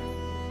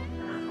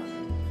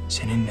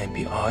seninle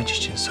bir ağaç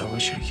için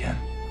savaşırken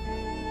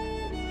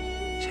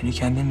seni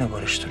kendinle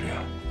barıştırıyor.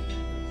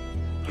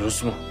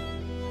 Rus mu?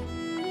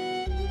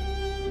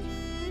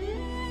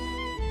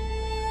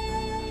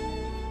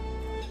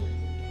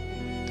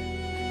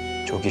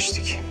 Çok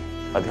içtik.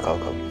 Hadi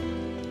kalkalım.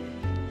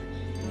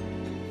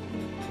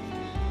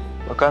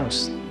 Bakar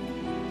mısın?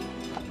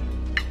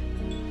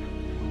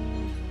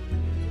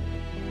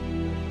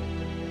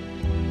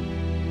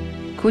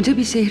 Koca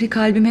bir şehri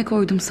kalbime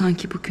koydum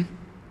sanki bugün.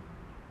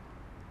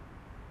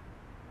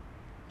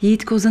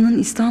 Yiğit Kozan'ın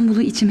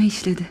İstanbul'u içime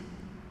işledi.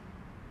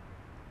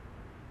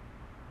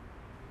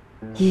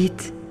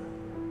 Yiğit,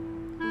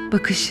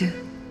 bakışı,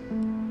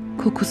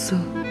 kokusu,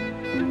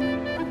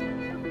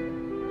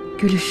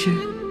 gülüşü,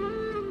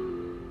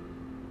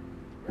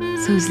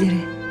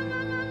 sözleri.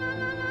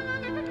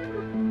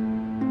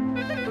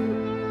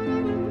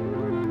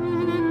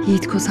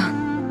 Yiğit Kozan,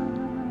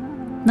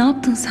 ne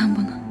yaptın sen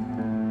bana?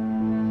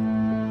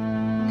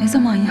 Ne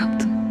zaman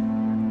yaptın?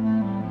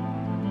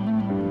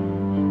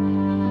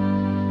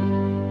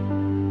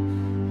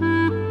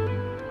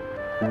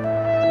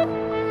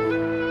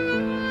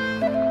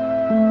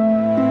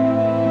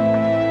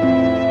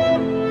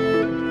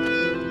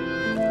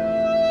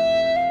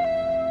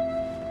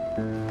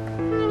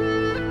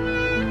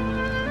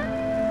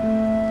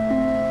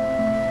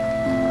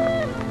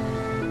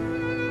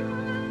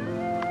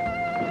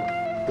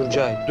 Dur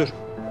Cahit, dur.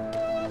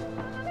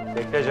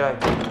 Bekle Cahit.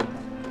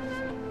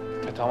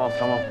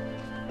 Tamam.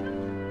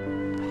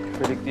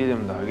 Şüphelik değilim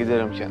daha.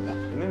 Giderim kendim.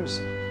 Emin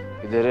misin?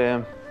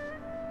 Giderim.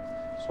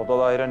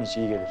 Sodalı ayran iç,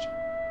 iyi gelir.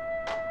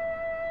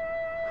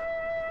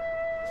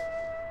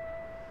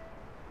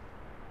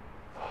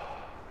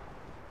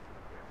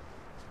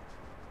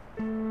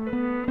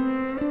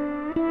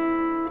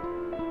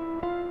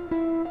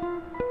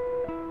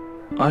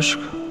 Aşk.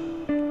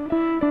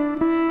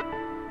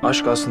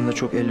 Aşk aslında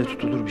çok elle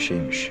tutulur bir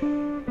şeymiş.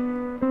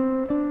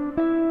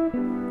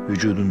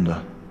 Vücudunda,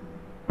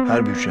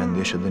 her bir hücrende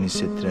yaşadığını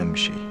hissettiren bir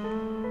şey.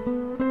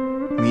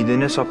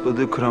 Midene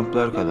sapladığı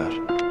kramplar kadar,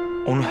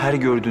 onu her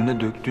gördüğünde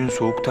döktüğün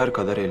soğuk ter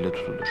kadar elle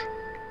tutulur.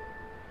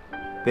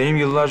 Benim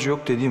yıllarca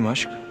yok dediğim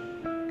aşk,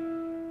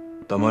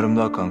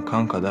 damarımda akan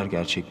kan kadar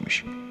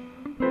gerçekmiş.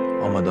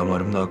 Ama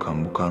damarımda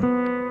akan bu kan,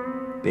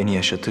 beni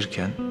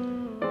yaşatırken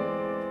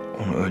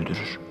onu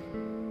öldürür.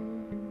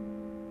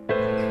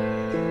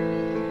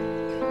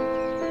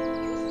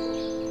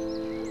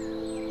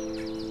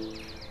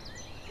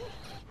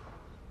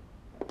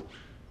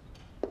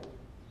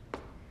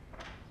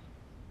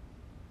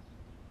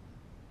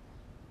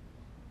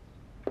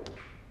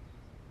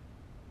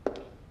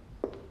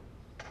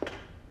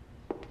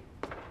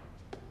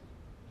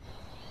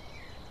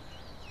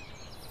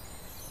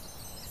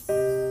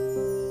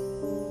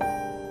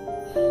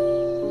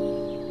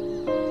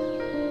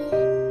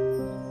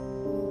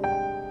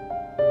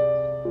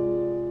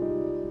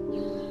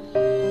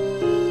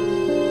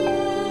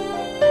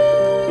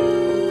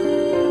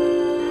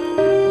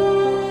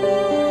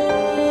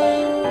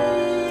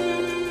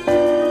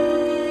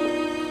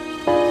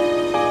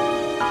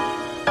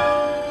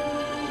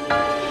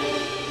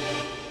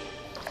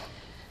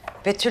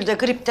 Betül de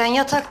gripten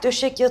yatak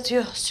döşek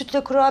yatıyor.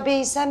 Sütle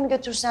kurabiyeyi sen mi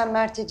götürsen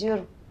Mert'e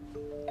diyorum.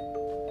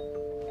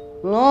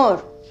 Nur,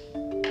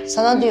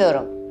 sana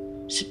diyorum.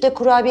 Sütle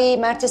kurabiyeyi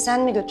Mert'e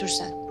sen mi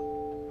götürsen?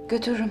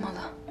 Götürürüm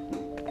hala.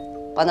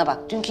 Bana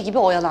bak, dünkü gibi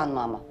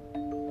oyalanma ama.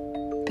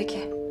 Peki.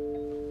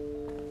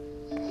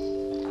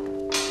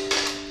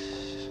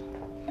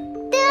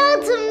 De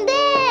atım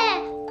de.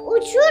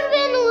 Uçur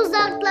beni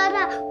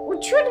uzaklara.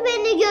 Uçur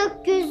beni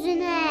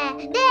gökyüzüne.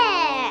 De.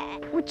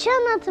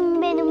 Uçan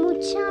atım benim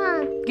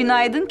uçan.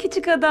 Günaydın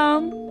küçük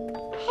adam.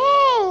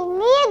 Hey,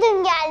 niye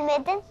dün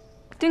gelmedin?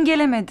 Dün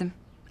gelemedim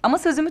ama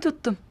sözümü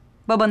tuttum.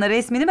 Babana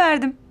resmini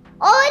verdim.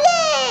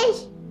 Oley!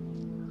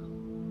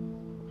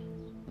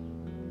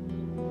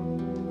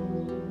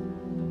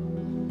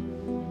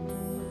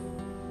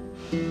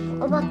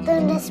 O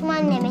baktığın resmi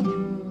annemin.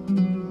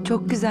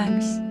 Çok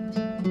güzelmiş.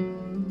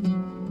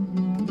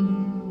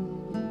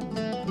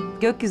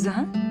 Gökyüzü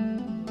ha?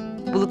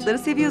 Bulutları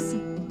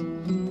seviyorsun.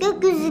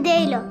 Gökyüzü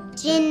değil o,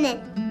 cennet.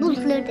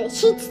 Bulutları da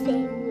hiç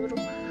sevmiyorum.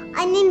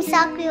 Annemi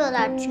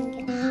saklıyorlar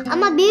çünkü.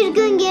 Ama bir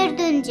gün geri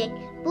dönecek.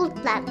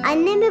 Bulutlar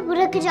annemi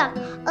bırakacak.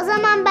 O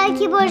zaman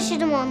belki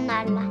barışırım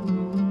onlarla.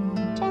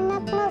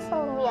 Cennet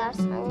nasıl bir yer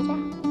sence?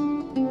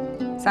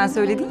 Sen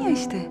söyledin ya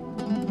işte.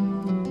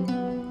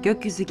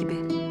 Gökyüzü gibi.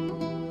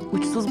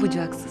 Uçsuz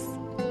bucaksız.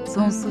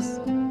 Sonsuz.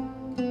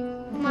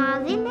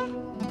 Mavi mi?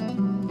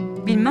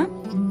 Bilmem.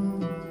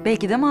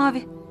 Belki de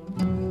mavi.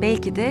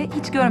 Belki de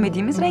hiç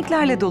görmediğimiz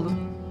renklerle dolu.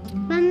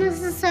 Ben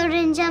nasıl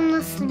öğreneceğim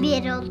nasıl bir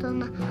yer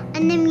olduğunu?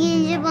 Annem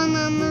gelince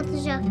bana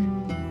anlatacak.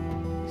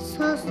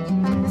 Söz,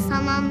 ben de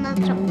sana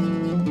anlatırım.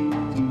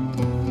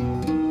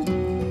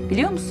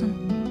 Biliyor musun?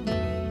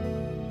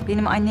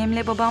 Benim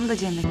annemle babam da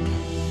cennette.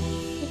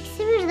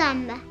 İkisi birden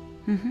mi?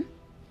 Hı hı.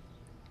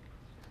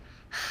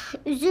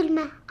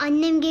 Üzülme.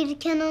 Annem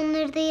gelirken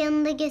onları da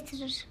yanında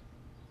getirir.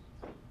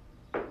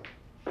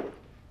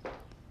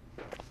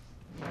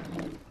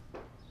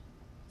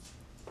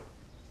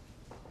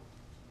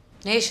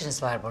 Ne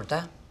işiniz var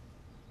burada?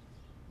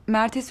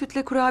 Mert'e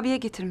sütle kurabiye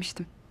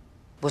getirmiştim.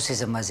 Bu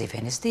sizin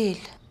vazifeniz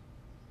değil.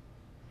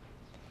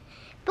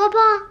 Baba,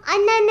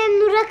 anneannem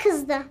Nur'a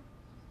kızdı.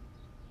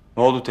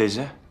 Ne oldu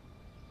teyze?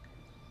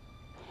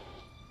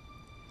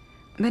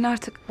 Ben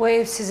artık... Bu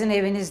ev sizin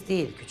eviniz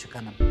değil küçük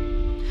hanım.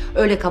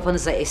 Öyle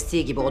kafanıza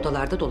estiği gibi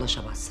odalarda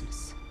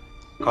dolaşamazsınız.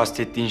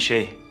 Kastettiğin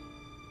şey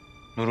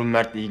Nur'un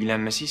Mert'le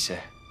ilgilenmesi ise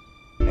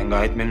ben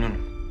gayet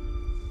memnunum.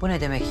 Bu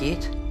ne demek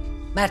Yiğit?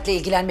 Mert'le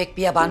ilgilenmek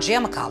bir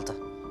yabancıya mı kaldı?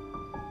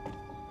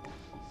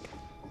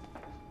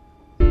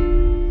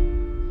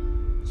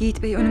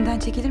 Yiğit Bey önümden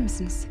çekilir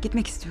misiniz?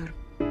 Gitmek istiyorum.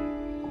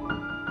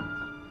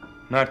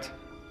 Mert,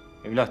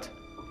 evlat.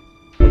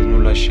 Hadi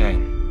Nur'la aşağı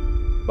in.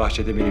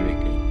 Bahçede beni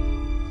bekleyin.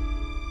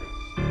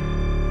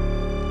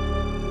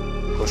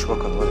 Koş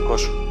bakalım, hadi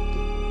koş.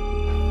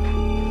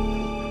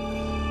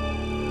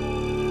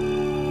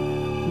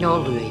 Ne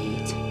oluyor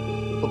Yiğit?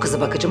 Bu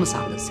kızı bakıcı mı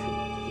sandın sen?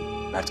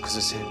 Mert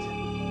kızı sevdi.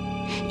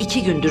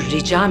 2 gündür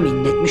rica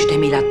minnet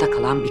müştemilatta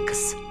kalan bir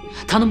kız.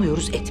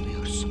 Tanımıyoruz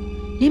etmiyoruz.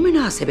 Ne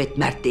münasebet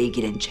Mert'le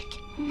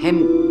ilgilenecek? Hem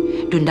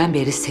dünden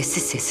beri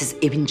sessiz sessiz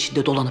evin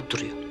içinde dolanıp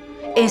duruyor.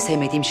 En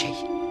sevmediğim şey.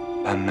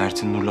 Ben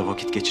Mert'in Nur'la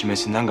vakit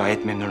geçirmesinden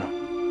gayet memnunum.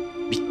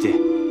 Bitti.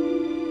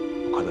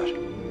 Bu kadar.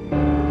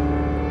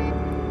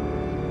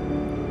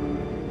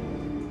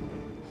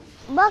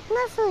 Bak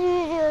nasıl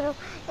yürüyorum.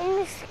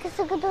 Elimi sıkı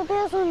sıkı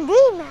tutuyorsun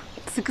değil mi?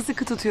 Sıkı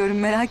sıkı tutuyorum,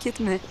 merak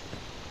etme.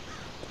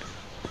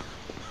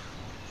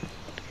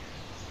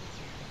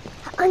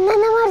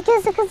 Anneannem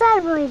herkese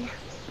kızar böyle.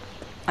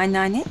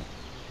 Anneanne?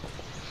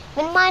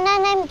 Benim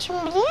anneannem kim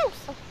biliyor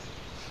musun?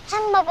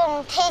 Hem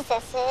babamın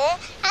teyzesi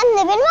hem de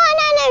benim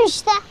anneannem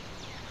işte.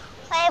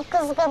 O hep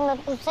kızgındır,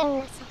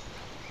 üzülmesin.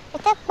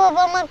 Bir tek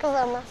babama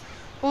kızamaz.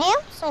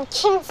 Biliyor musun?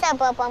 Kimse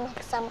babama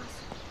kızamaz.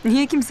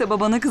 Niye kimse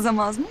babana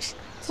kızamazmış?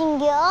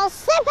 Çünkü o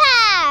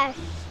süper.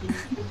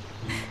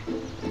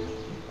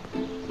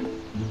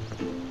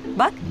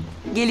 Bak,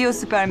 geliyor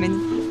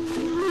Süpermen'in.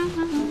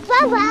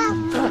 Baba.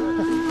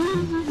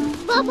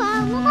 Baba,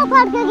 Luna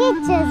Park'a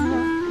gideceğiz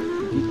mi?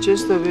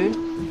 Gideceğiz tabii.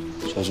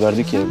 Söz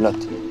verdik ya evlat.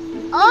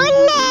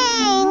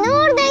 Oley!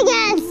 Nur da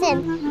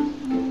gelsin.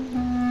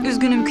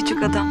 Üzgünüm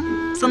küçük adam.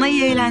 Sana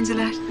iyi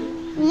eğlenceler.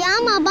 Ya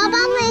ama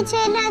babamla hiç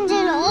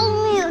eğlenceli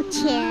olmuyor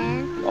ki.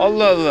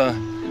 Allah Allah.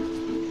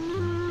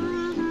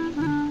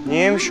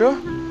 Niyeymiş o?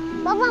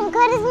 Babam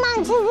karizman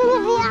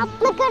çizilir diye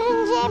atlı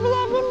karıncaya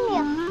bile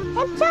binmiyor.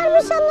 Hep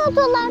çarpışan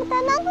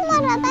otolardan,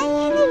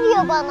 numaradan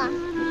yeniliyor bana.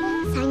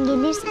 Sen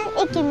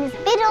gelirsen ikimiz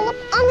bir olup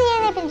onu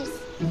yenebiliriz.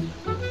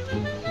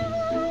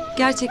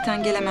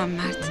 Gerçekten gelemem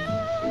Mert.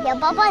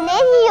 Ya baba ne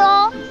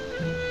diyor?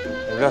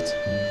 Evlat,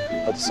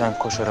 hadi sen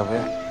koş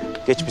arabaya.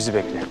 Geç bizi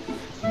bekle.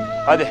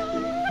 Hadi.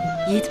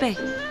 Yiğit Bey,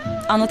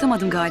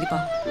 anlatamadım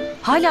galiba.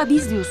 Hala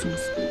biz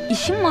diyorsunuz.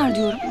 İşim var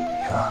diyorum.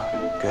 Ya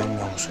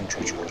görmüyor musun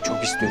çocuğu?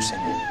 Çok istiyor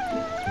seni.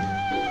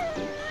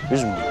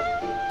 Üzme onu.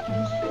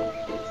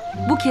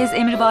 Bu kez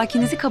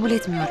emrivakinizi kabul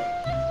etmiyorum.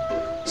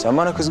 Sen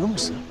bana kızgın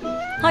mısın?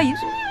 Hayır,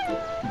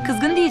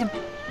 kızgın değilim.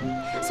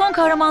 Son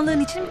kahramanlığın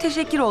için bir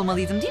teşekkür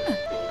olmalıydım değil mi?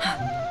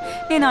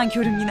 Ne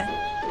nankörüm yine.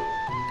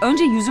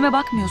 Önce yüzüme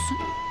bakmıyorsun.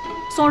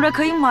 Sonra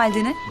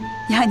kayınvalidene,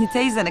 yani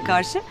teyzene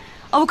karşı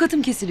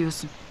avukatım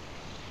kesiliyorsun.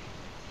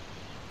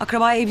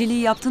 Akraba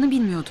evliliği yaptığını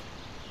bilmiyordum.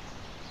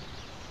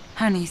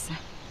 Her neyse.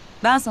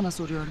 Ben sana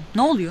soruyorum.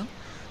 Ne oluyor?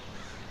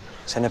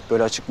 Sen hep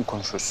böyle açık mı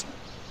konuşuyorsun?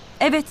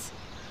 Evet.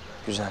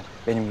 Güzel.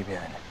 Benim gibi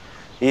yani.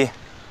 İyi.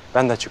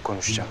 Ben de açık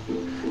konuşacağım.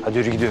 Hadi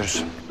yürü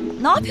gidiyoruz.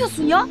 Ne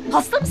yapıyorsun ya?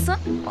 Hasta mısın?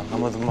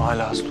 Anlamadın mı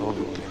hala hasta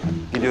olduğumu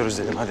benim? Gidiyoruz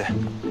dedim hadi.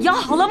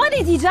 Ya halama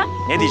ne diyeceğim?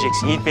 Ne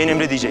diyeceksin? Yiğit Bey'in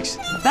emri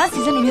diyeceksin. Ben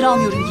sizden emir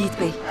almıyorum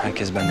Yiğit Bey.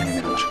 Herkes benden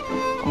emir alır.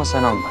 Ama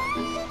sen alma.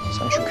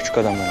 Sen şu küçük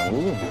adamdan al,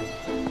 olur mu?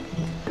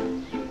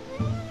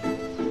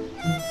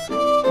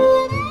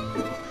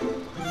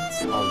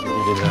 Al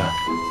bir daha.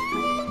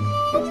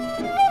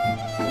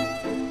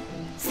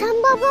 Sen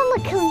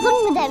babama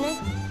kızdın mı demek?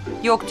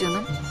 Yok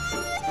canım.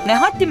 Ne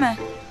haddime?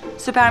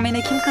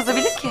 Süpermen'e kim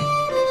kızabilir ki?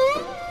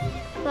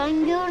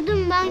 Ben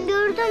gördüm.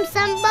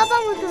 Sen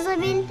babama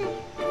kızabildin.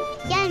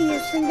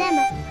 Gelmiyorsun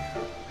deme.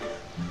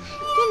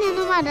 Yine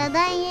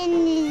numaradan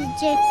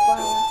yenilecek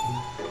bana.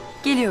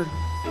 Geliyorum.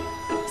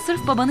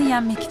 Sırf babanı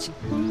yenmek için.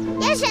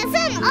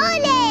 Yaşasın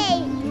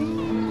oley!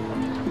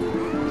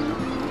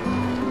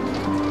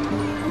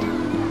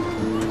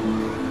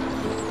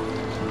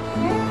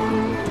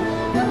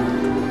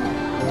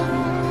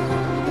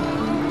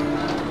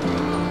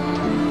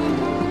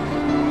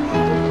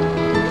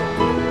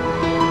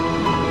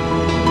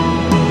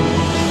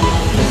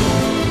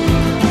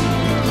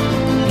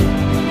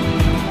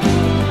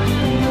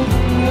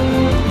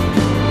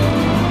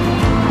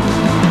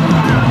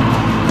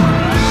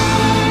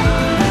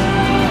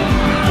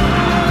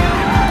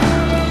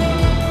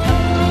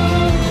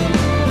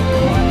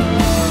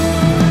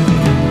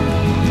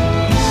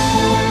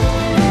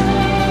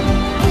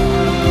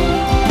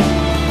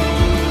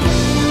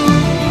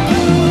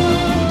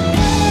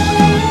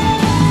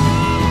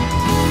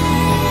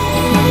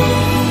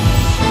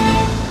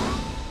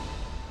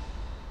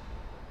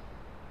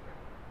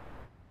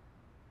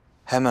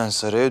 Hemen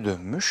saraya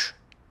dönmüş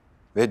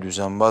ve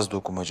düzenbaz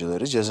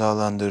dokumacıları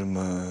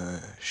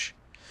cezalandırmış.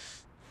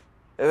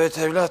 Evet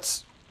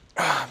evlat,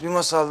 bir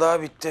masal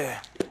daha bitti.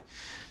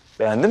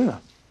 Beğendin mi?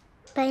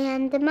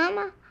 Beğendim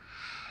ama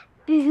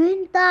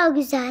bugün daha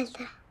güzeldi.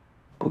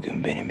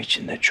 Bugün benim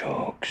için de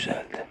çok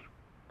güzeldi.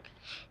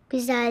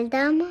 Güzeldi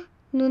ama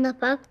Luna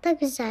Park da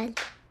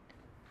güzeldi.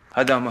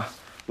 Hadi ama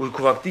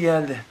uyku vakti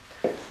geldi.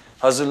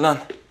 Hazırlan.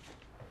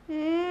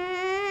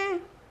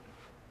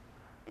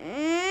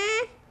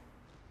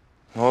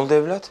 Ne oldu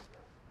evlat?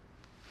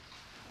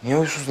 Niye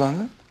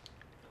huysuzlandın?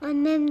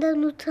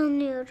 Annemden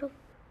utanıyorum.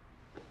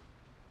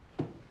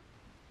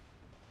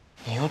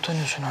 Niye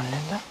utanıyorsun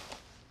annenden?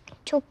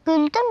 Çok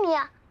güldüm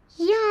ya.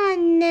 Ya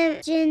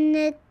annem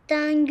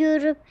cennetten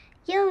görüp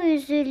ya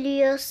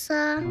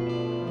üzülüyorsa?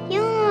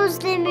 Ya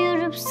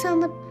özlemiyorum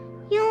sanıp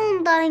ya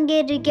ondan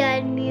geri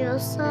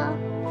gelmiyorsa?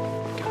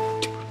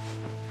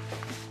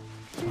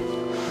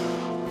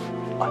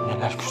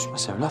 Anneler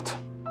küsmez evlat.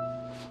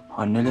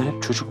 Anneler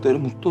hep çocukları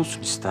mutlu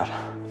olsun ister.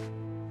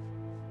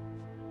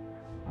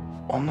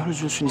 Onlar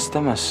üzülsün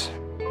istemez.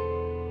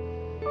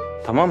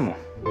 Tamam mı?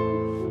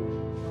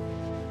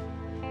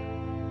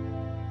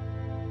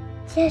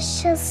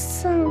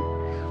 Yaşasın.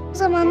 O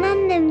zaman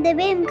annem de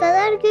benim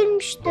kadar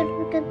gülmüştür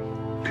bugün.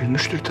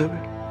 Gülmüştür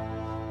tabii.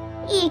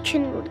 İyi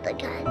ki Nur da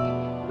geldi.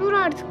 Nur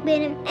artık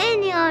benim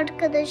en iyi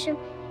arkadaşım.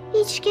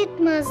 Hiç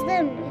gitmez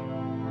değil mi?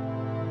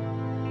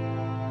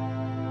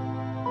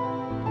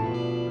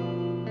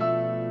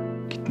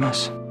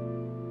 Gitmez.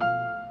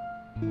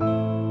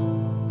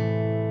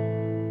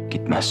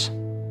 Gitmez.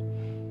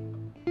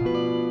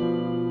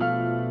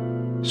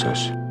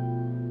 Söz.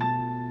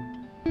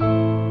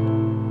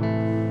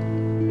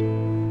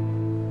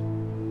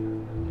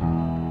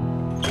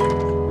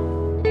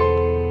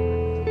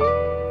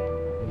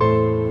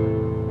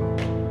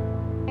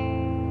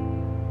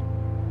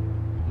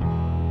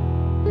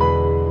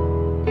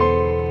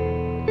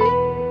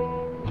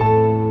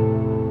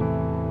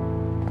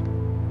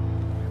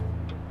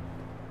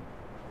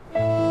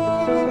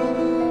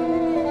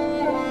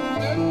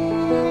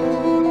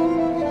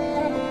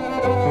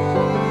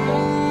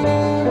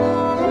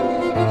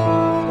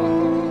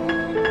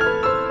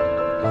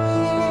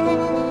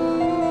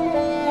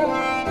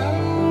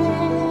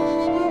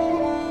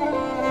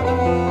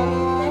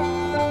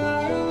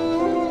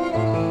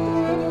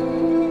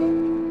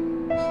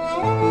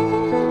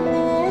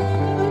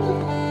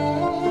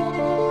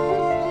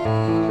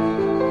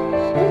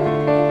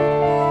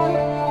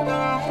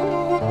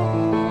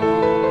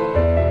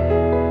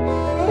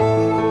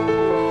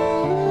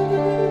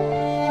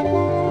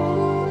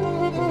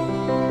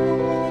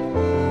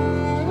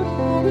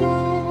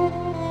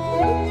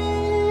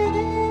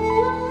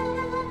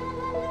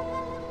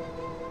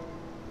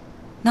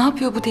 Ne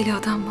yapıyor bu deli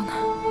adam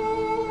bana?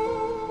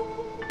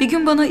 Bir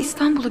gün bana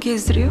İstanbul'u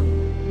gezdiriyor.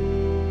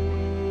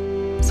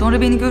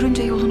 Sonra beni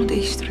görünce yolunu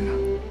değiştiriyor.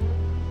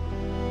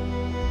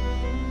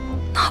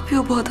 Ne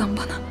yapıyor bu adam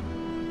bana?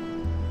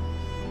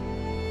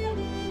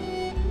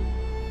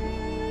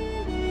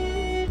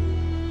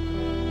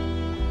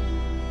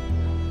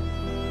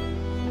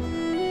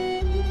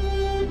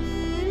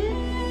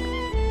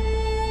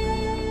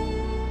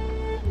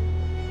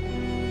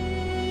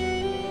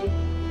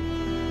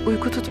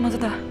 Uyku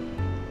tutmadı da.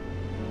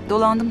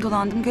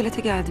 Dolandım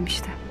gölete geldim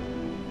işte.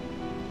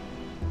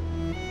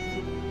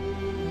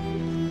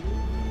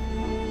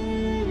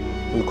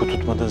 Uyku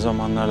tutmadığı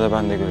zamanlarda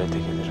ben de gölete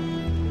gelirim.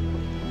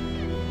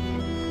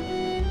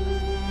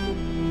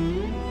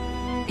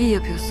 İyi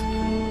yapıyorsun.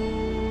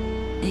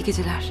 İyi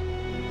geceler.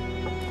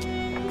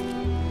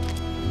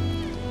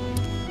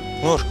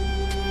 Nur.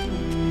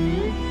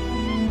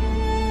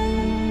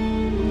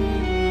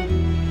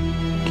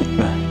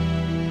 Gitme.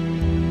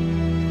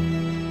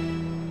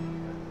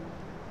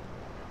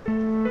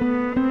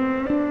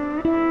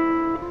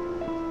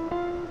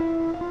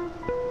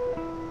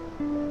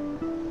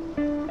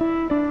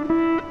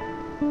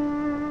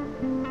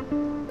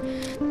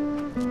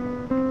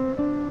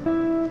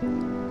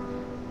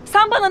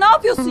 Sen bana ne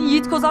yapıyorsun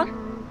Yiğit Kozan?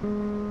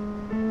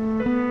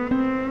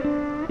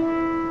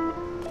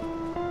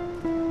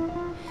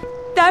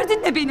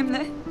 Derdin ne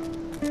benimle?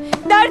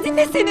 Derdin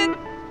ne senin?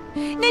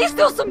 Ne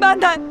istiyorsun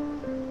benden?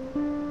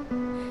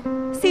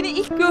 Seni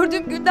ilk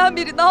gördüğüm günden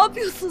beri ne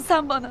yapıyorsun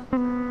sen bana?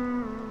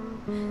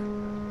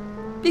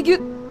 Bir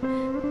gün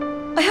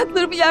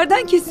ayaklarımı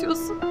yerden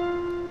kesiyorsun.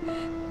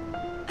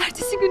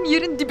 Ertesi gün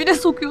yerin dibine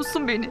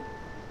sokuyorsun beni.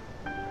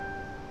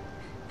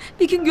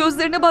 Bir gün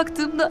gözlerine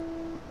baktığımda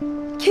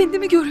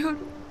kendimi görüyorum.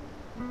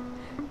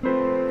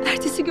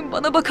 Ertesi gün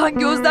bana bakan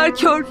gözler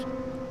kör.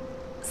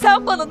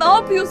 Sen bana ne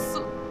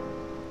yapıyorsun?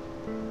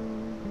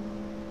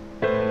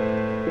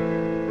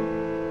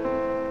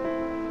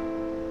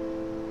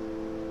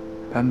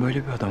 Ben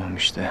böyle bir adamım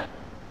işte.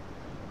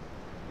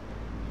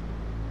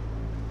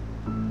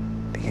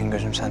 Bir gün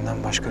gözüm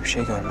senden başka bir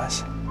şey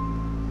görmez.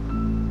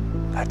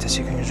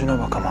 Ertesi gün yüzüne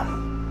bakamam.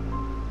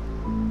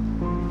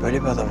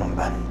 Böyle bir adamım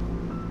ben.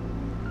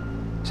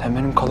 Sen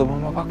benim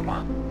kalıbıma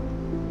bakma.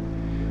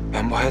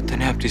 Ben bu hayatta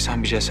ne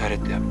yaptıysam bir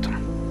cesaretle yaptım.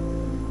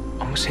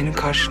 Ama senin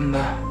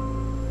karşında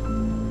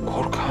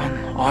korkan,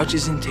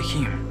 acizin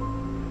tekiyim.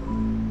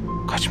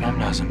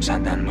 Kaçmam lazım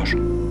senden Nur.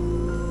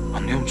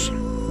 Anlıyor musun?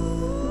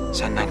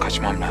 Senden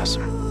kaçmam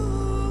lazım.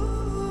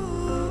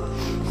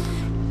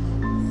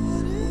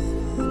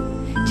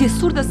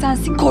 Cesur da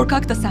sensin,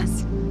 korkak da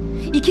sensin.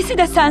 İkisi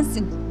de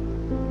sensin.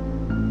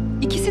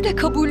 İkisi de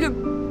kabulüm.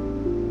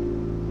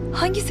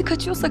 Hangisi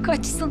kaçıyorsa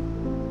kaçsın.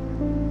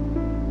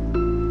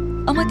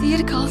 Ama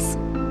diğeri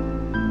kalsın.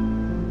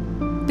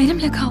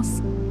 Benimle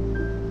kalsın.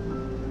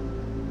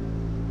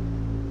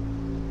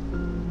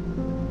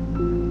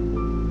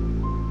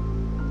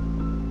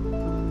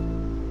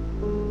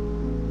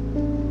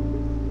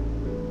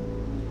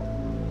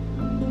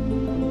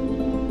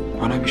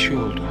 Bana bir şey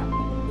oldu.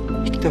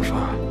 İlk defa.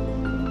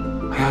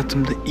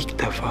 Hayatımda ilk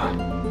defa.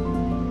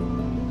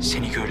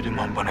 Seni gördüğüm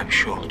an bana bir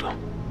şey oldu.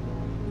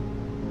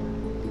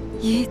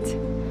 Yiğit.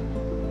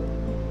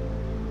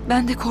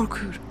 Ben de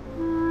korkuyorum.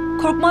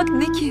 Korkmak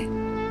ne ki?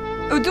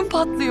 Ödüm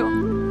patlıyor.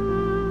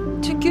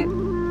 Çünkü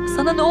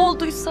sana ne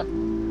olduysa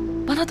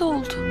bana da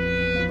oldu.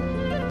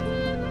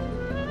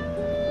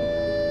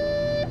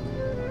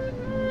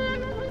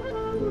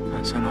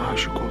 Ben sana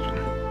aşık oldum.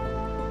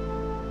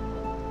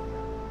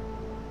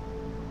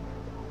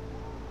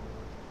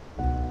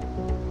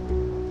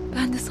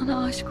 Ben de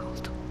sana aşık oldum.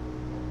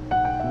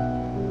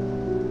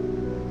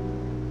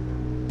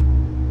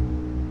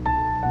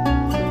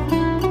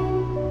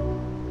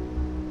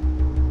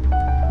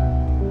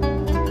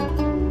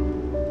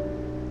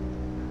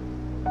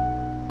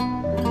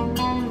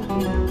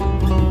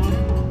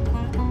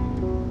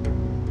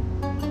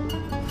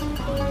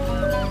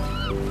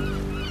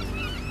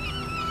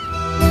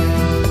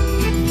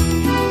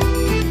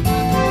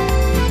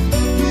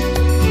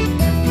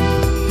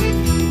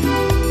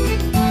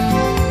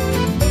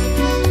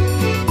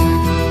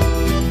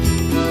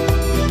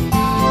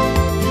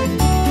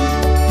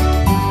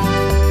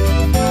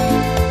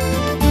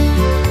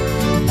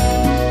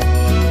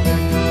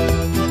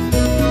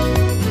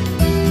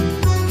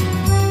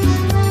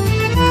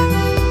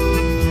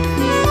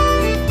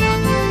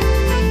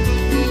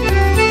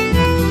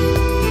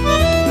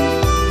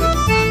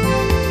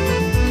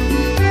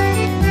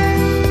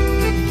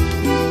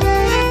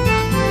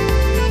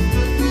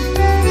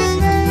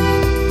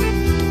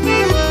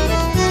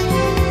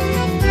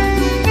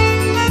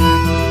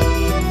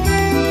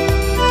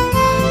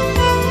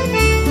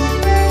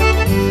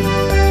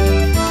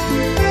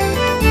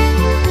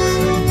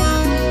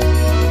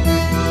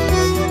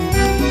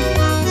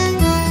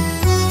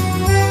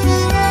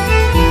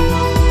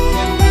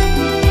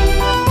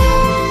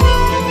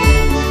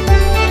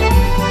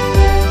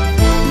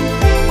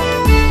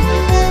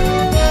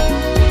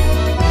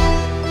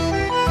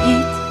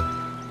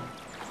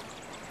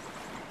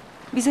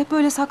 Biz hep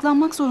böyle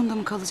saklanmak zorunda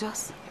mı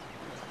kalacağız?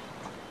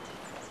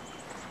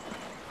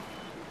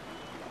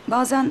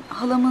 Bazen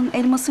halamın,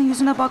 Elmas'ın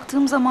yüzüne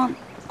baktığım zaman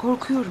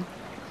korkuyorum.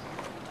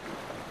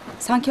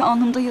 Sanki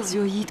alnımda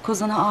yazıyor Yiğit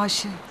Kozan'a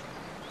aşığı.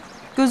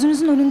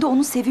 Gözünüzün önünde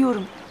onu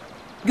seviyorum.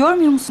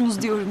 Görmüyor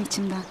musunuz diyorum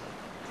içimden.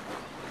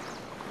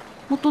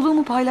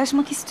 Mutluluğumu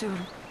paylaşmak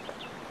istiyorum.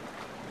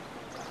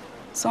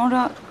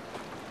 Sonra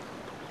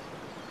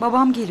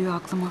babam geliyor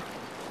aklıma.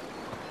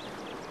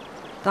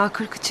 Daha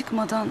 40'ı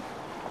çıkmadan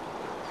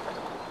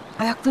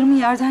ayaklarımı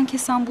yerden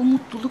kesen bu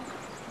mutluluk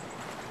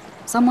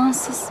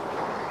zamansız.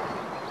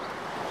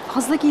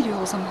 Fazla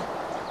geliyor o zaman.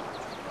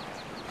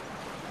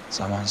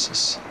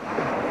 Zamansız.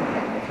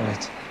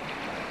 Evet.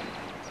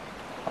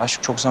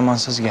 Aşk çok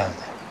zamansız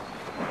geldi.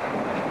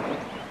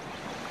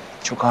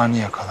 Çok ani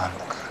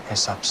yakalandık.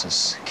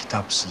 Hesapsız,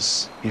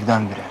 kitapsız,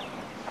 birdenbire.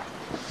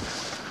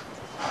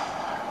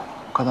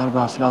 O kadar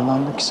gafil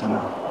avlandık ki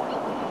sana.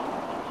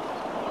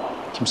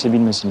 Kimse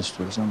bilmesin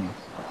istiyoruz ama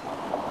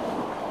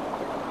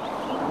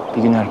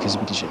bir gün herkes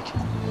bilecek.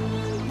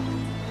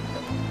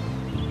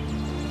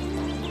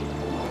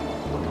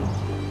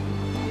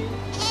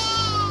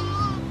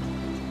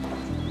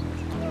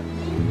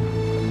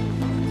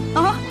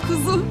 Ah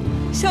kuzu,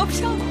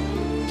 şapşal.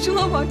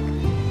 Şuna bak.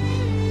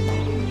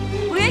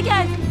 Buraya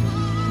gel.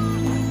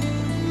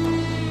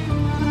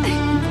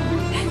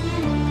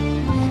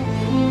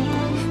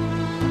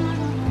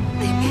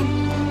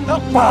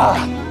 Yapma!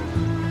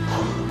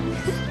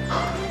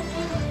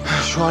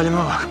 Şu halime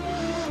bak.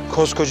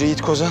 Koskoca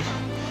Yiğit Kozan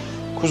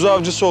kuzu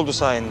avcısı oldu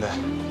sayende.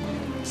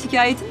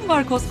 Şikayetin mi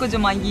var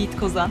koskocaman Yiğit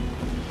Kozan?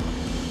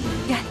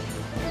 Gel.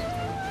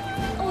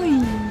 Ay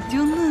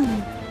canım.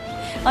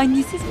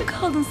 Annesiz mi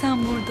kaldın sen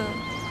burada?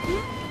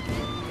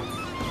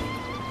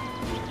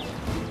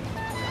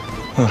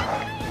 Dur.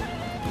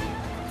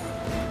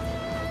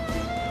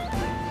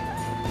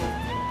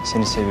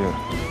 Seni seviyorum.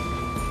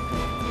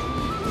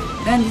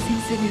 Ben de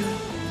seni seviyorum.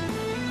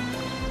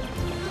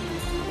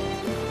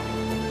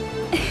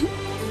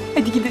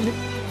 Hadi gidelim.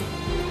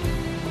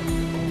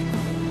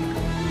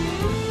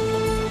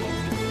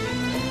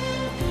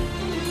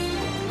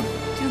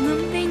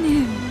 Canım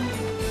benim.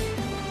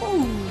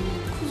 Oo,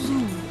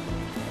 kuzum.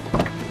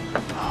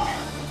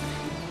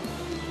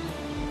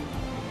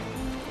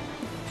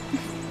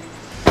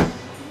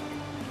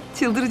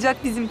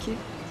 Çıldıracak bizimki.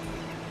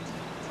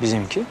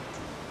 Bizimki?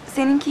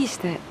 Seninki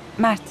işte,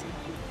 Mert.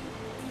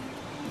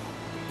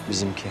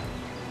 Bizimki.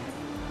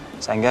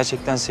 Sen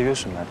gerçekten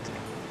seviyorsun Mert'i.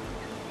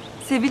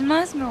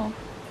 Sevilmez mi o?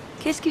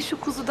 Keşke şu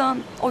kuzudan,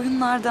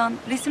 oyunlardan,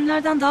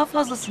 resimlerden daha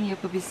fazlasını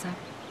yapabilsem.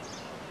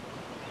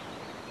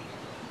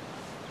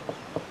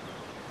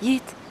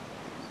 Yiğit,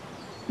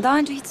 daha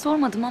önce hiç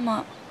sormadım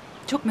ama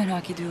çok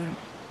merak ediyorum.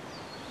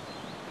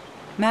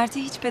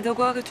 Mert'i hiç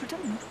pedagoğa götürdün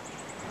mü?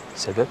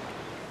 Sebep?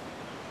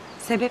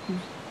 Sebep mi?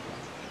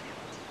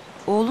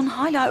 Oğlun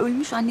hala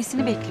ölmüş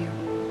annesini bekliyor.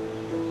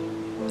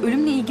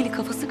 Ölümle ilgili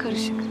kafası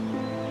karışık.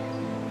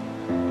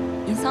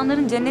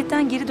 İnsanların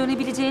cennetten geri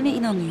dönebileceğine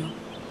inanıyor.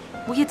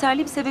 Bu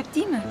yeterli bir sebep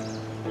değil mi?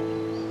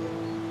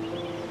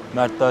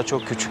 Mert daha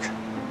çok küçük.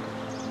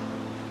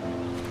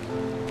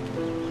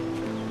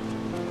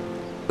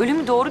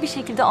 Ölümü doğru bir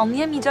şekilde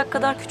anlayamayacak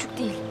kadar küçük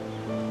değil.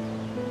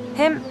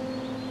 Hem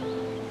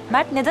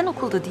Mert neden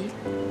okulda değil?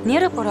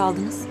 Niye rapor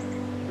aldınız?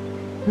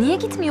 Niye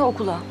gitmiyor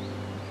okula?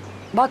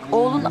 Bak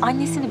oğlun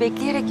annesini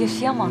bekleyerek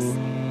yaşayamaz.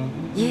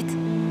 Yiğit,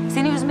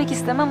 seni üzmek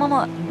istemem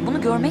ama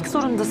bunu görmek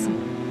zorundasın.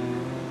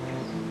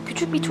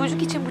 Küçük bir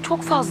çocuk için bu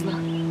çok fazla.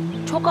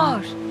 Çok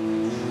ağır.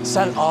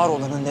 Sen ağır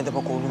olanın ne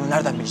demek olduğunu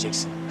nereden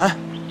bileceksin? Heh?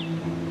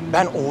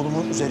 Ben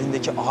oğlumun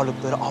üzerindeki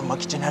ağırlıkları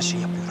almak için her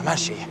şeyi yapıyorum, her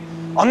şeyi.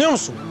 Anlıyor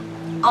musun?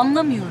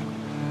 Anlamıyorum.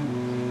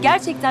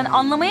 Gerçekten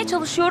anlamaya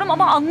çalışıyorum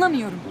ama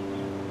anlamıyorum.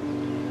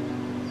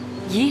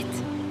 Yiğit.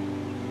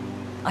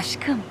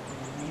 Aşkım.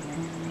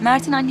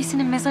 Mert'in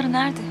annesinin mezarı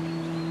nerede?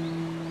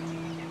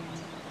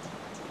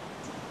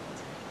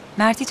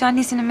 Mert hiç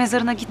annesinin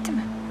mezarına gitti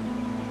mi?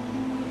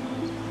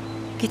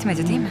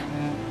 Gitmedi değil mi?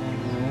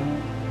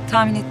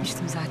 Tahmin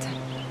etmiştim zaten.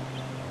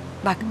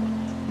 Bak,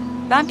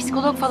 ben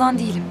psikolog falan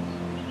değilim.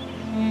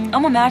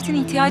 Ama Mert'in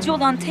ihtiyacı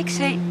olan tek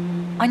şey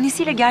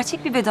annesiyle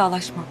gerçek bir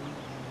vedalaşma.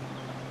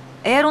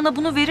 Eğer ona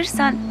bunu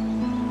verirsen,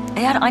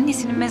 eğer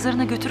annesinin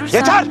mezarına götürürsen...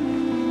 Yeter!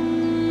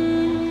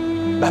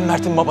 Ben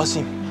Mert'in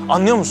babasıyım.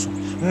 Anlıyor musun?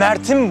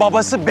 Mert'in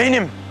babası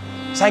benim.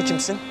 Sen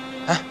kimsin?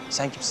 Heh,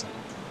 sen kimsin?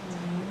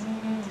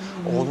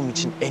 Oğlum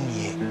için en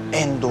iyi,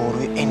 en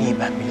doğruyu en iyi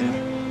ben bilirim.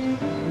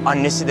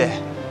 Annesi de,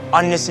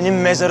 annesinin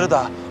mezarı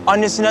da,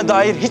 annesine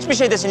dair hiçbir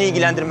şey de seni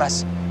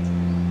ilgilendirmez.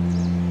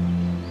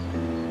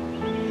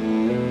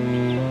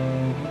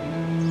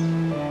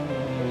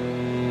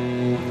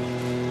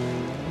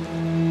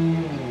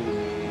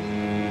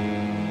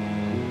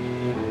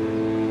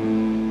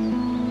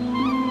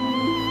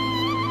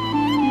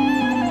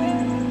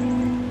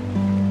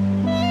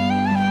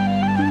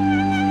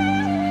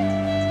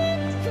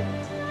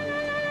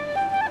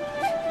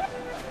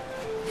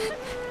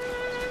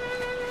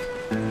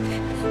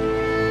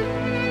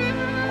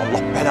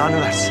 Allah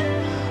belanı versin.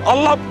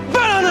 Allah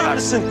belanı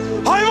versin.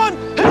 Hayvan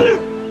herif!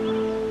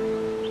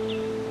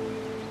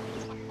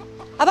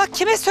 Ha bak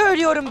kime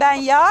söylüyorum ben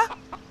ya?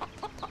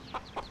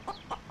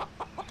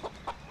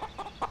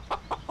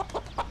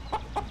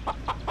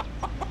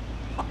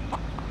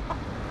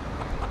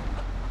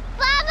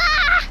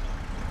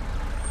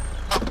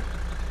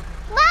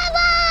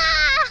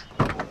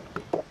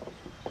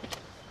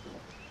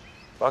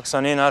 Bak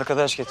sana yeni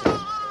arkadaş getirdim.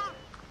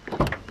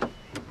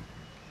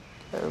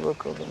 Gel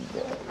bakalım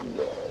gel.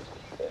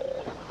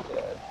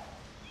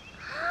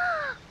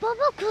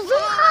 kuzu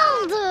mu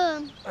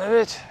aldın?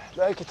 Evet,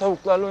 belki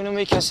tavuklarla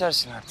oynamayı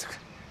kesersin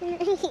artık.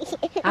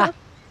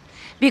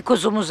 Bir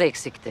kuzumuz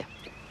eksikti.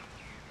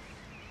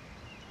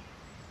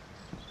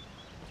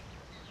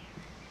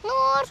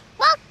 Nur,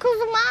 bak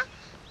kuzuma.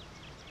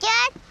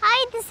 Gel,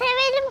 haydi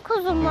sevelim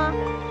kuzumu.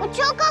 Bu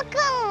çok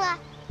akıllı.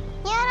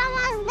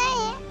 Yaramaz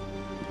değil.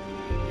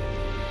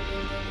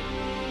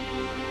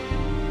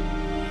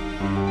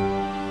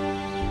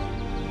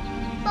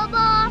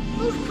 Baba,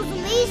 Nur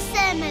kuzumu hiç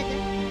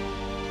sevmedi.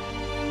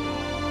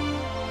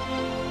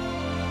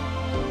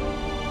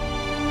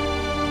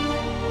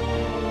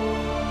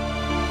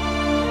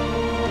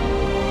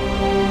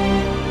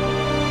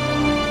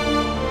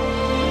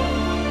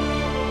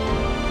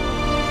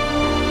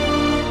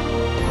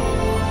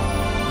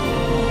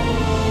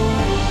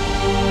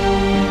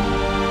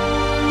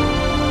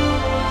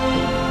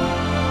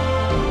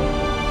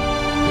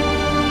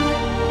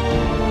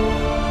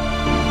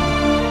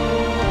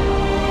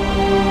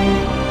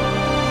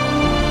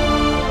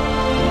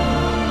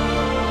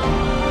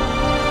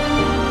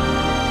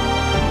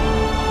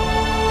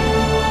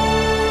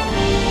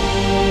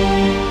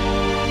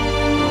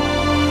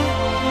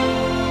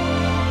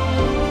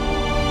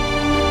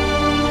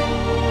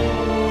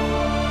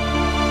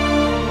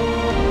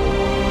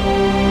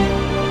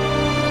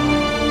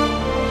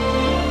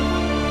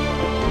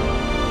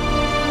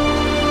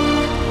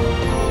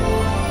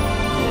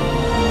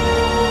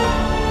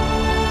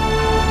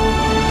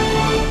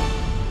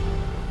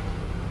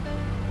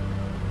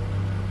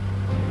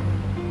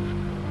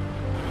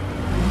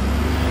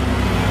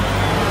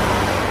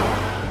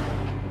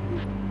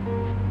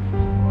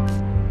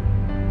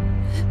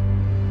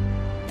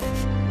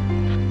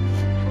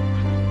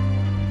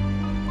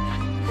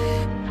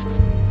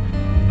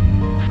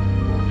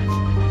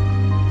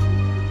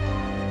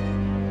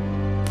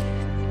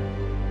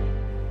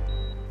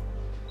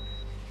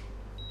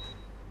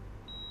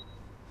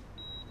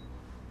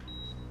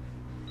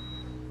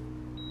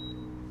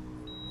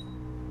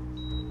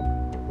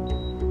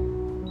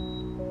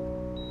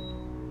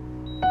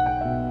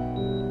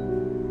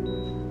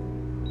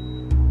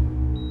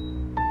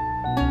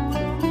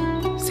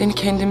 Seni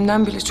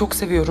kendimden bile çok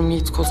seviyorum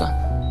Yiğit Kozan.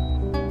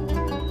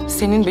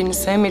 Senin beni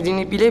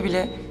sevmediğini bile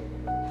bile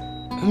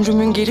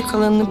ömrümün geri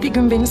kalanını bir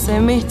gün beni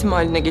sevme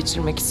ihtimaline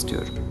geçirmek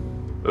istiyorum.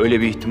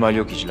 Öyle bir ihtimal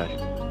yok İclal.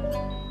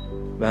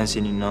 Ben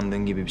senin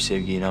inandığın gibi bir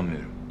sevgiye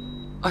inanmıyorum.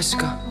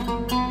 Aşka.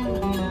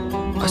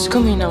 Aşka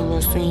mı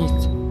inanmıyorsun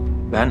Yiğit?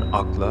 Ben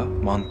akla,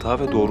 mantığa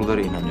ve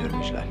doğrulara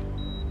inanıyorum İclal.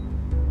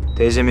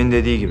 Teyzemin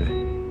dediği gibi,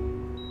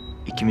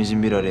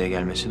 ikimizin bir araya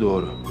gelmesi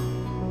doğru.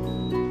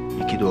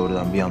 İki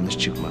doğrudan bir yanlış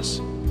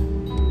çıkmaz.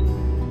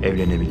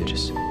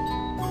 Evlenebiliriz.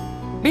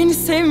 Beni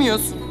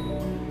sevmiyorsun.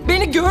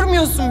 Beni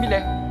görmüyorsun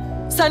bile.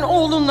 Sen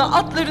oğlunla,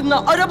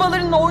 atlarınla,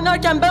 arabalarınla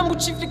oynarken ben bu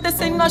çiftlikte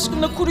senin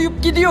aşkınla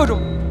kuruyup gidiyorum.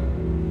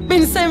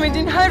 Beni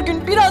sevmediğin her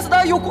gün biraz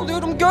daha yok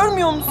oluyorum,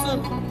 görmüyor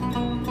musun?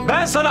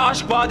 Ben sana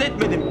aşk vaat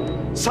etmedim.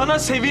 Sana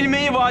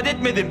sevilmeyi vaat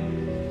etmedim.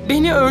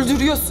 Beni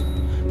öldürüyorsun.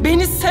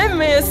 Beni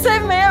sevmeye,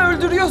 sevmeye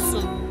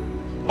öldürüyorsun.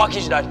 Bak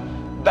İclal,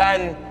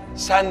 ben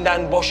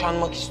senden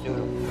boşanmak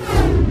istiyorum.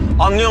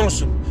 Anlıyor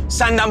musun?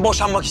 Senden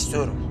boşanmak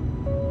istiyorum.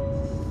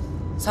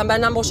 Sen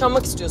benden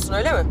boşanmak istiyorsun,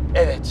 öyle mi?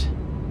 Evet.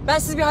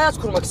 Bensiz bir hayat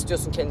kurmak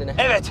istiyorsun kendine.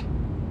 Evet.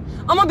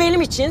 Ama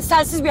benim için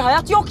sensiz bir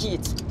hayat yok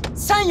Yiğit.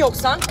 Sen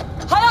yoksan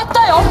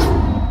hayatta yok.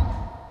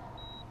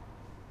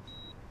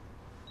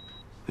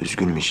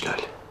 Üzgünüm İclal.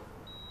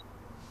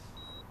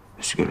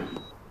 Üzgünüm.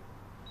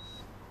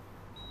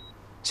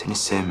 Seni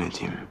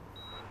sevmediğim,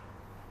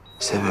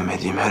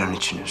 sevemediğim her an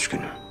için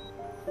üzgünüm.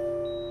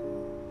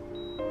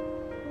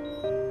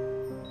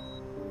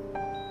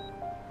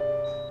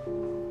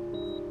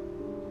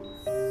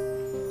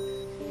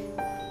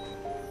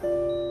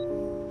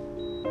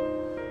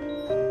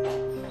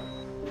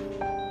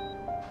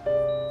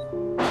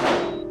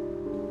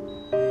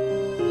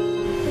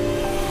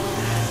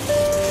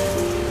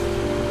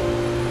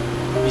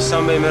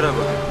 İhsan Bey merhaba.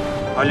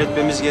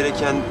 Halletmemiz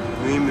gereken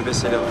mühim bir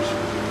mesele var.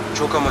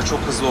 Çok ama çok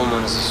hızlı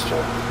olmanızı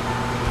istiyorum.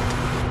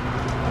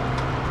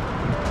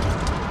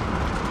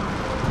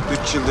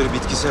 3 yıldır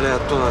bitkisel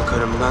hayatta olan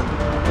karımdan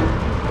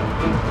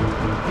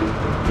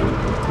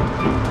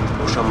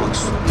boşanmak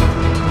istiyorum.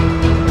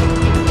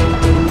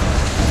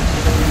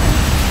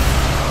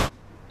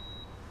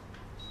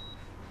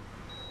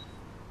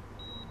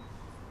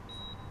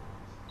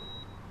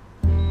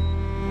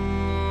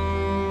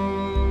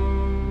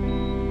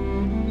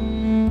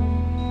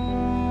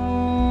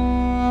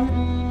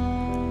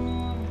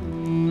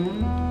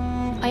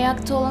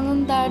 Ayakta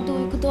olanın derdi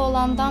uykuda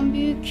olandan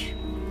büyük.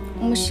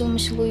 Mışıl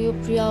mışıl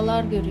uyuyup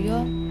rüyalar görüyor.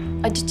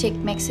 Acı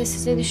çekmekse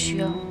size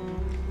düşüyor.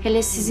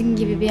 Hele sizin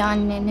gibi bir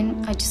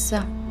annenin acısı.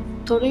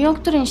 Torun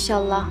yoktur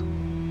inşallah.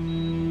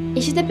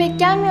 İşi de pek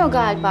gelmiyor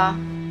galiba.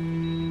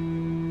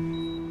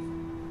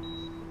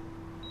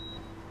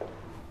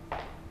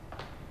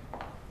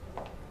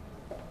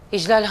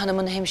 İclal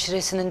Hanım'ın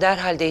hemşiresinin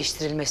derhal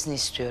değiştirilmesini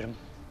istiyorum.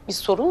 Bir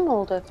sorun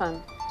mu oldu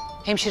efendim?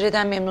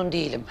 Hemşireden memnun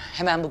değilim.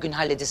 Hemen bugün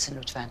halledilsin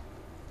lütfen.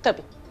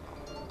 Tabii.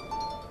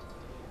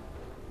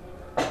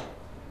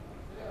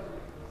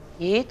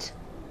 Yiğit.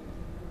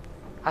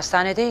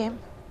 Hastanedeyim.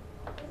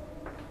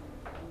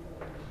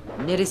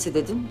 Neresi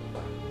dedin?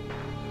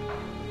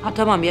 Ha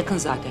tamam, yakın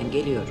zaten,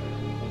 geliyorum.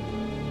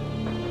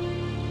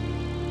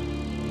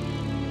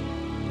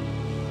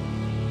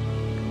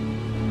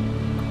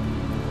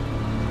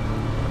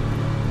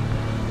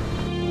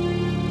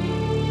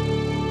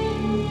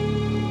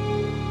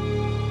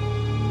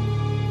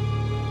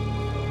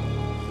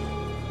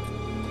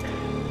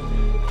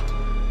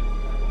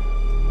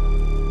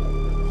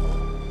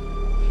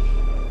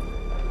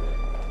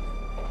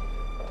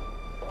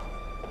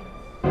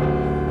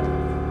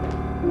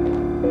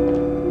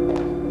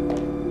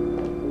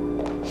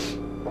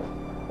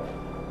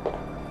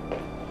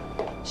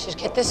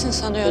 Şirkettesin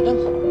sanıyordum.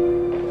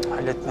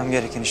 Halletmem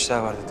gereken işler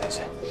vardı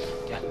teyze.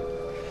 Gel.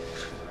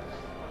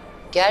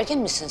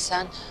 Gergin misin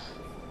sen?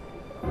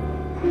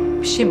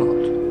 Bir şey mi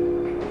oldu?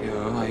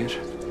 Yok, hayır.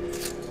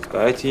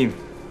 Gayet iyiyim.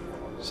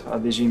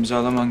 Sadece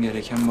imzalaman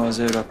gereken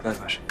bazı evraklar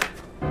var.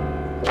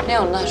 Ne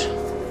onlar?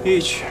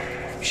 Hiç.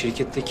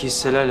 Şirketteki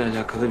hisselerle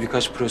alakalı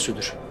birkaç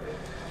prosedür.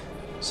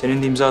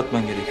 Senin de imza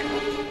atman gerekiyor.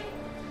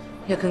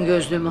 Yakın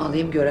gözlüğümü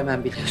alayım,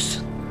 göremem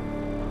biliyorsun.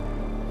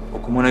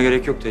 Okumana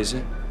gerek yok teyze.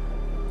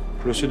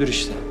 Prosedür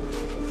işte.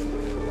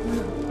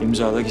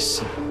 İmzala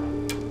gitsin.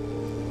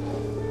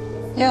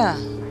 Ya,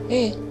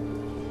 iyi.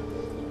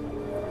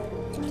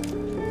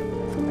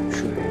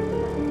 Şuraya.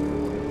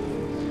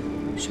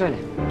 Şöyle.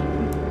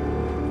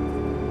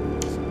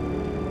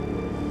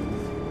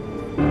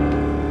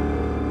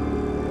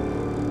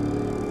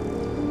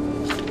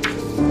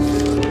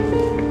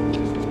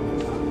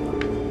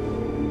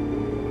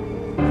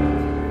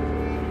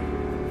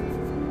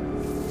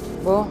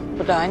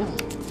 Bu da aynı mı?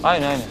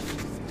 Aynı.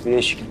 Bir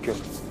değişiklik yok.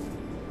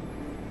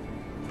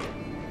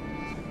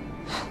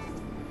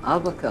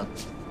 Al bakalım.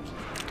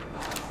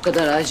 Bu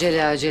kadar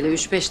acele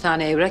 3-5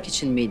 tane evrak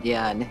için miydi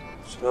yani?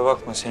 Kusura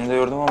bakma, seni de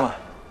yordum ama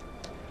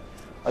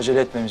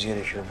acele etmemiz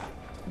gerekiyordu.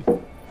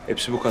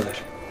 Hepsi bu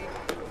kadar.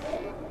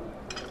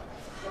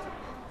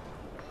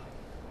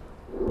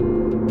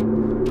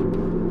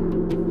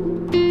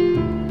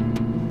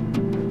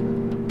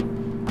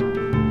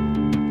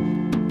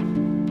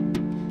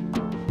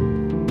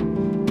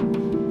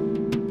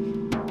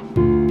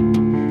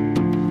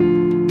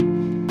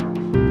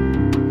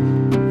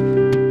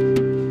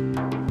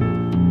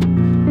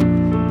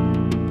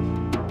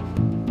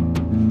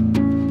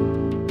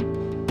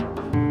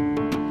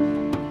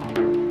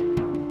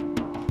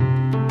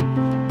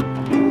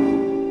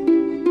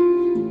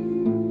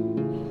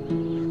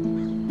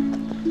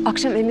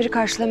 Akşam Emir'i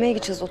karşılamaya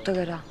gideceğiz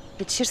otogara.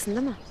 Yetişirsin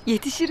değil mi?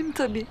 Yetişirim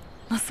tabii.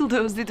 Nasıl da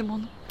özledim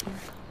onu.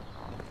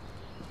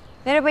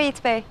 Merhaba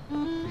Yiğit Bey.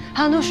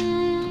 Ha Nur,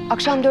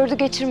 akşam 4'ü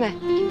geçirme.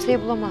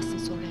 Kimseyi bulamazsın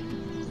sonra.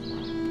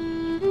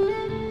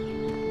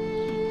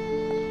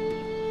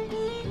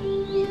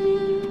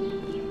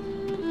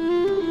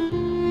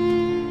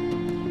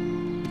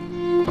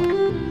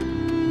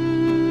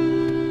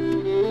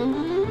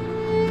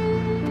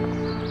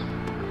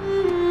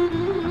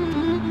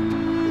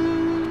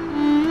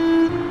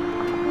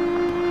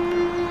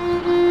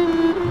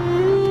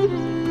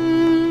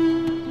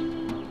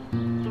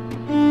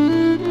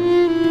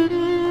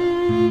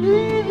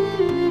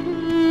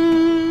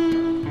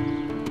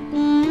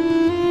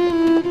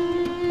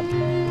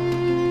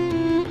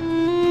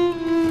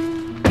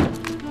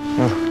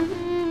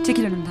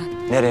 Çekil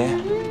önümden. Nereye?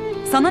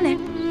 Sana ne?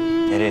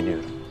 Nereye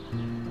diyorum?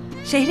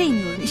 Şehre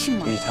iniyorum,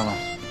 işim var. İyi tamam.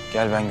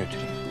 Gel ben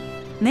götüreyim.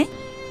 Ne?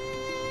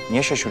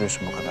 Niye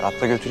şaşırıyorsun bu kadar?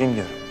 Atla götüreyim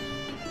diyorum.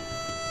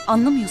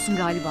 Anlamıyorsun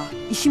galiba.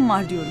 İşim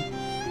var diyorum.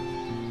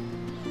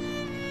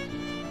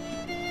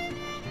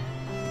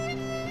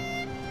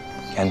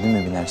 Kendin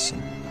mi binersin?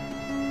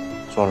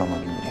 Zorlama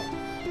bindireyim.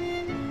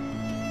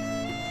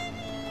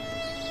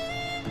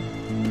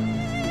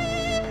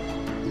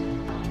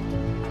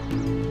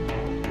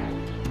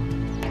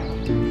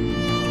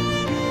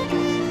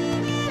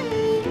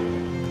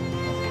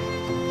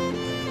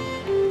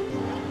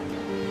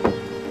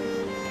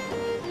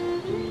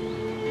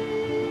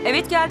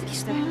 Evet, geldik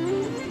işte.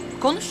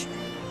 Konuş.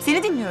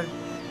 Seni dinliyorum.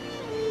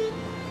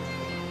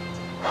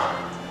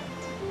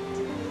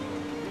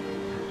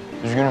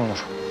 Üzgünüm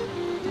Nur.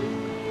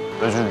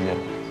 Özür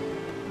dilerim.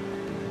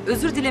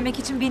 Özür dilemek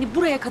için beni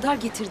buraya kadar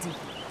getirdin.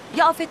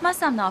 Ya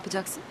affetmezsem ne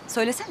yapacaksın?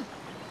 Söylesene.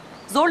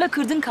 Zorla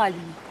kırdın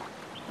kalbimi.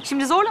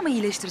 Şimdi zorla mı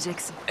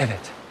iyileştireceksin?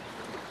 Evet.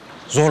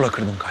 Zorla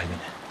kırdım kalbini.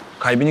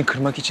 Kalbini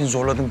kırmak için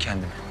zorladım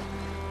kendimi.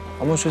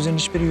 Ama o sözlerin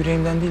hiçbiri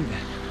yüreğimden değil de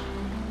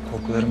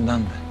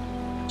korkularımdan da,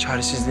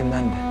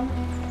 çaresizliğimden de.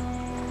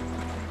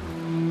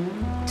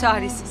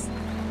 Çaresiz.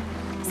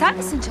 Sen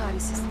misin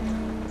çaresiz?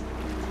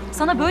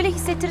 Sana böyle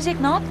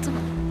hissettirecek ne yaptım?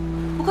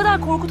 Bu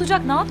kadar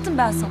korkutacak ne yaptım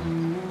ben sana?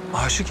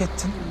 Aşık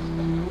ettin.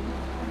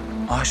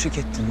 Aşık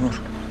ettin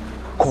Nur.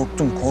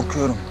 Korktum,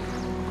 korkuyorum.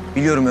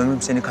 Biliyorum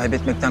ömrüm seni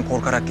kaybetmekten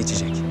korkarak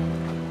geçecek.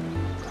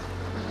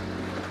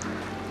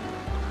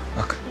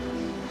 Bak.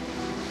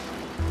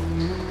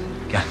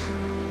 Gel.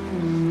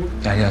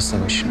 Gel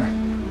yasla başına.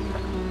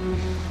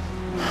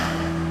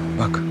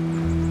 Bak.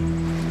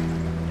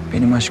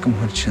 Benim aşkım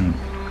hırçın,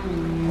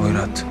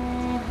 Hoyrat.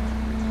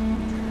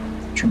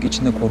 Çünkü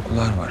içinde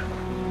korkular var.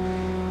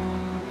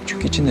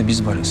 Çünkü içinde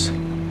biz varız.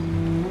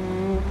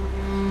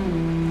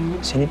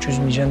 Seni hiç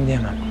üzmeyeceğim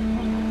diyemem.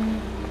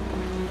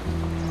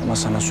 Ama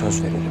sana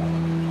söz veririm.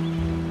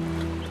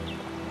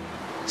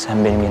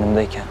 Sen benim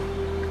yanımdayken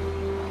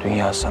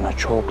dünya sana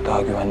çok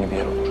daha güvenli bir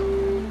yer olur.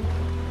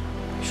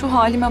 Şu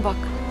halime bak.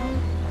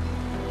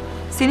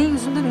 Senin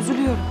yüzünden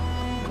üzülüyorum.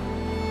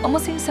 Ama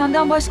seni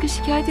senden başka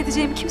şikayet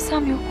edeceğim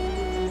kimsem yok.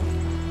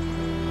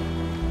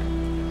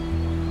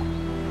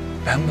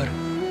 Ben varım.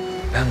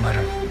 Ben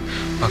varım.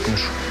 Bak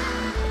Nur.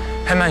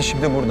 Hemen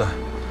şimdi burada.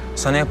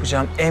 Sana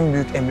yapacağım en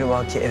büyük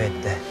emrivaki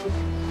evet de.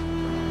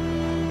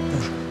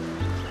 Nur.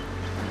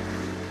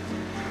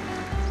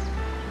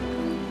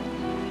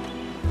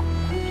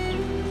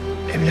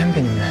 Evlen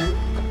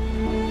benimle.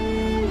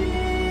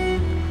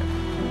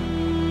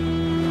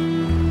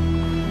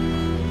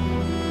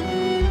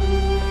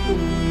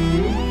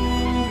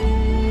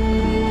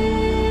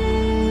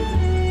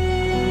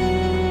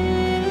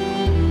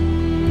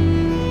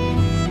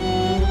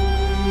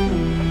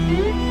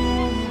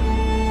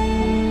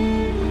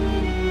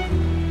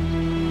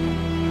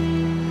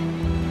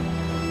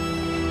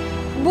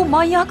 Bu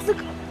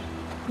manyaklık,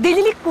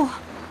 delilik bu.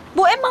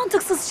 Bu en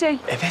mantıksız şey.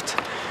 Evet.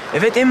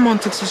 Evet en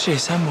mantıksız şey.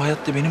 Sen bu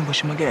hayatta benim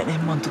başıma gelen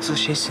en mantıksız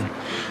şeysin.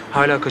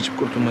 Hala kaçıp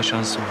kurtulma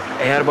şansın var.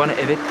 Eğer bana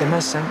evet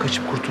demezsen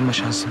kaçıp kurtulma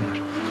şansın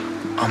var.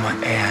 Ama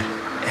eğer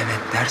evet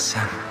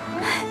dersen...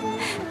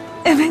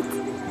 Evet.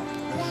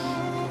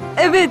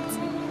 Evet.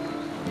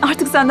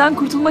 Artık senden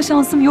kurtulma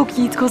şansım yok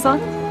Yiğit Kozan.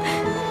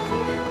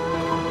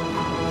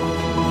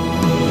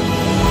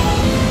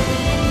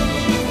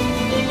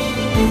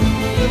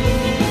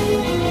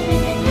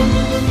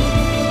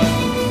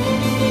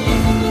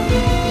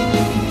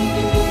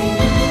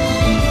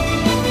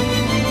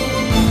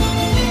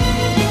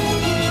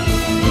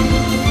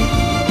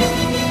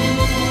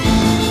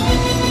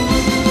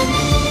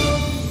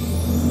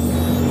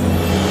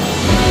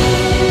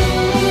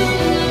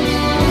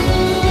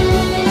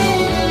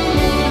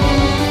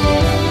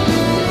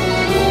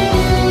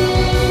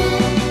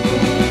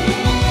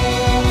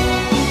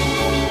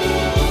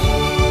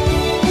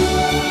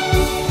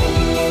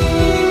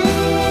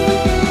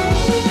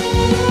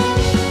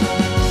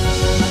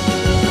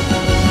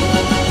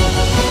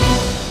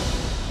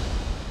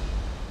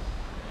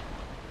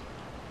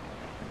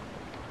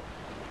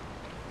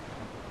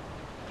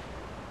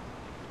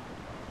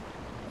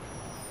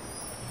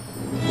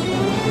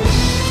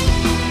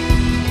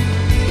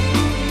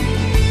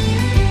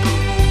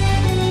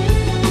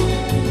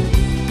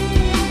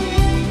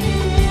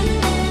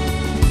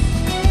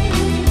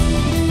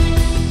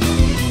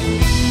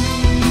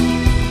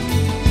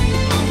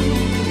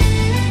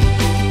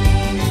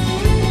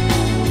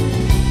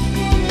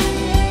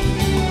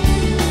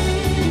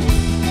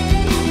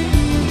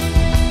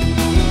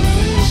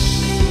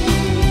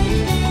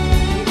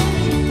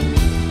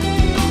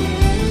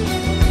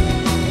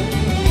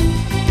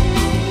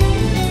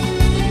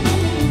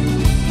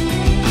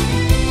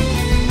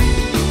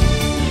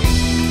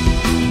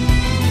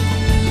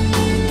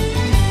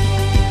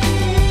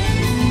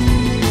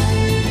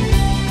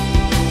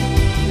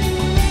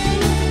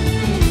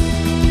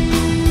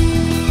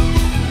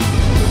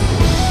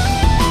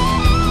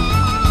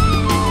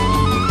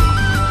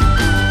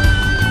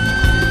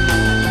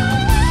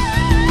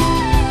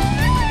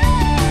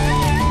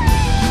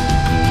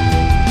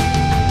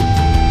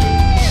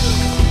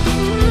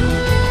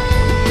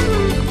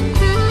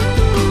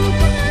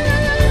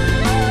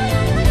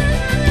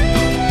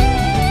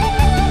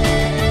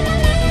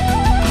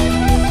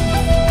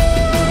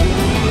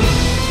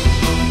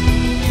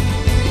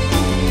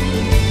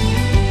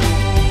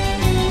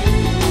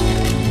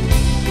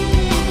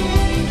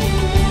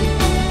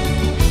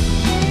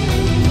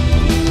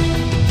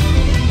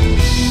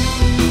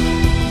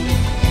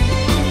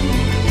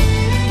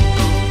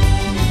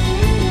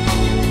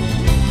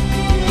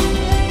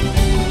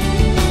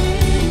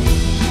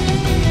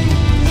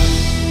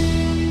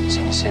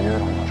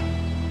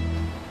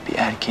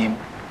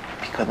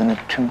 kadını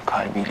tüm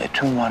kalbiyle,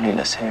 tüm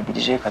varlığıyla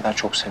sevebileceği kadar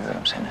çok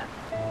seviyorum seni.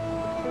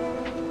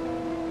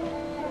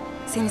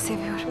 Seni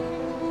seviyorum.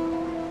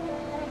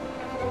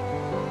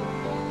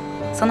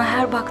 Sana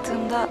her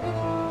baktığımda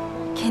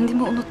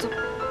kendimi unutup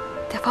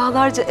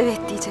defalarca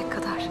evet diyecek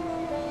kadar.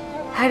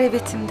 Her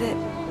evetimde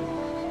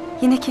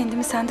yine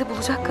kendimi sende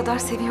bulacak kadar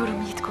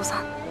seviyorum Yiğit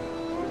Kozan.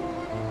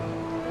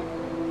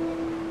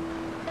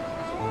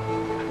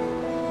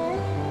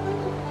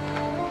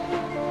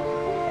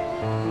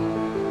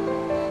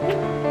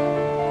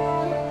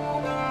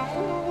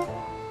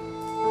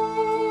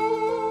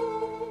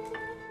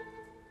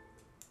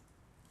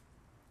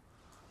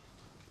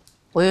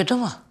 Uyudu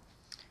mu?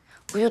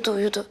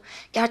 Uyudu.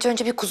 Gerçi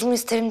önce bir kuzumu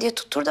isterim diye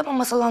tutturdu ama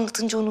masal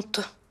anlatınca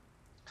unuttu.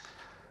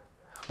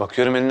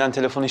 Bakıyorum elinden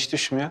telefon hiç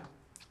düşmüyor.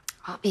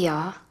 Abi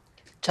ya.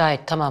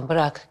 Cahit tamam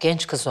bırak.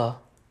 Genç kız o.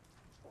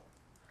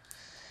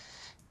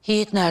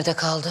 Yiğit nerede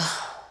kaldı?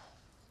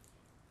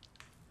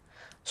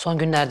 Son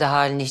günlerde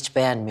halini hiç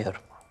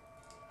beğenmiyorum.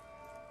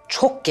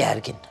 Çok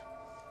gergin.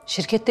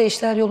 Şirkette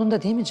işler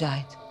yolunda değil mi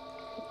Cahit?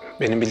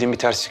 Benim bildiğim bir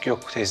terslik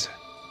yok teyze.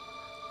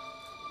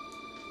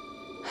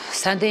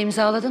 Sen de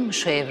imzaladın mı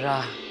şu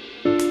evrağı?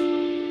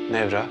 Ne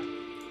evrağı?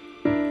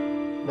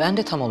 Ben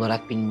de tam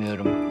olarak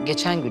bilmiyorum.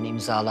 Geçen gün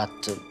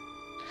imzalattım.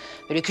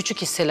 Böyle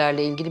küçük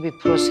hisselerle ilgili bir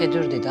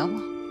prosedür dedi ama.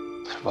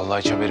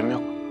 Vallahi hiç haberim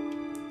yok.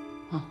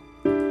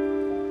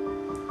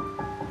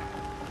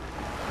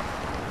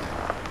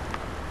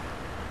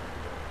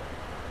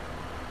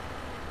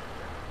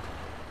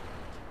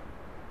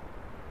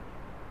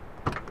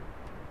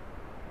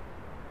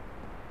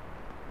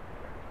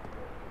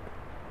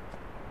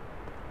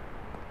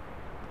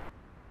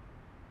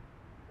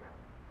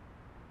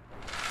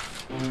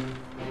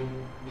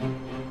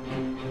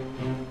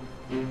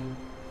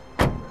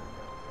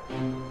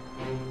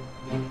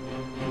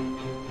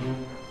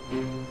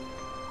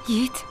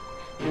 Yiğit.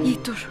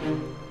 Yiğit dur.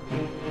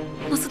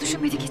 Nasıl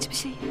düşünmedik hiçbir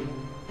şeyi?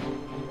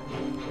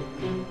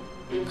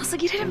 Nasıl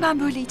girerim ben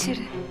böyle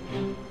içeri?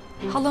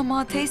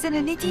 Halama,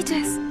 teyzene ne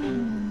diyeceğiz?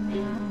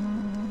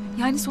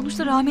 Yani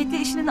sonuçta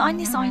rahmetli eşinin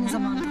annesi aynı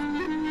zamanda.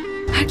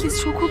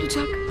 Herkes şok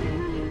olacak.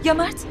 Ya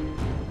Mert?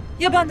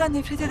 Ya benden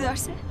nefret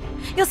ederse?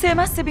 Ya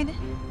sevmezse beni?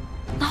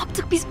 Ne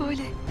yaptık biz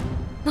böyle?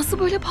 Nasıl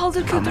böyle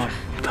paldır küldür?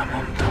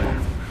 Tamam.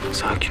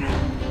 Sakin ol.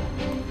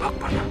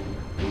 Bak bana.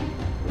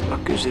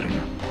 Bak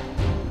gözlerime.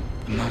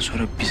 Bundan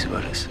sonra biz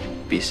varız.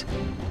 Biz.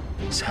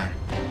 Sen.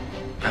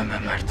 Ben ve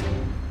Mert.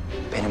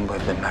 Benim bu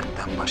evde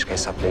Mert'ten başka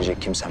hesap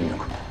verecek kimsem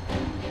yok.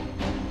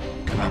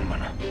 Güven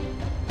bana.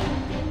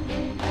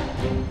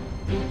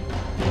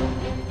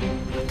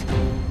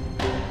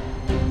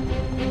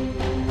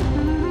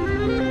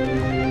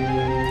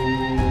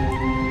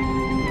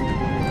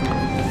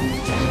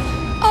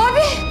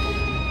 Abi!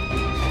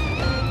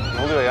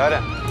 Ne oluyor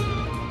Yaren?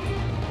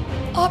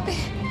 Abi!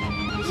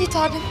 Yiğit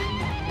abim.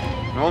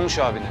 Ne olmuş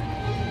abine?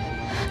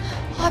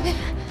 Abim.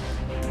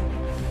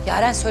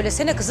 Yaren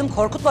söylesene kızım,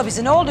 korkutma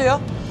bizi, ne oluyor?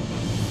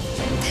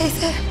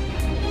 Teyze.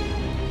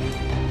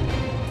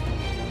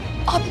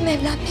 Abim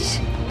evlenmiş.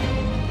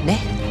 Ne?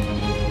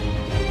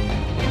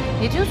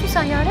 Ne diyorsun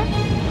sen Yaren?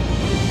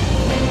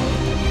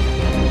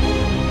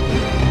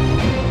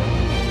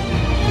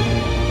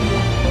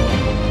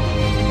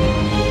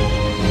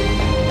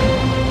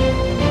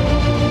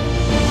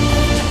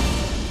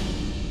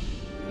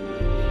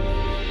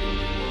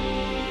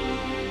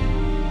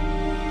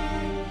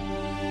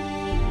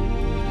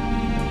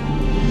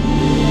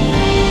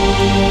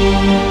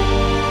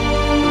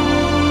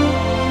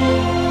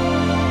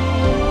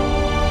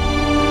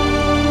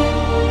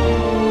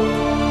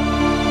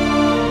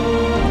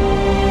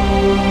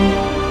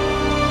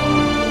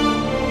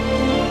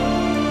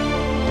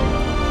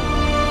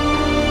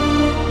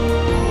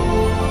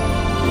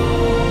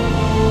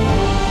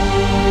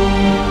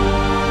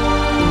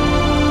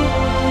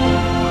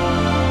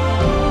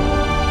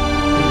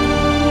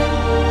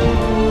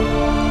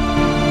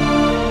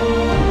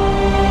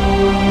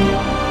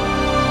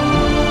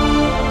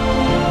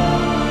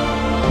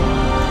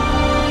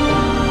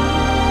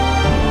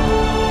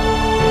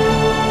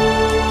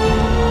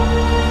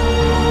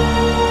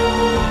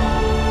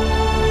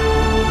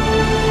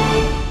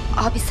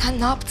 Abi sen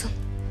ne yaptın?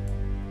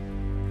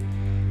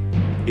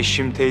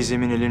 Eşim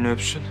teyzemin elini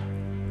öpsün.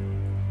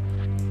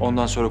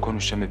 Ondan sonra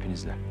konuşacağım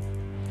hepinizle.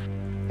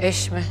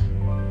 Eş mi?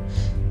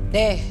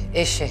 Ne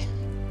eşi?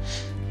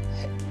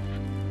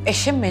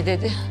 Eşim mi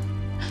dedi?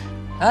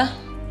 Ha?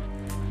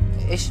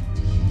 Eşim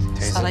değil.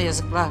 Teyze. Sana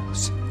yazıklar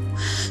olsun.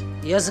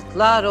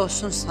 Yazıklar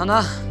olsun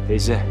sana.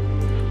 Teyze.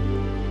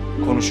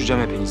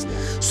 Konuşacağım hepinizle.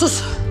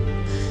 Sus!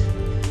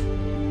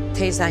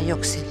 Teyzen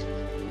yok senin.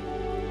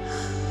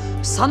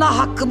 Sana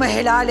hakkımı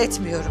helal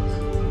etmiyorum.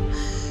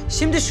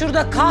 Şimdi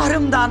şurada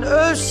kahrımdan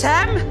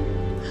ölsem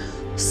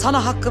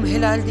sana hakkım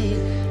helal değil.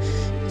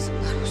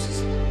 Yazıklar olsun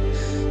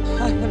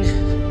sana. Ay bu ne?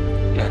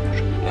 Gel Nur,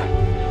 gel.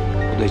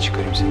 Odaya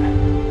çıkarayım seni.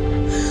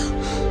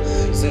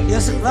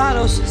 Yazıklar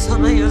olsun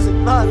sana,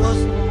 yazıklar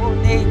olsun.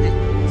 O neydi?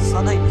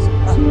 Sana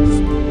yazıklar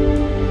olsun.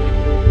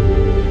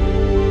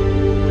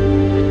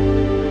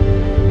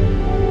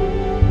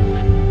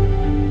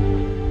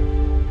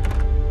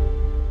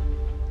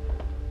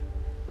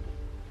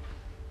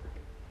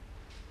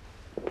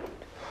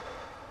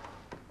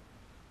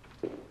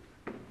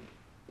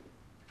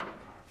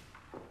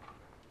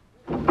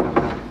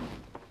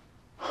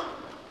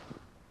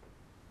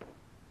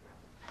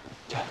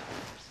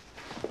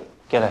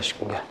 Gel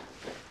aşkım gel.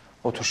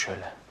 Otur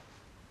şöyle.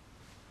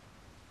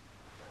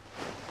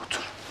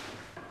 Otur.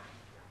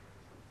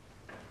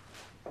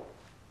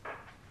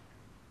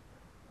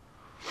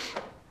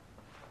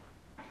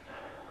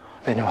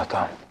 Benim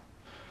hatam.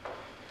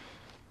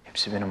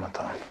 Hepsi benim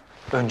hatam.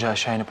 Önce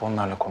aşağı inip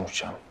onlarla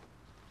konuşacağım.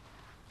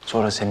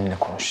 Sonra seninle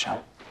konuşacağım.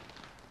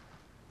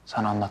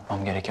 Sana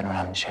anlatmam gereken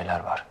önemli şeyler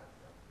var.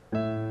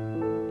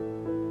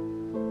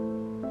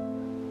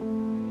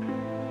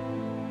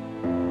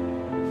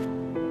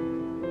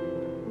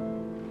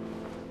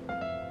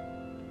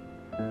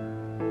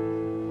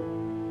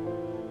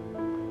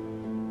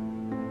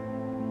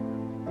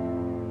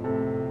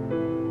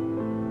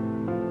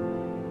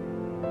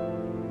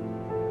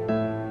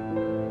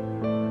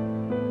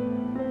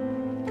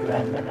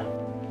 kendine.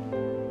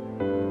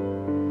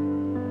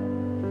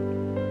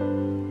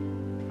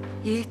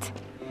 Yiğit.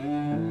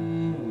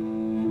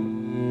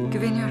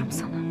 Güveniyorum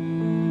sana.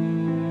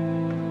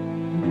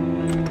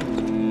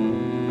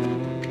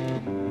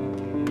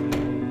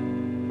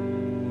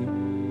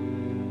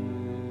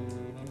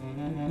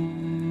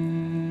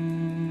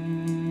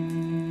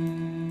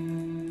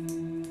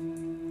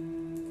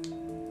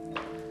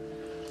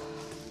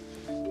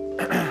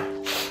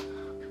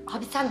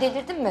 Abi sen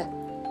delirdin mi?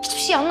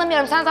 Hiçbir şey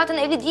anlamıyorum. Sen zaten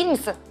evli değil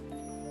misin?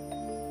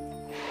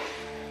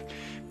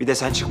 Bir de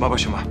sen çıkma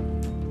başıma.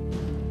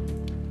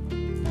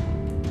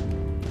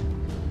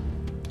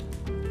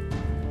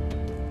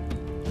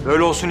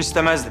 Böyle olsun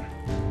istemezdim.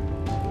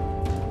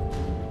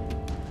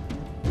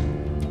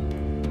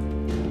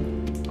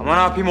 Ama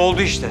ne yapayım,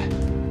 oldu işte.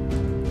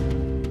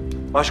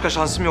 Başka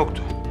şansım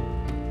yoktu.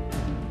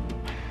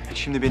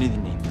 Şimdi beni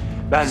dinleyin.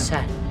 Ben...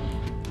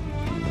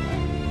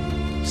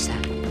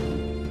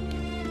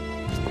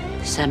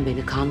 Sen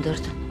beni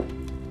kandırdın.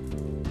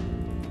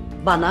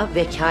 Bana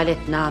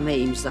vekaletname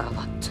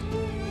imzalattın.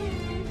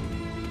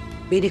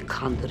 Beni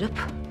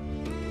kandırıp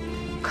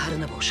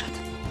karını boşadın.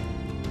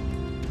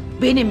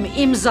 Benim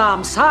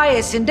imzam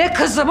sayesinde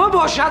kızımı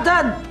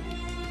boşadın.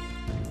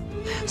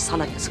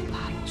 Sana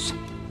yazıklar olsun.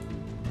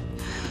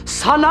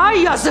 Sana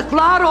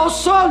yazıklar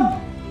olsun.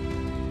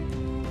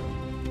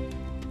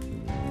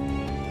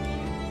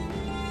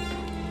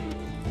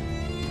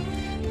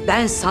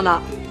 Ben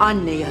sana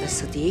anne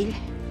yarısı değil,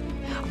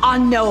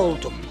 anne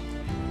oldum.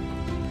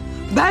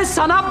 Ben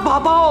sana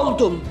baba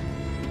oldum.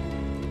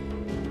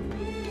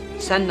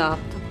 Sen ne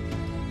yaptın?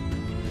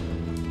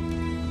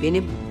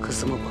 Benim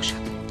kızımı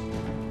boşadın.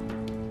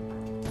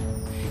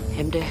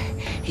 Hem de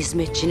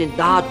hizmetçinin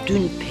daha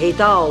dün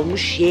peyda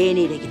olmuş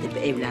yeğeniyle gidip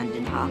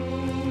evlendin ha.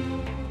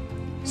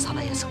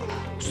 Sana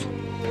yazıklar olsun.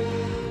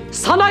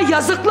 Sana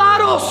yazıklar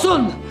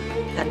olsun.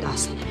 Ben daha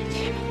sana ne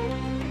diyeyim?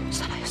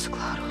 Sana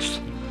yazıklar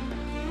olsun.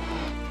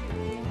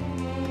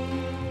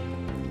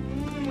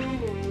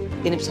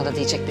 Benim sana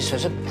diyecek bir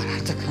sözüm var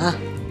artık ha?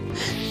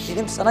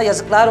 Benim sana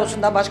yazıklar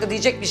olsundan başka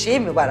diyecek bir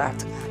şeyim mi var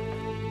artık?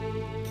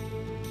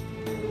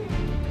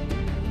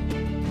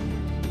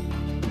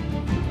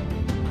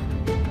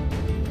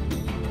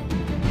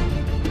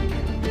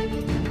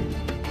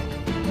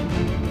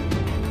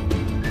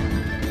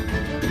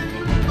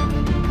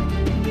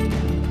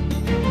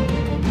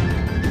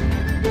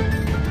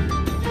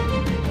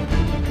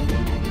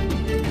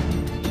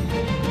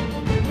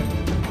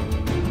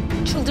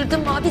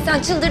 Çıldırdın mı abi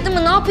sen? Çıldırdın mı?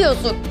 Ne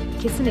yapıyorsun?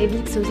 Kesin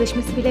evlilik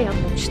sözleşmesi bile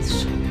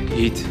yapmamıştır.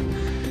 Yiğit,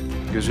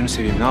 gözünü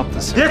seveyim, ne yaptın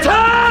sen?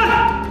 Yeter!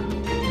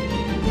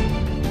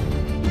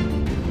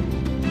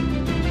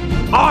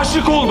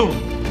 Aşık oldum.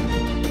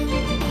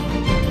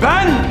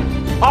 Ben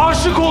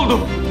aşık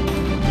oldum.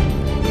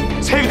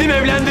 Sevdim,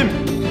 evlendim.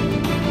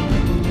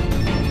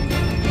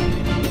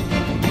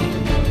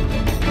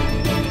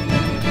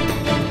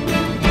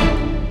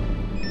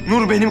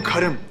 Nur benim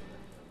karım.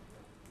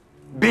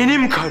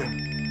 Benim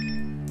karım.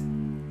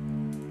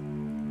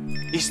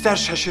 İster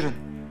şaşırın,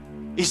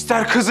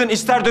 ister kızın,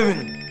 ister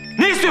dövünün.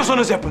 Ne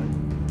istiyorsanız yapın.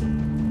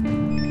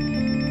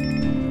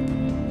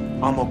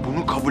 Ama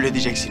bunu kabul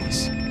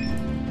edeceksiniz.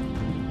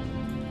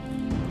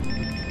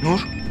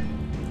 Nur,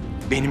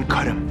 benim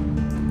karım.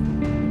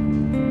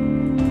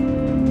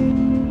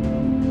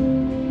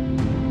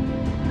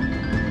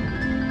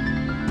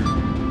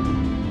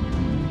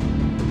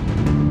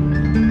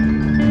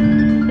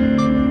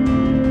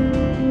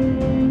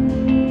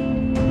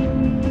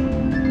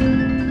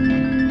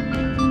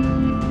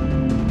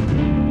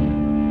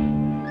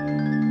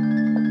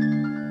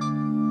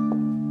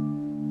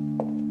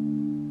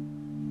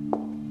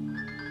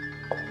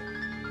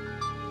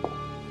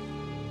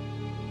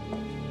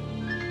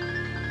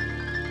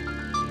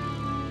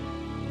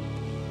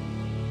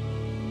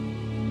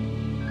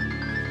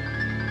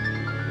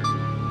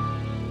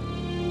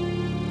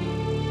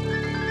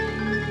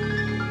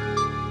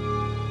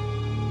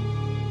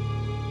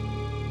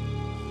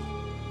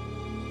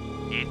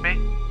 Yiğit Bey?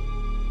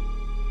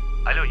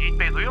 Alo Yiğit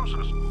Bey, duyuyor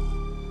musunuz?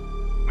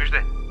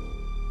 Müjde.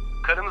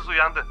 Karınız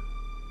uyandı.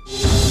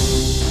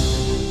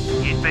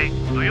 Yiğit Bey,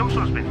 duyuyor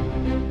musunuz beni?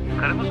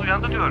 Karınız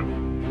uyandı diyorum.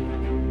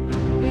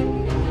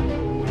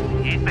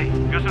 Yiğit Bey,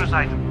 gözünüz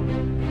aydın.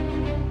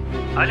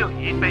 Alo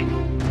Yiğit Bey.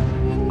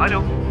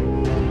 Alo.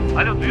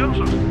 Alo, duyuyor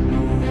musunuz?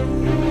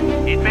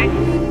 Yiğit Bey.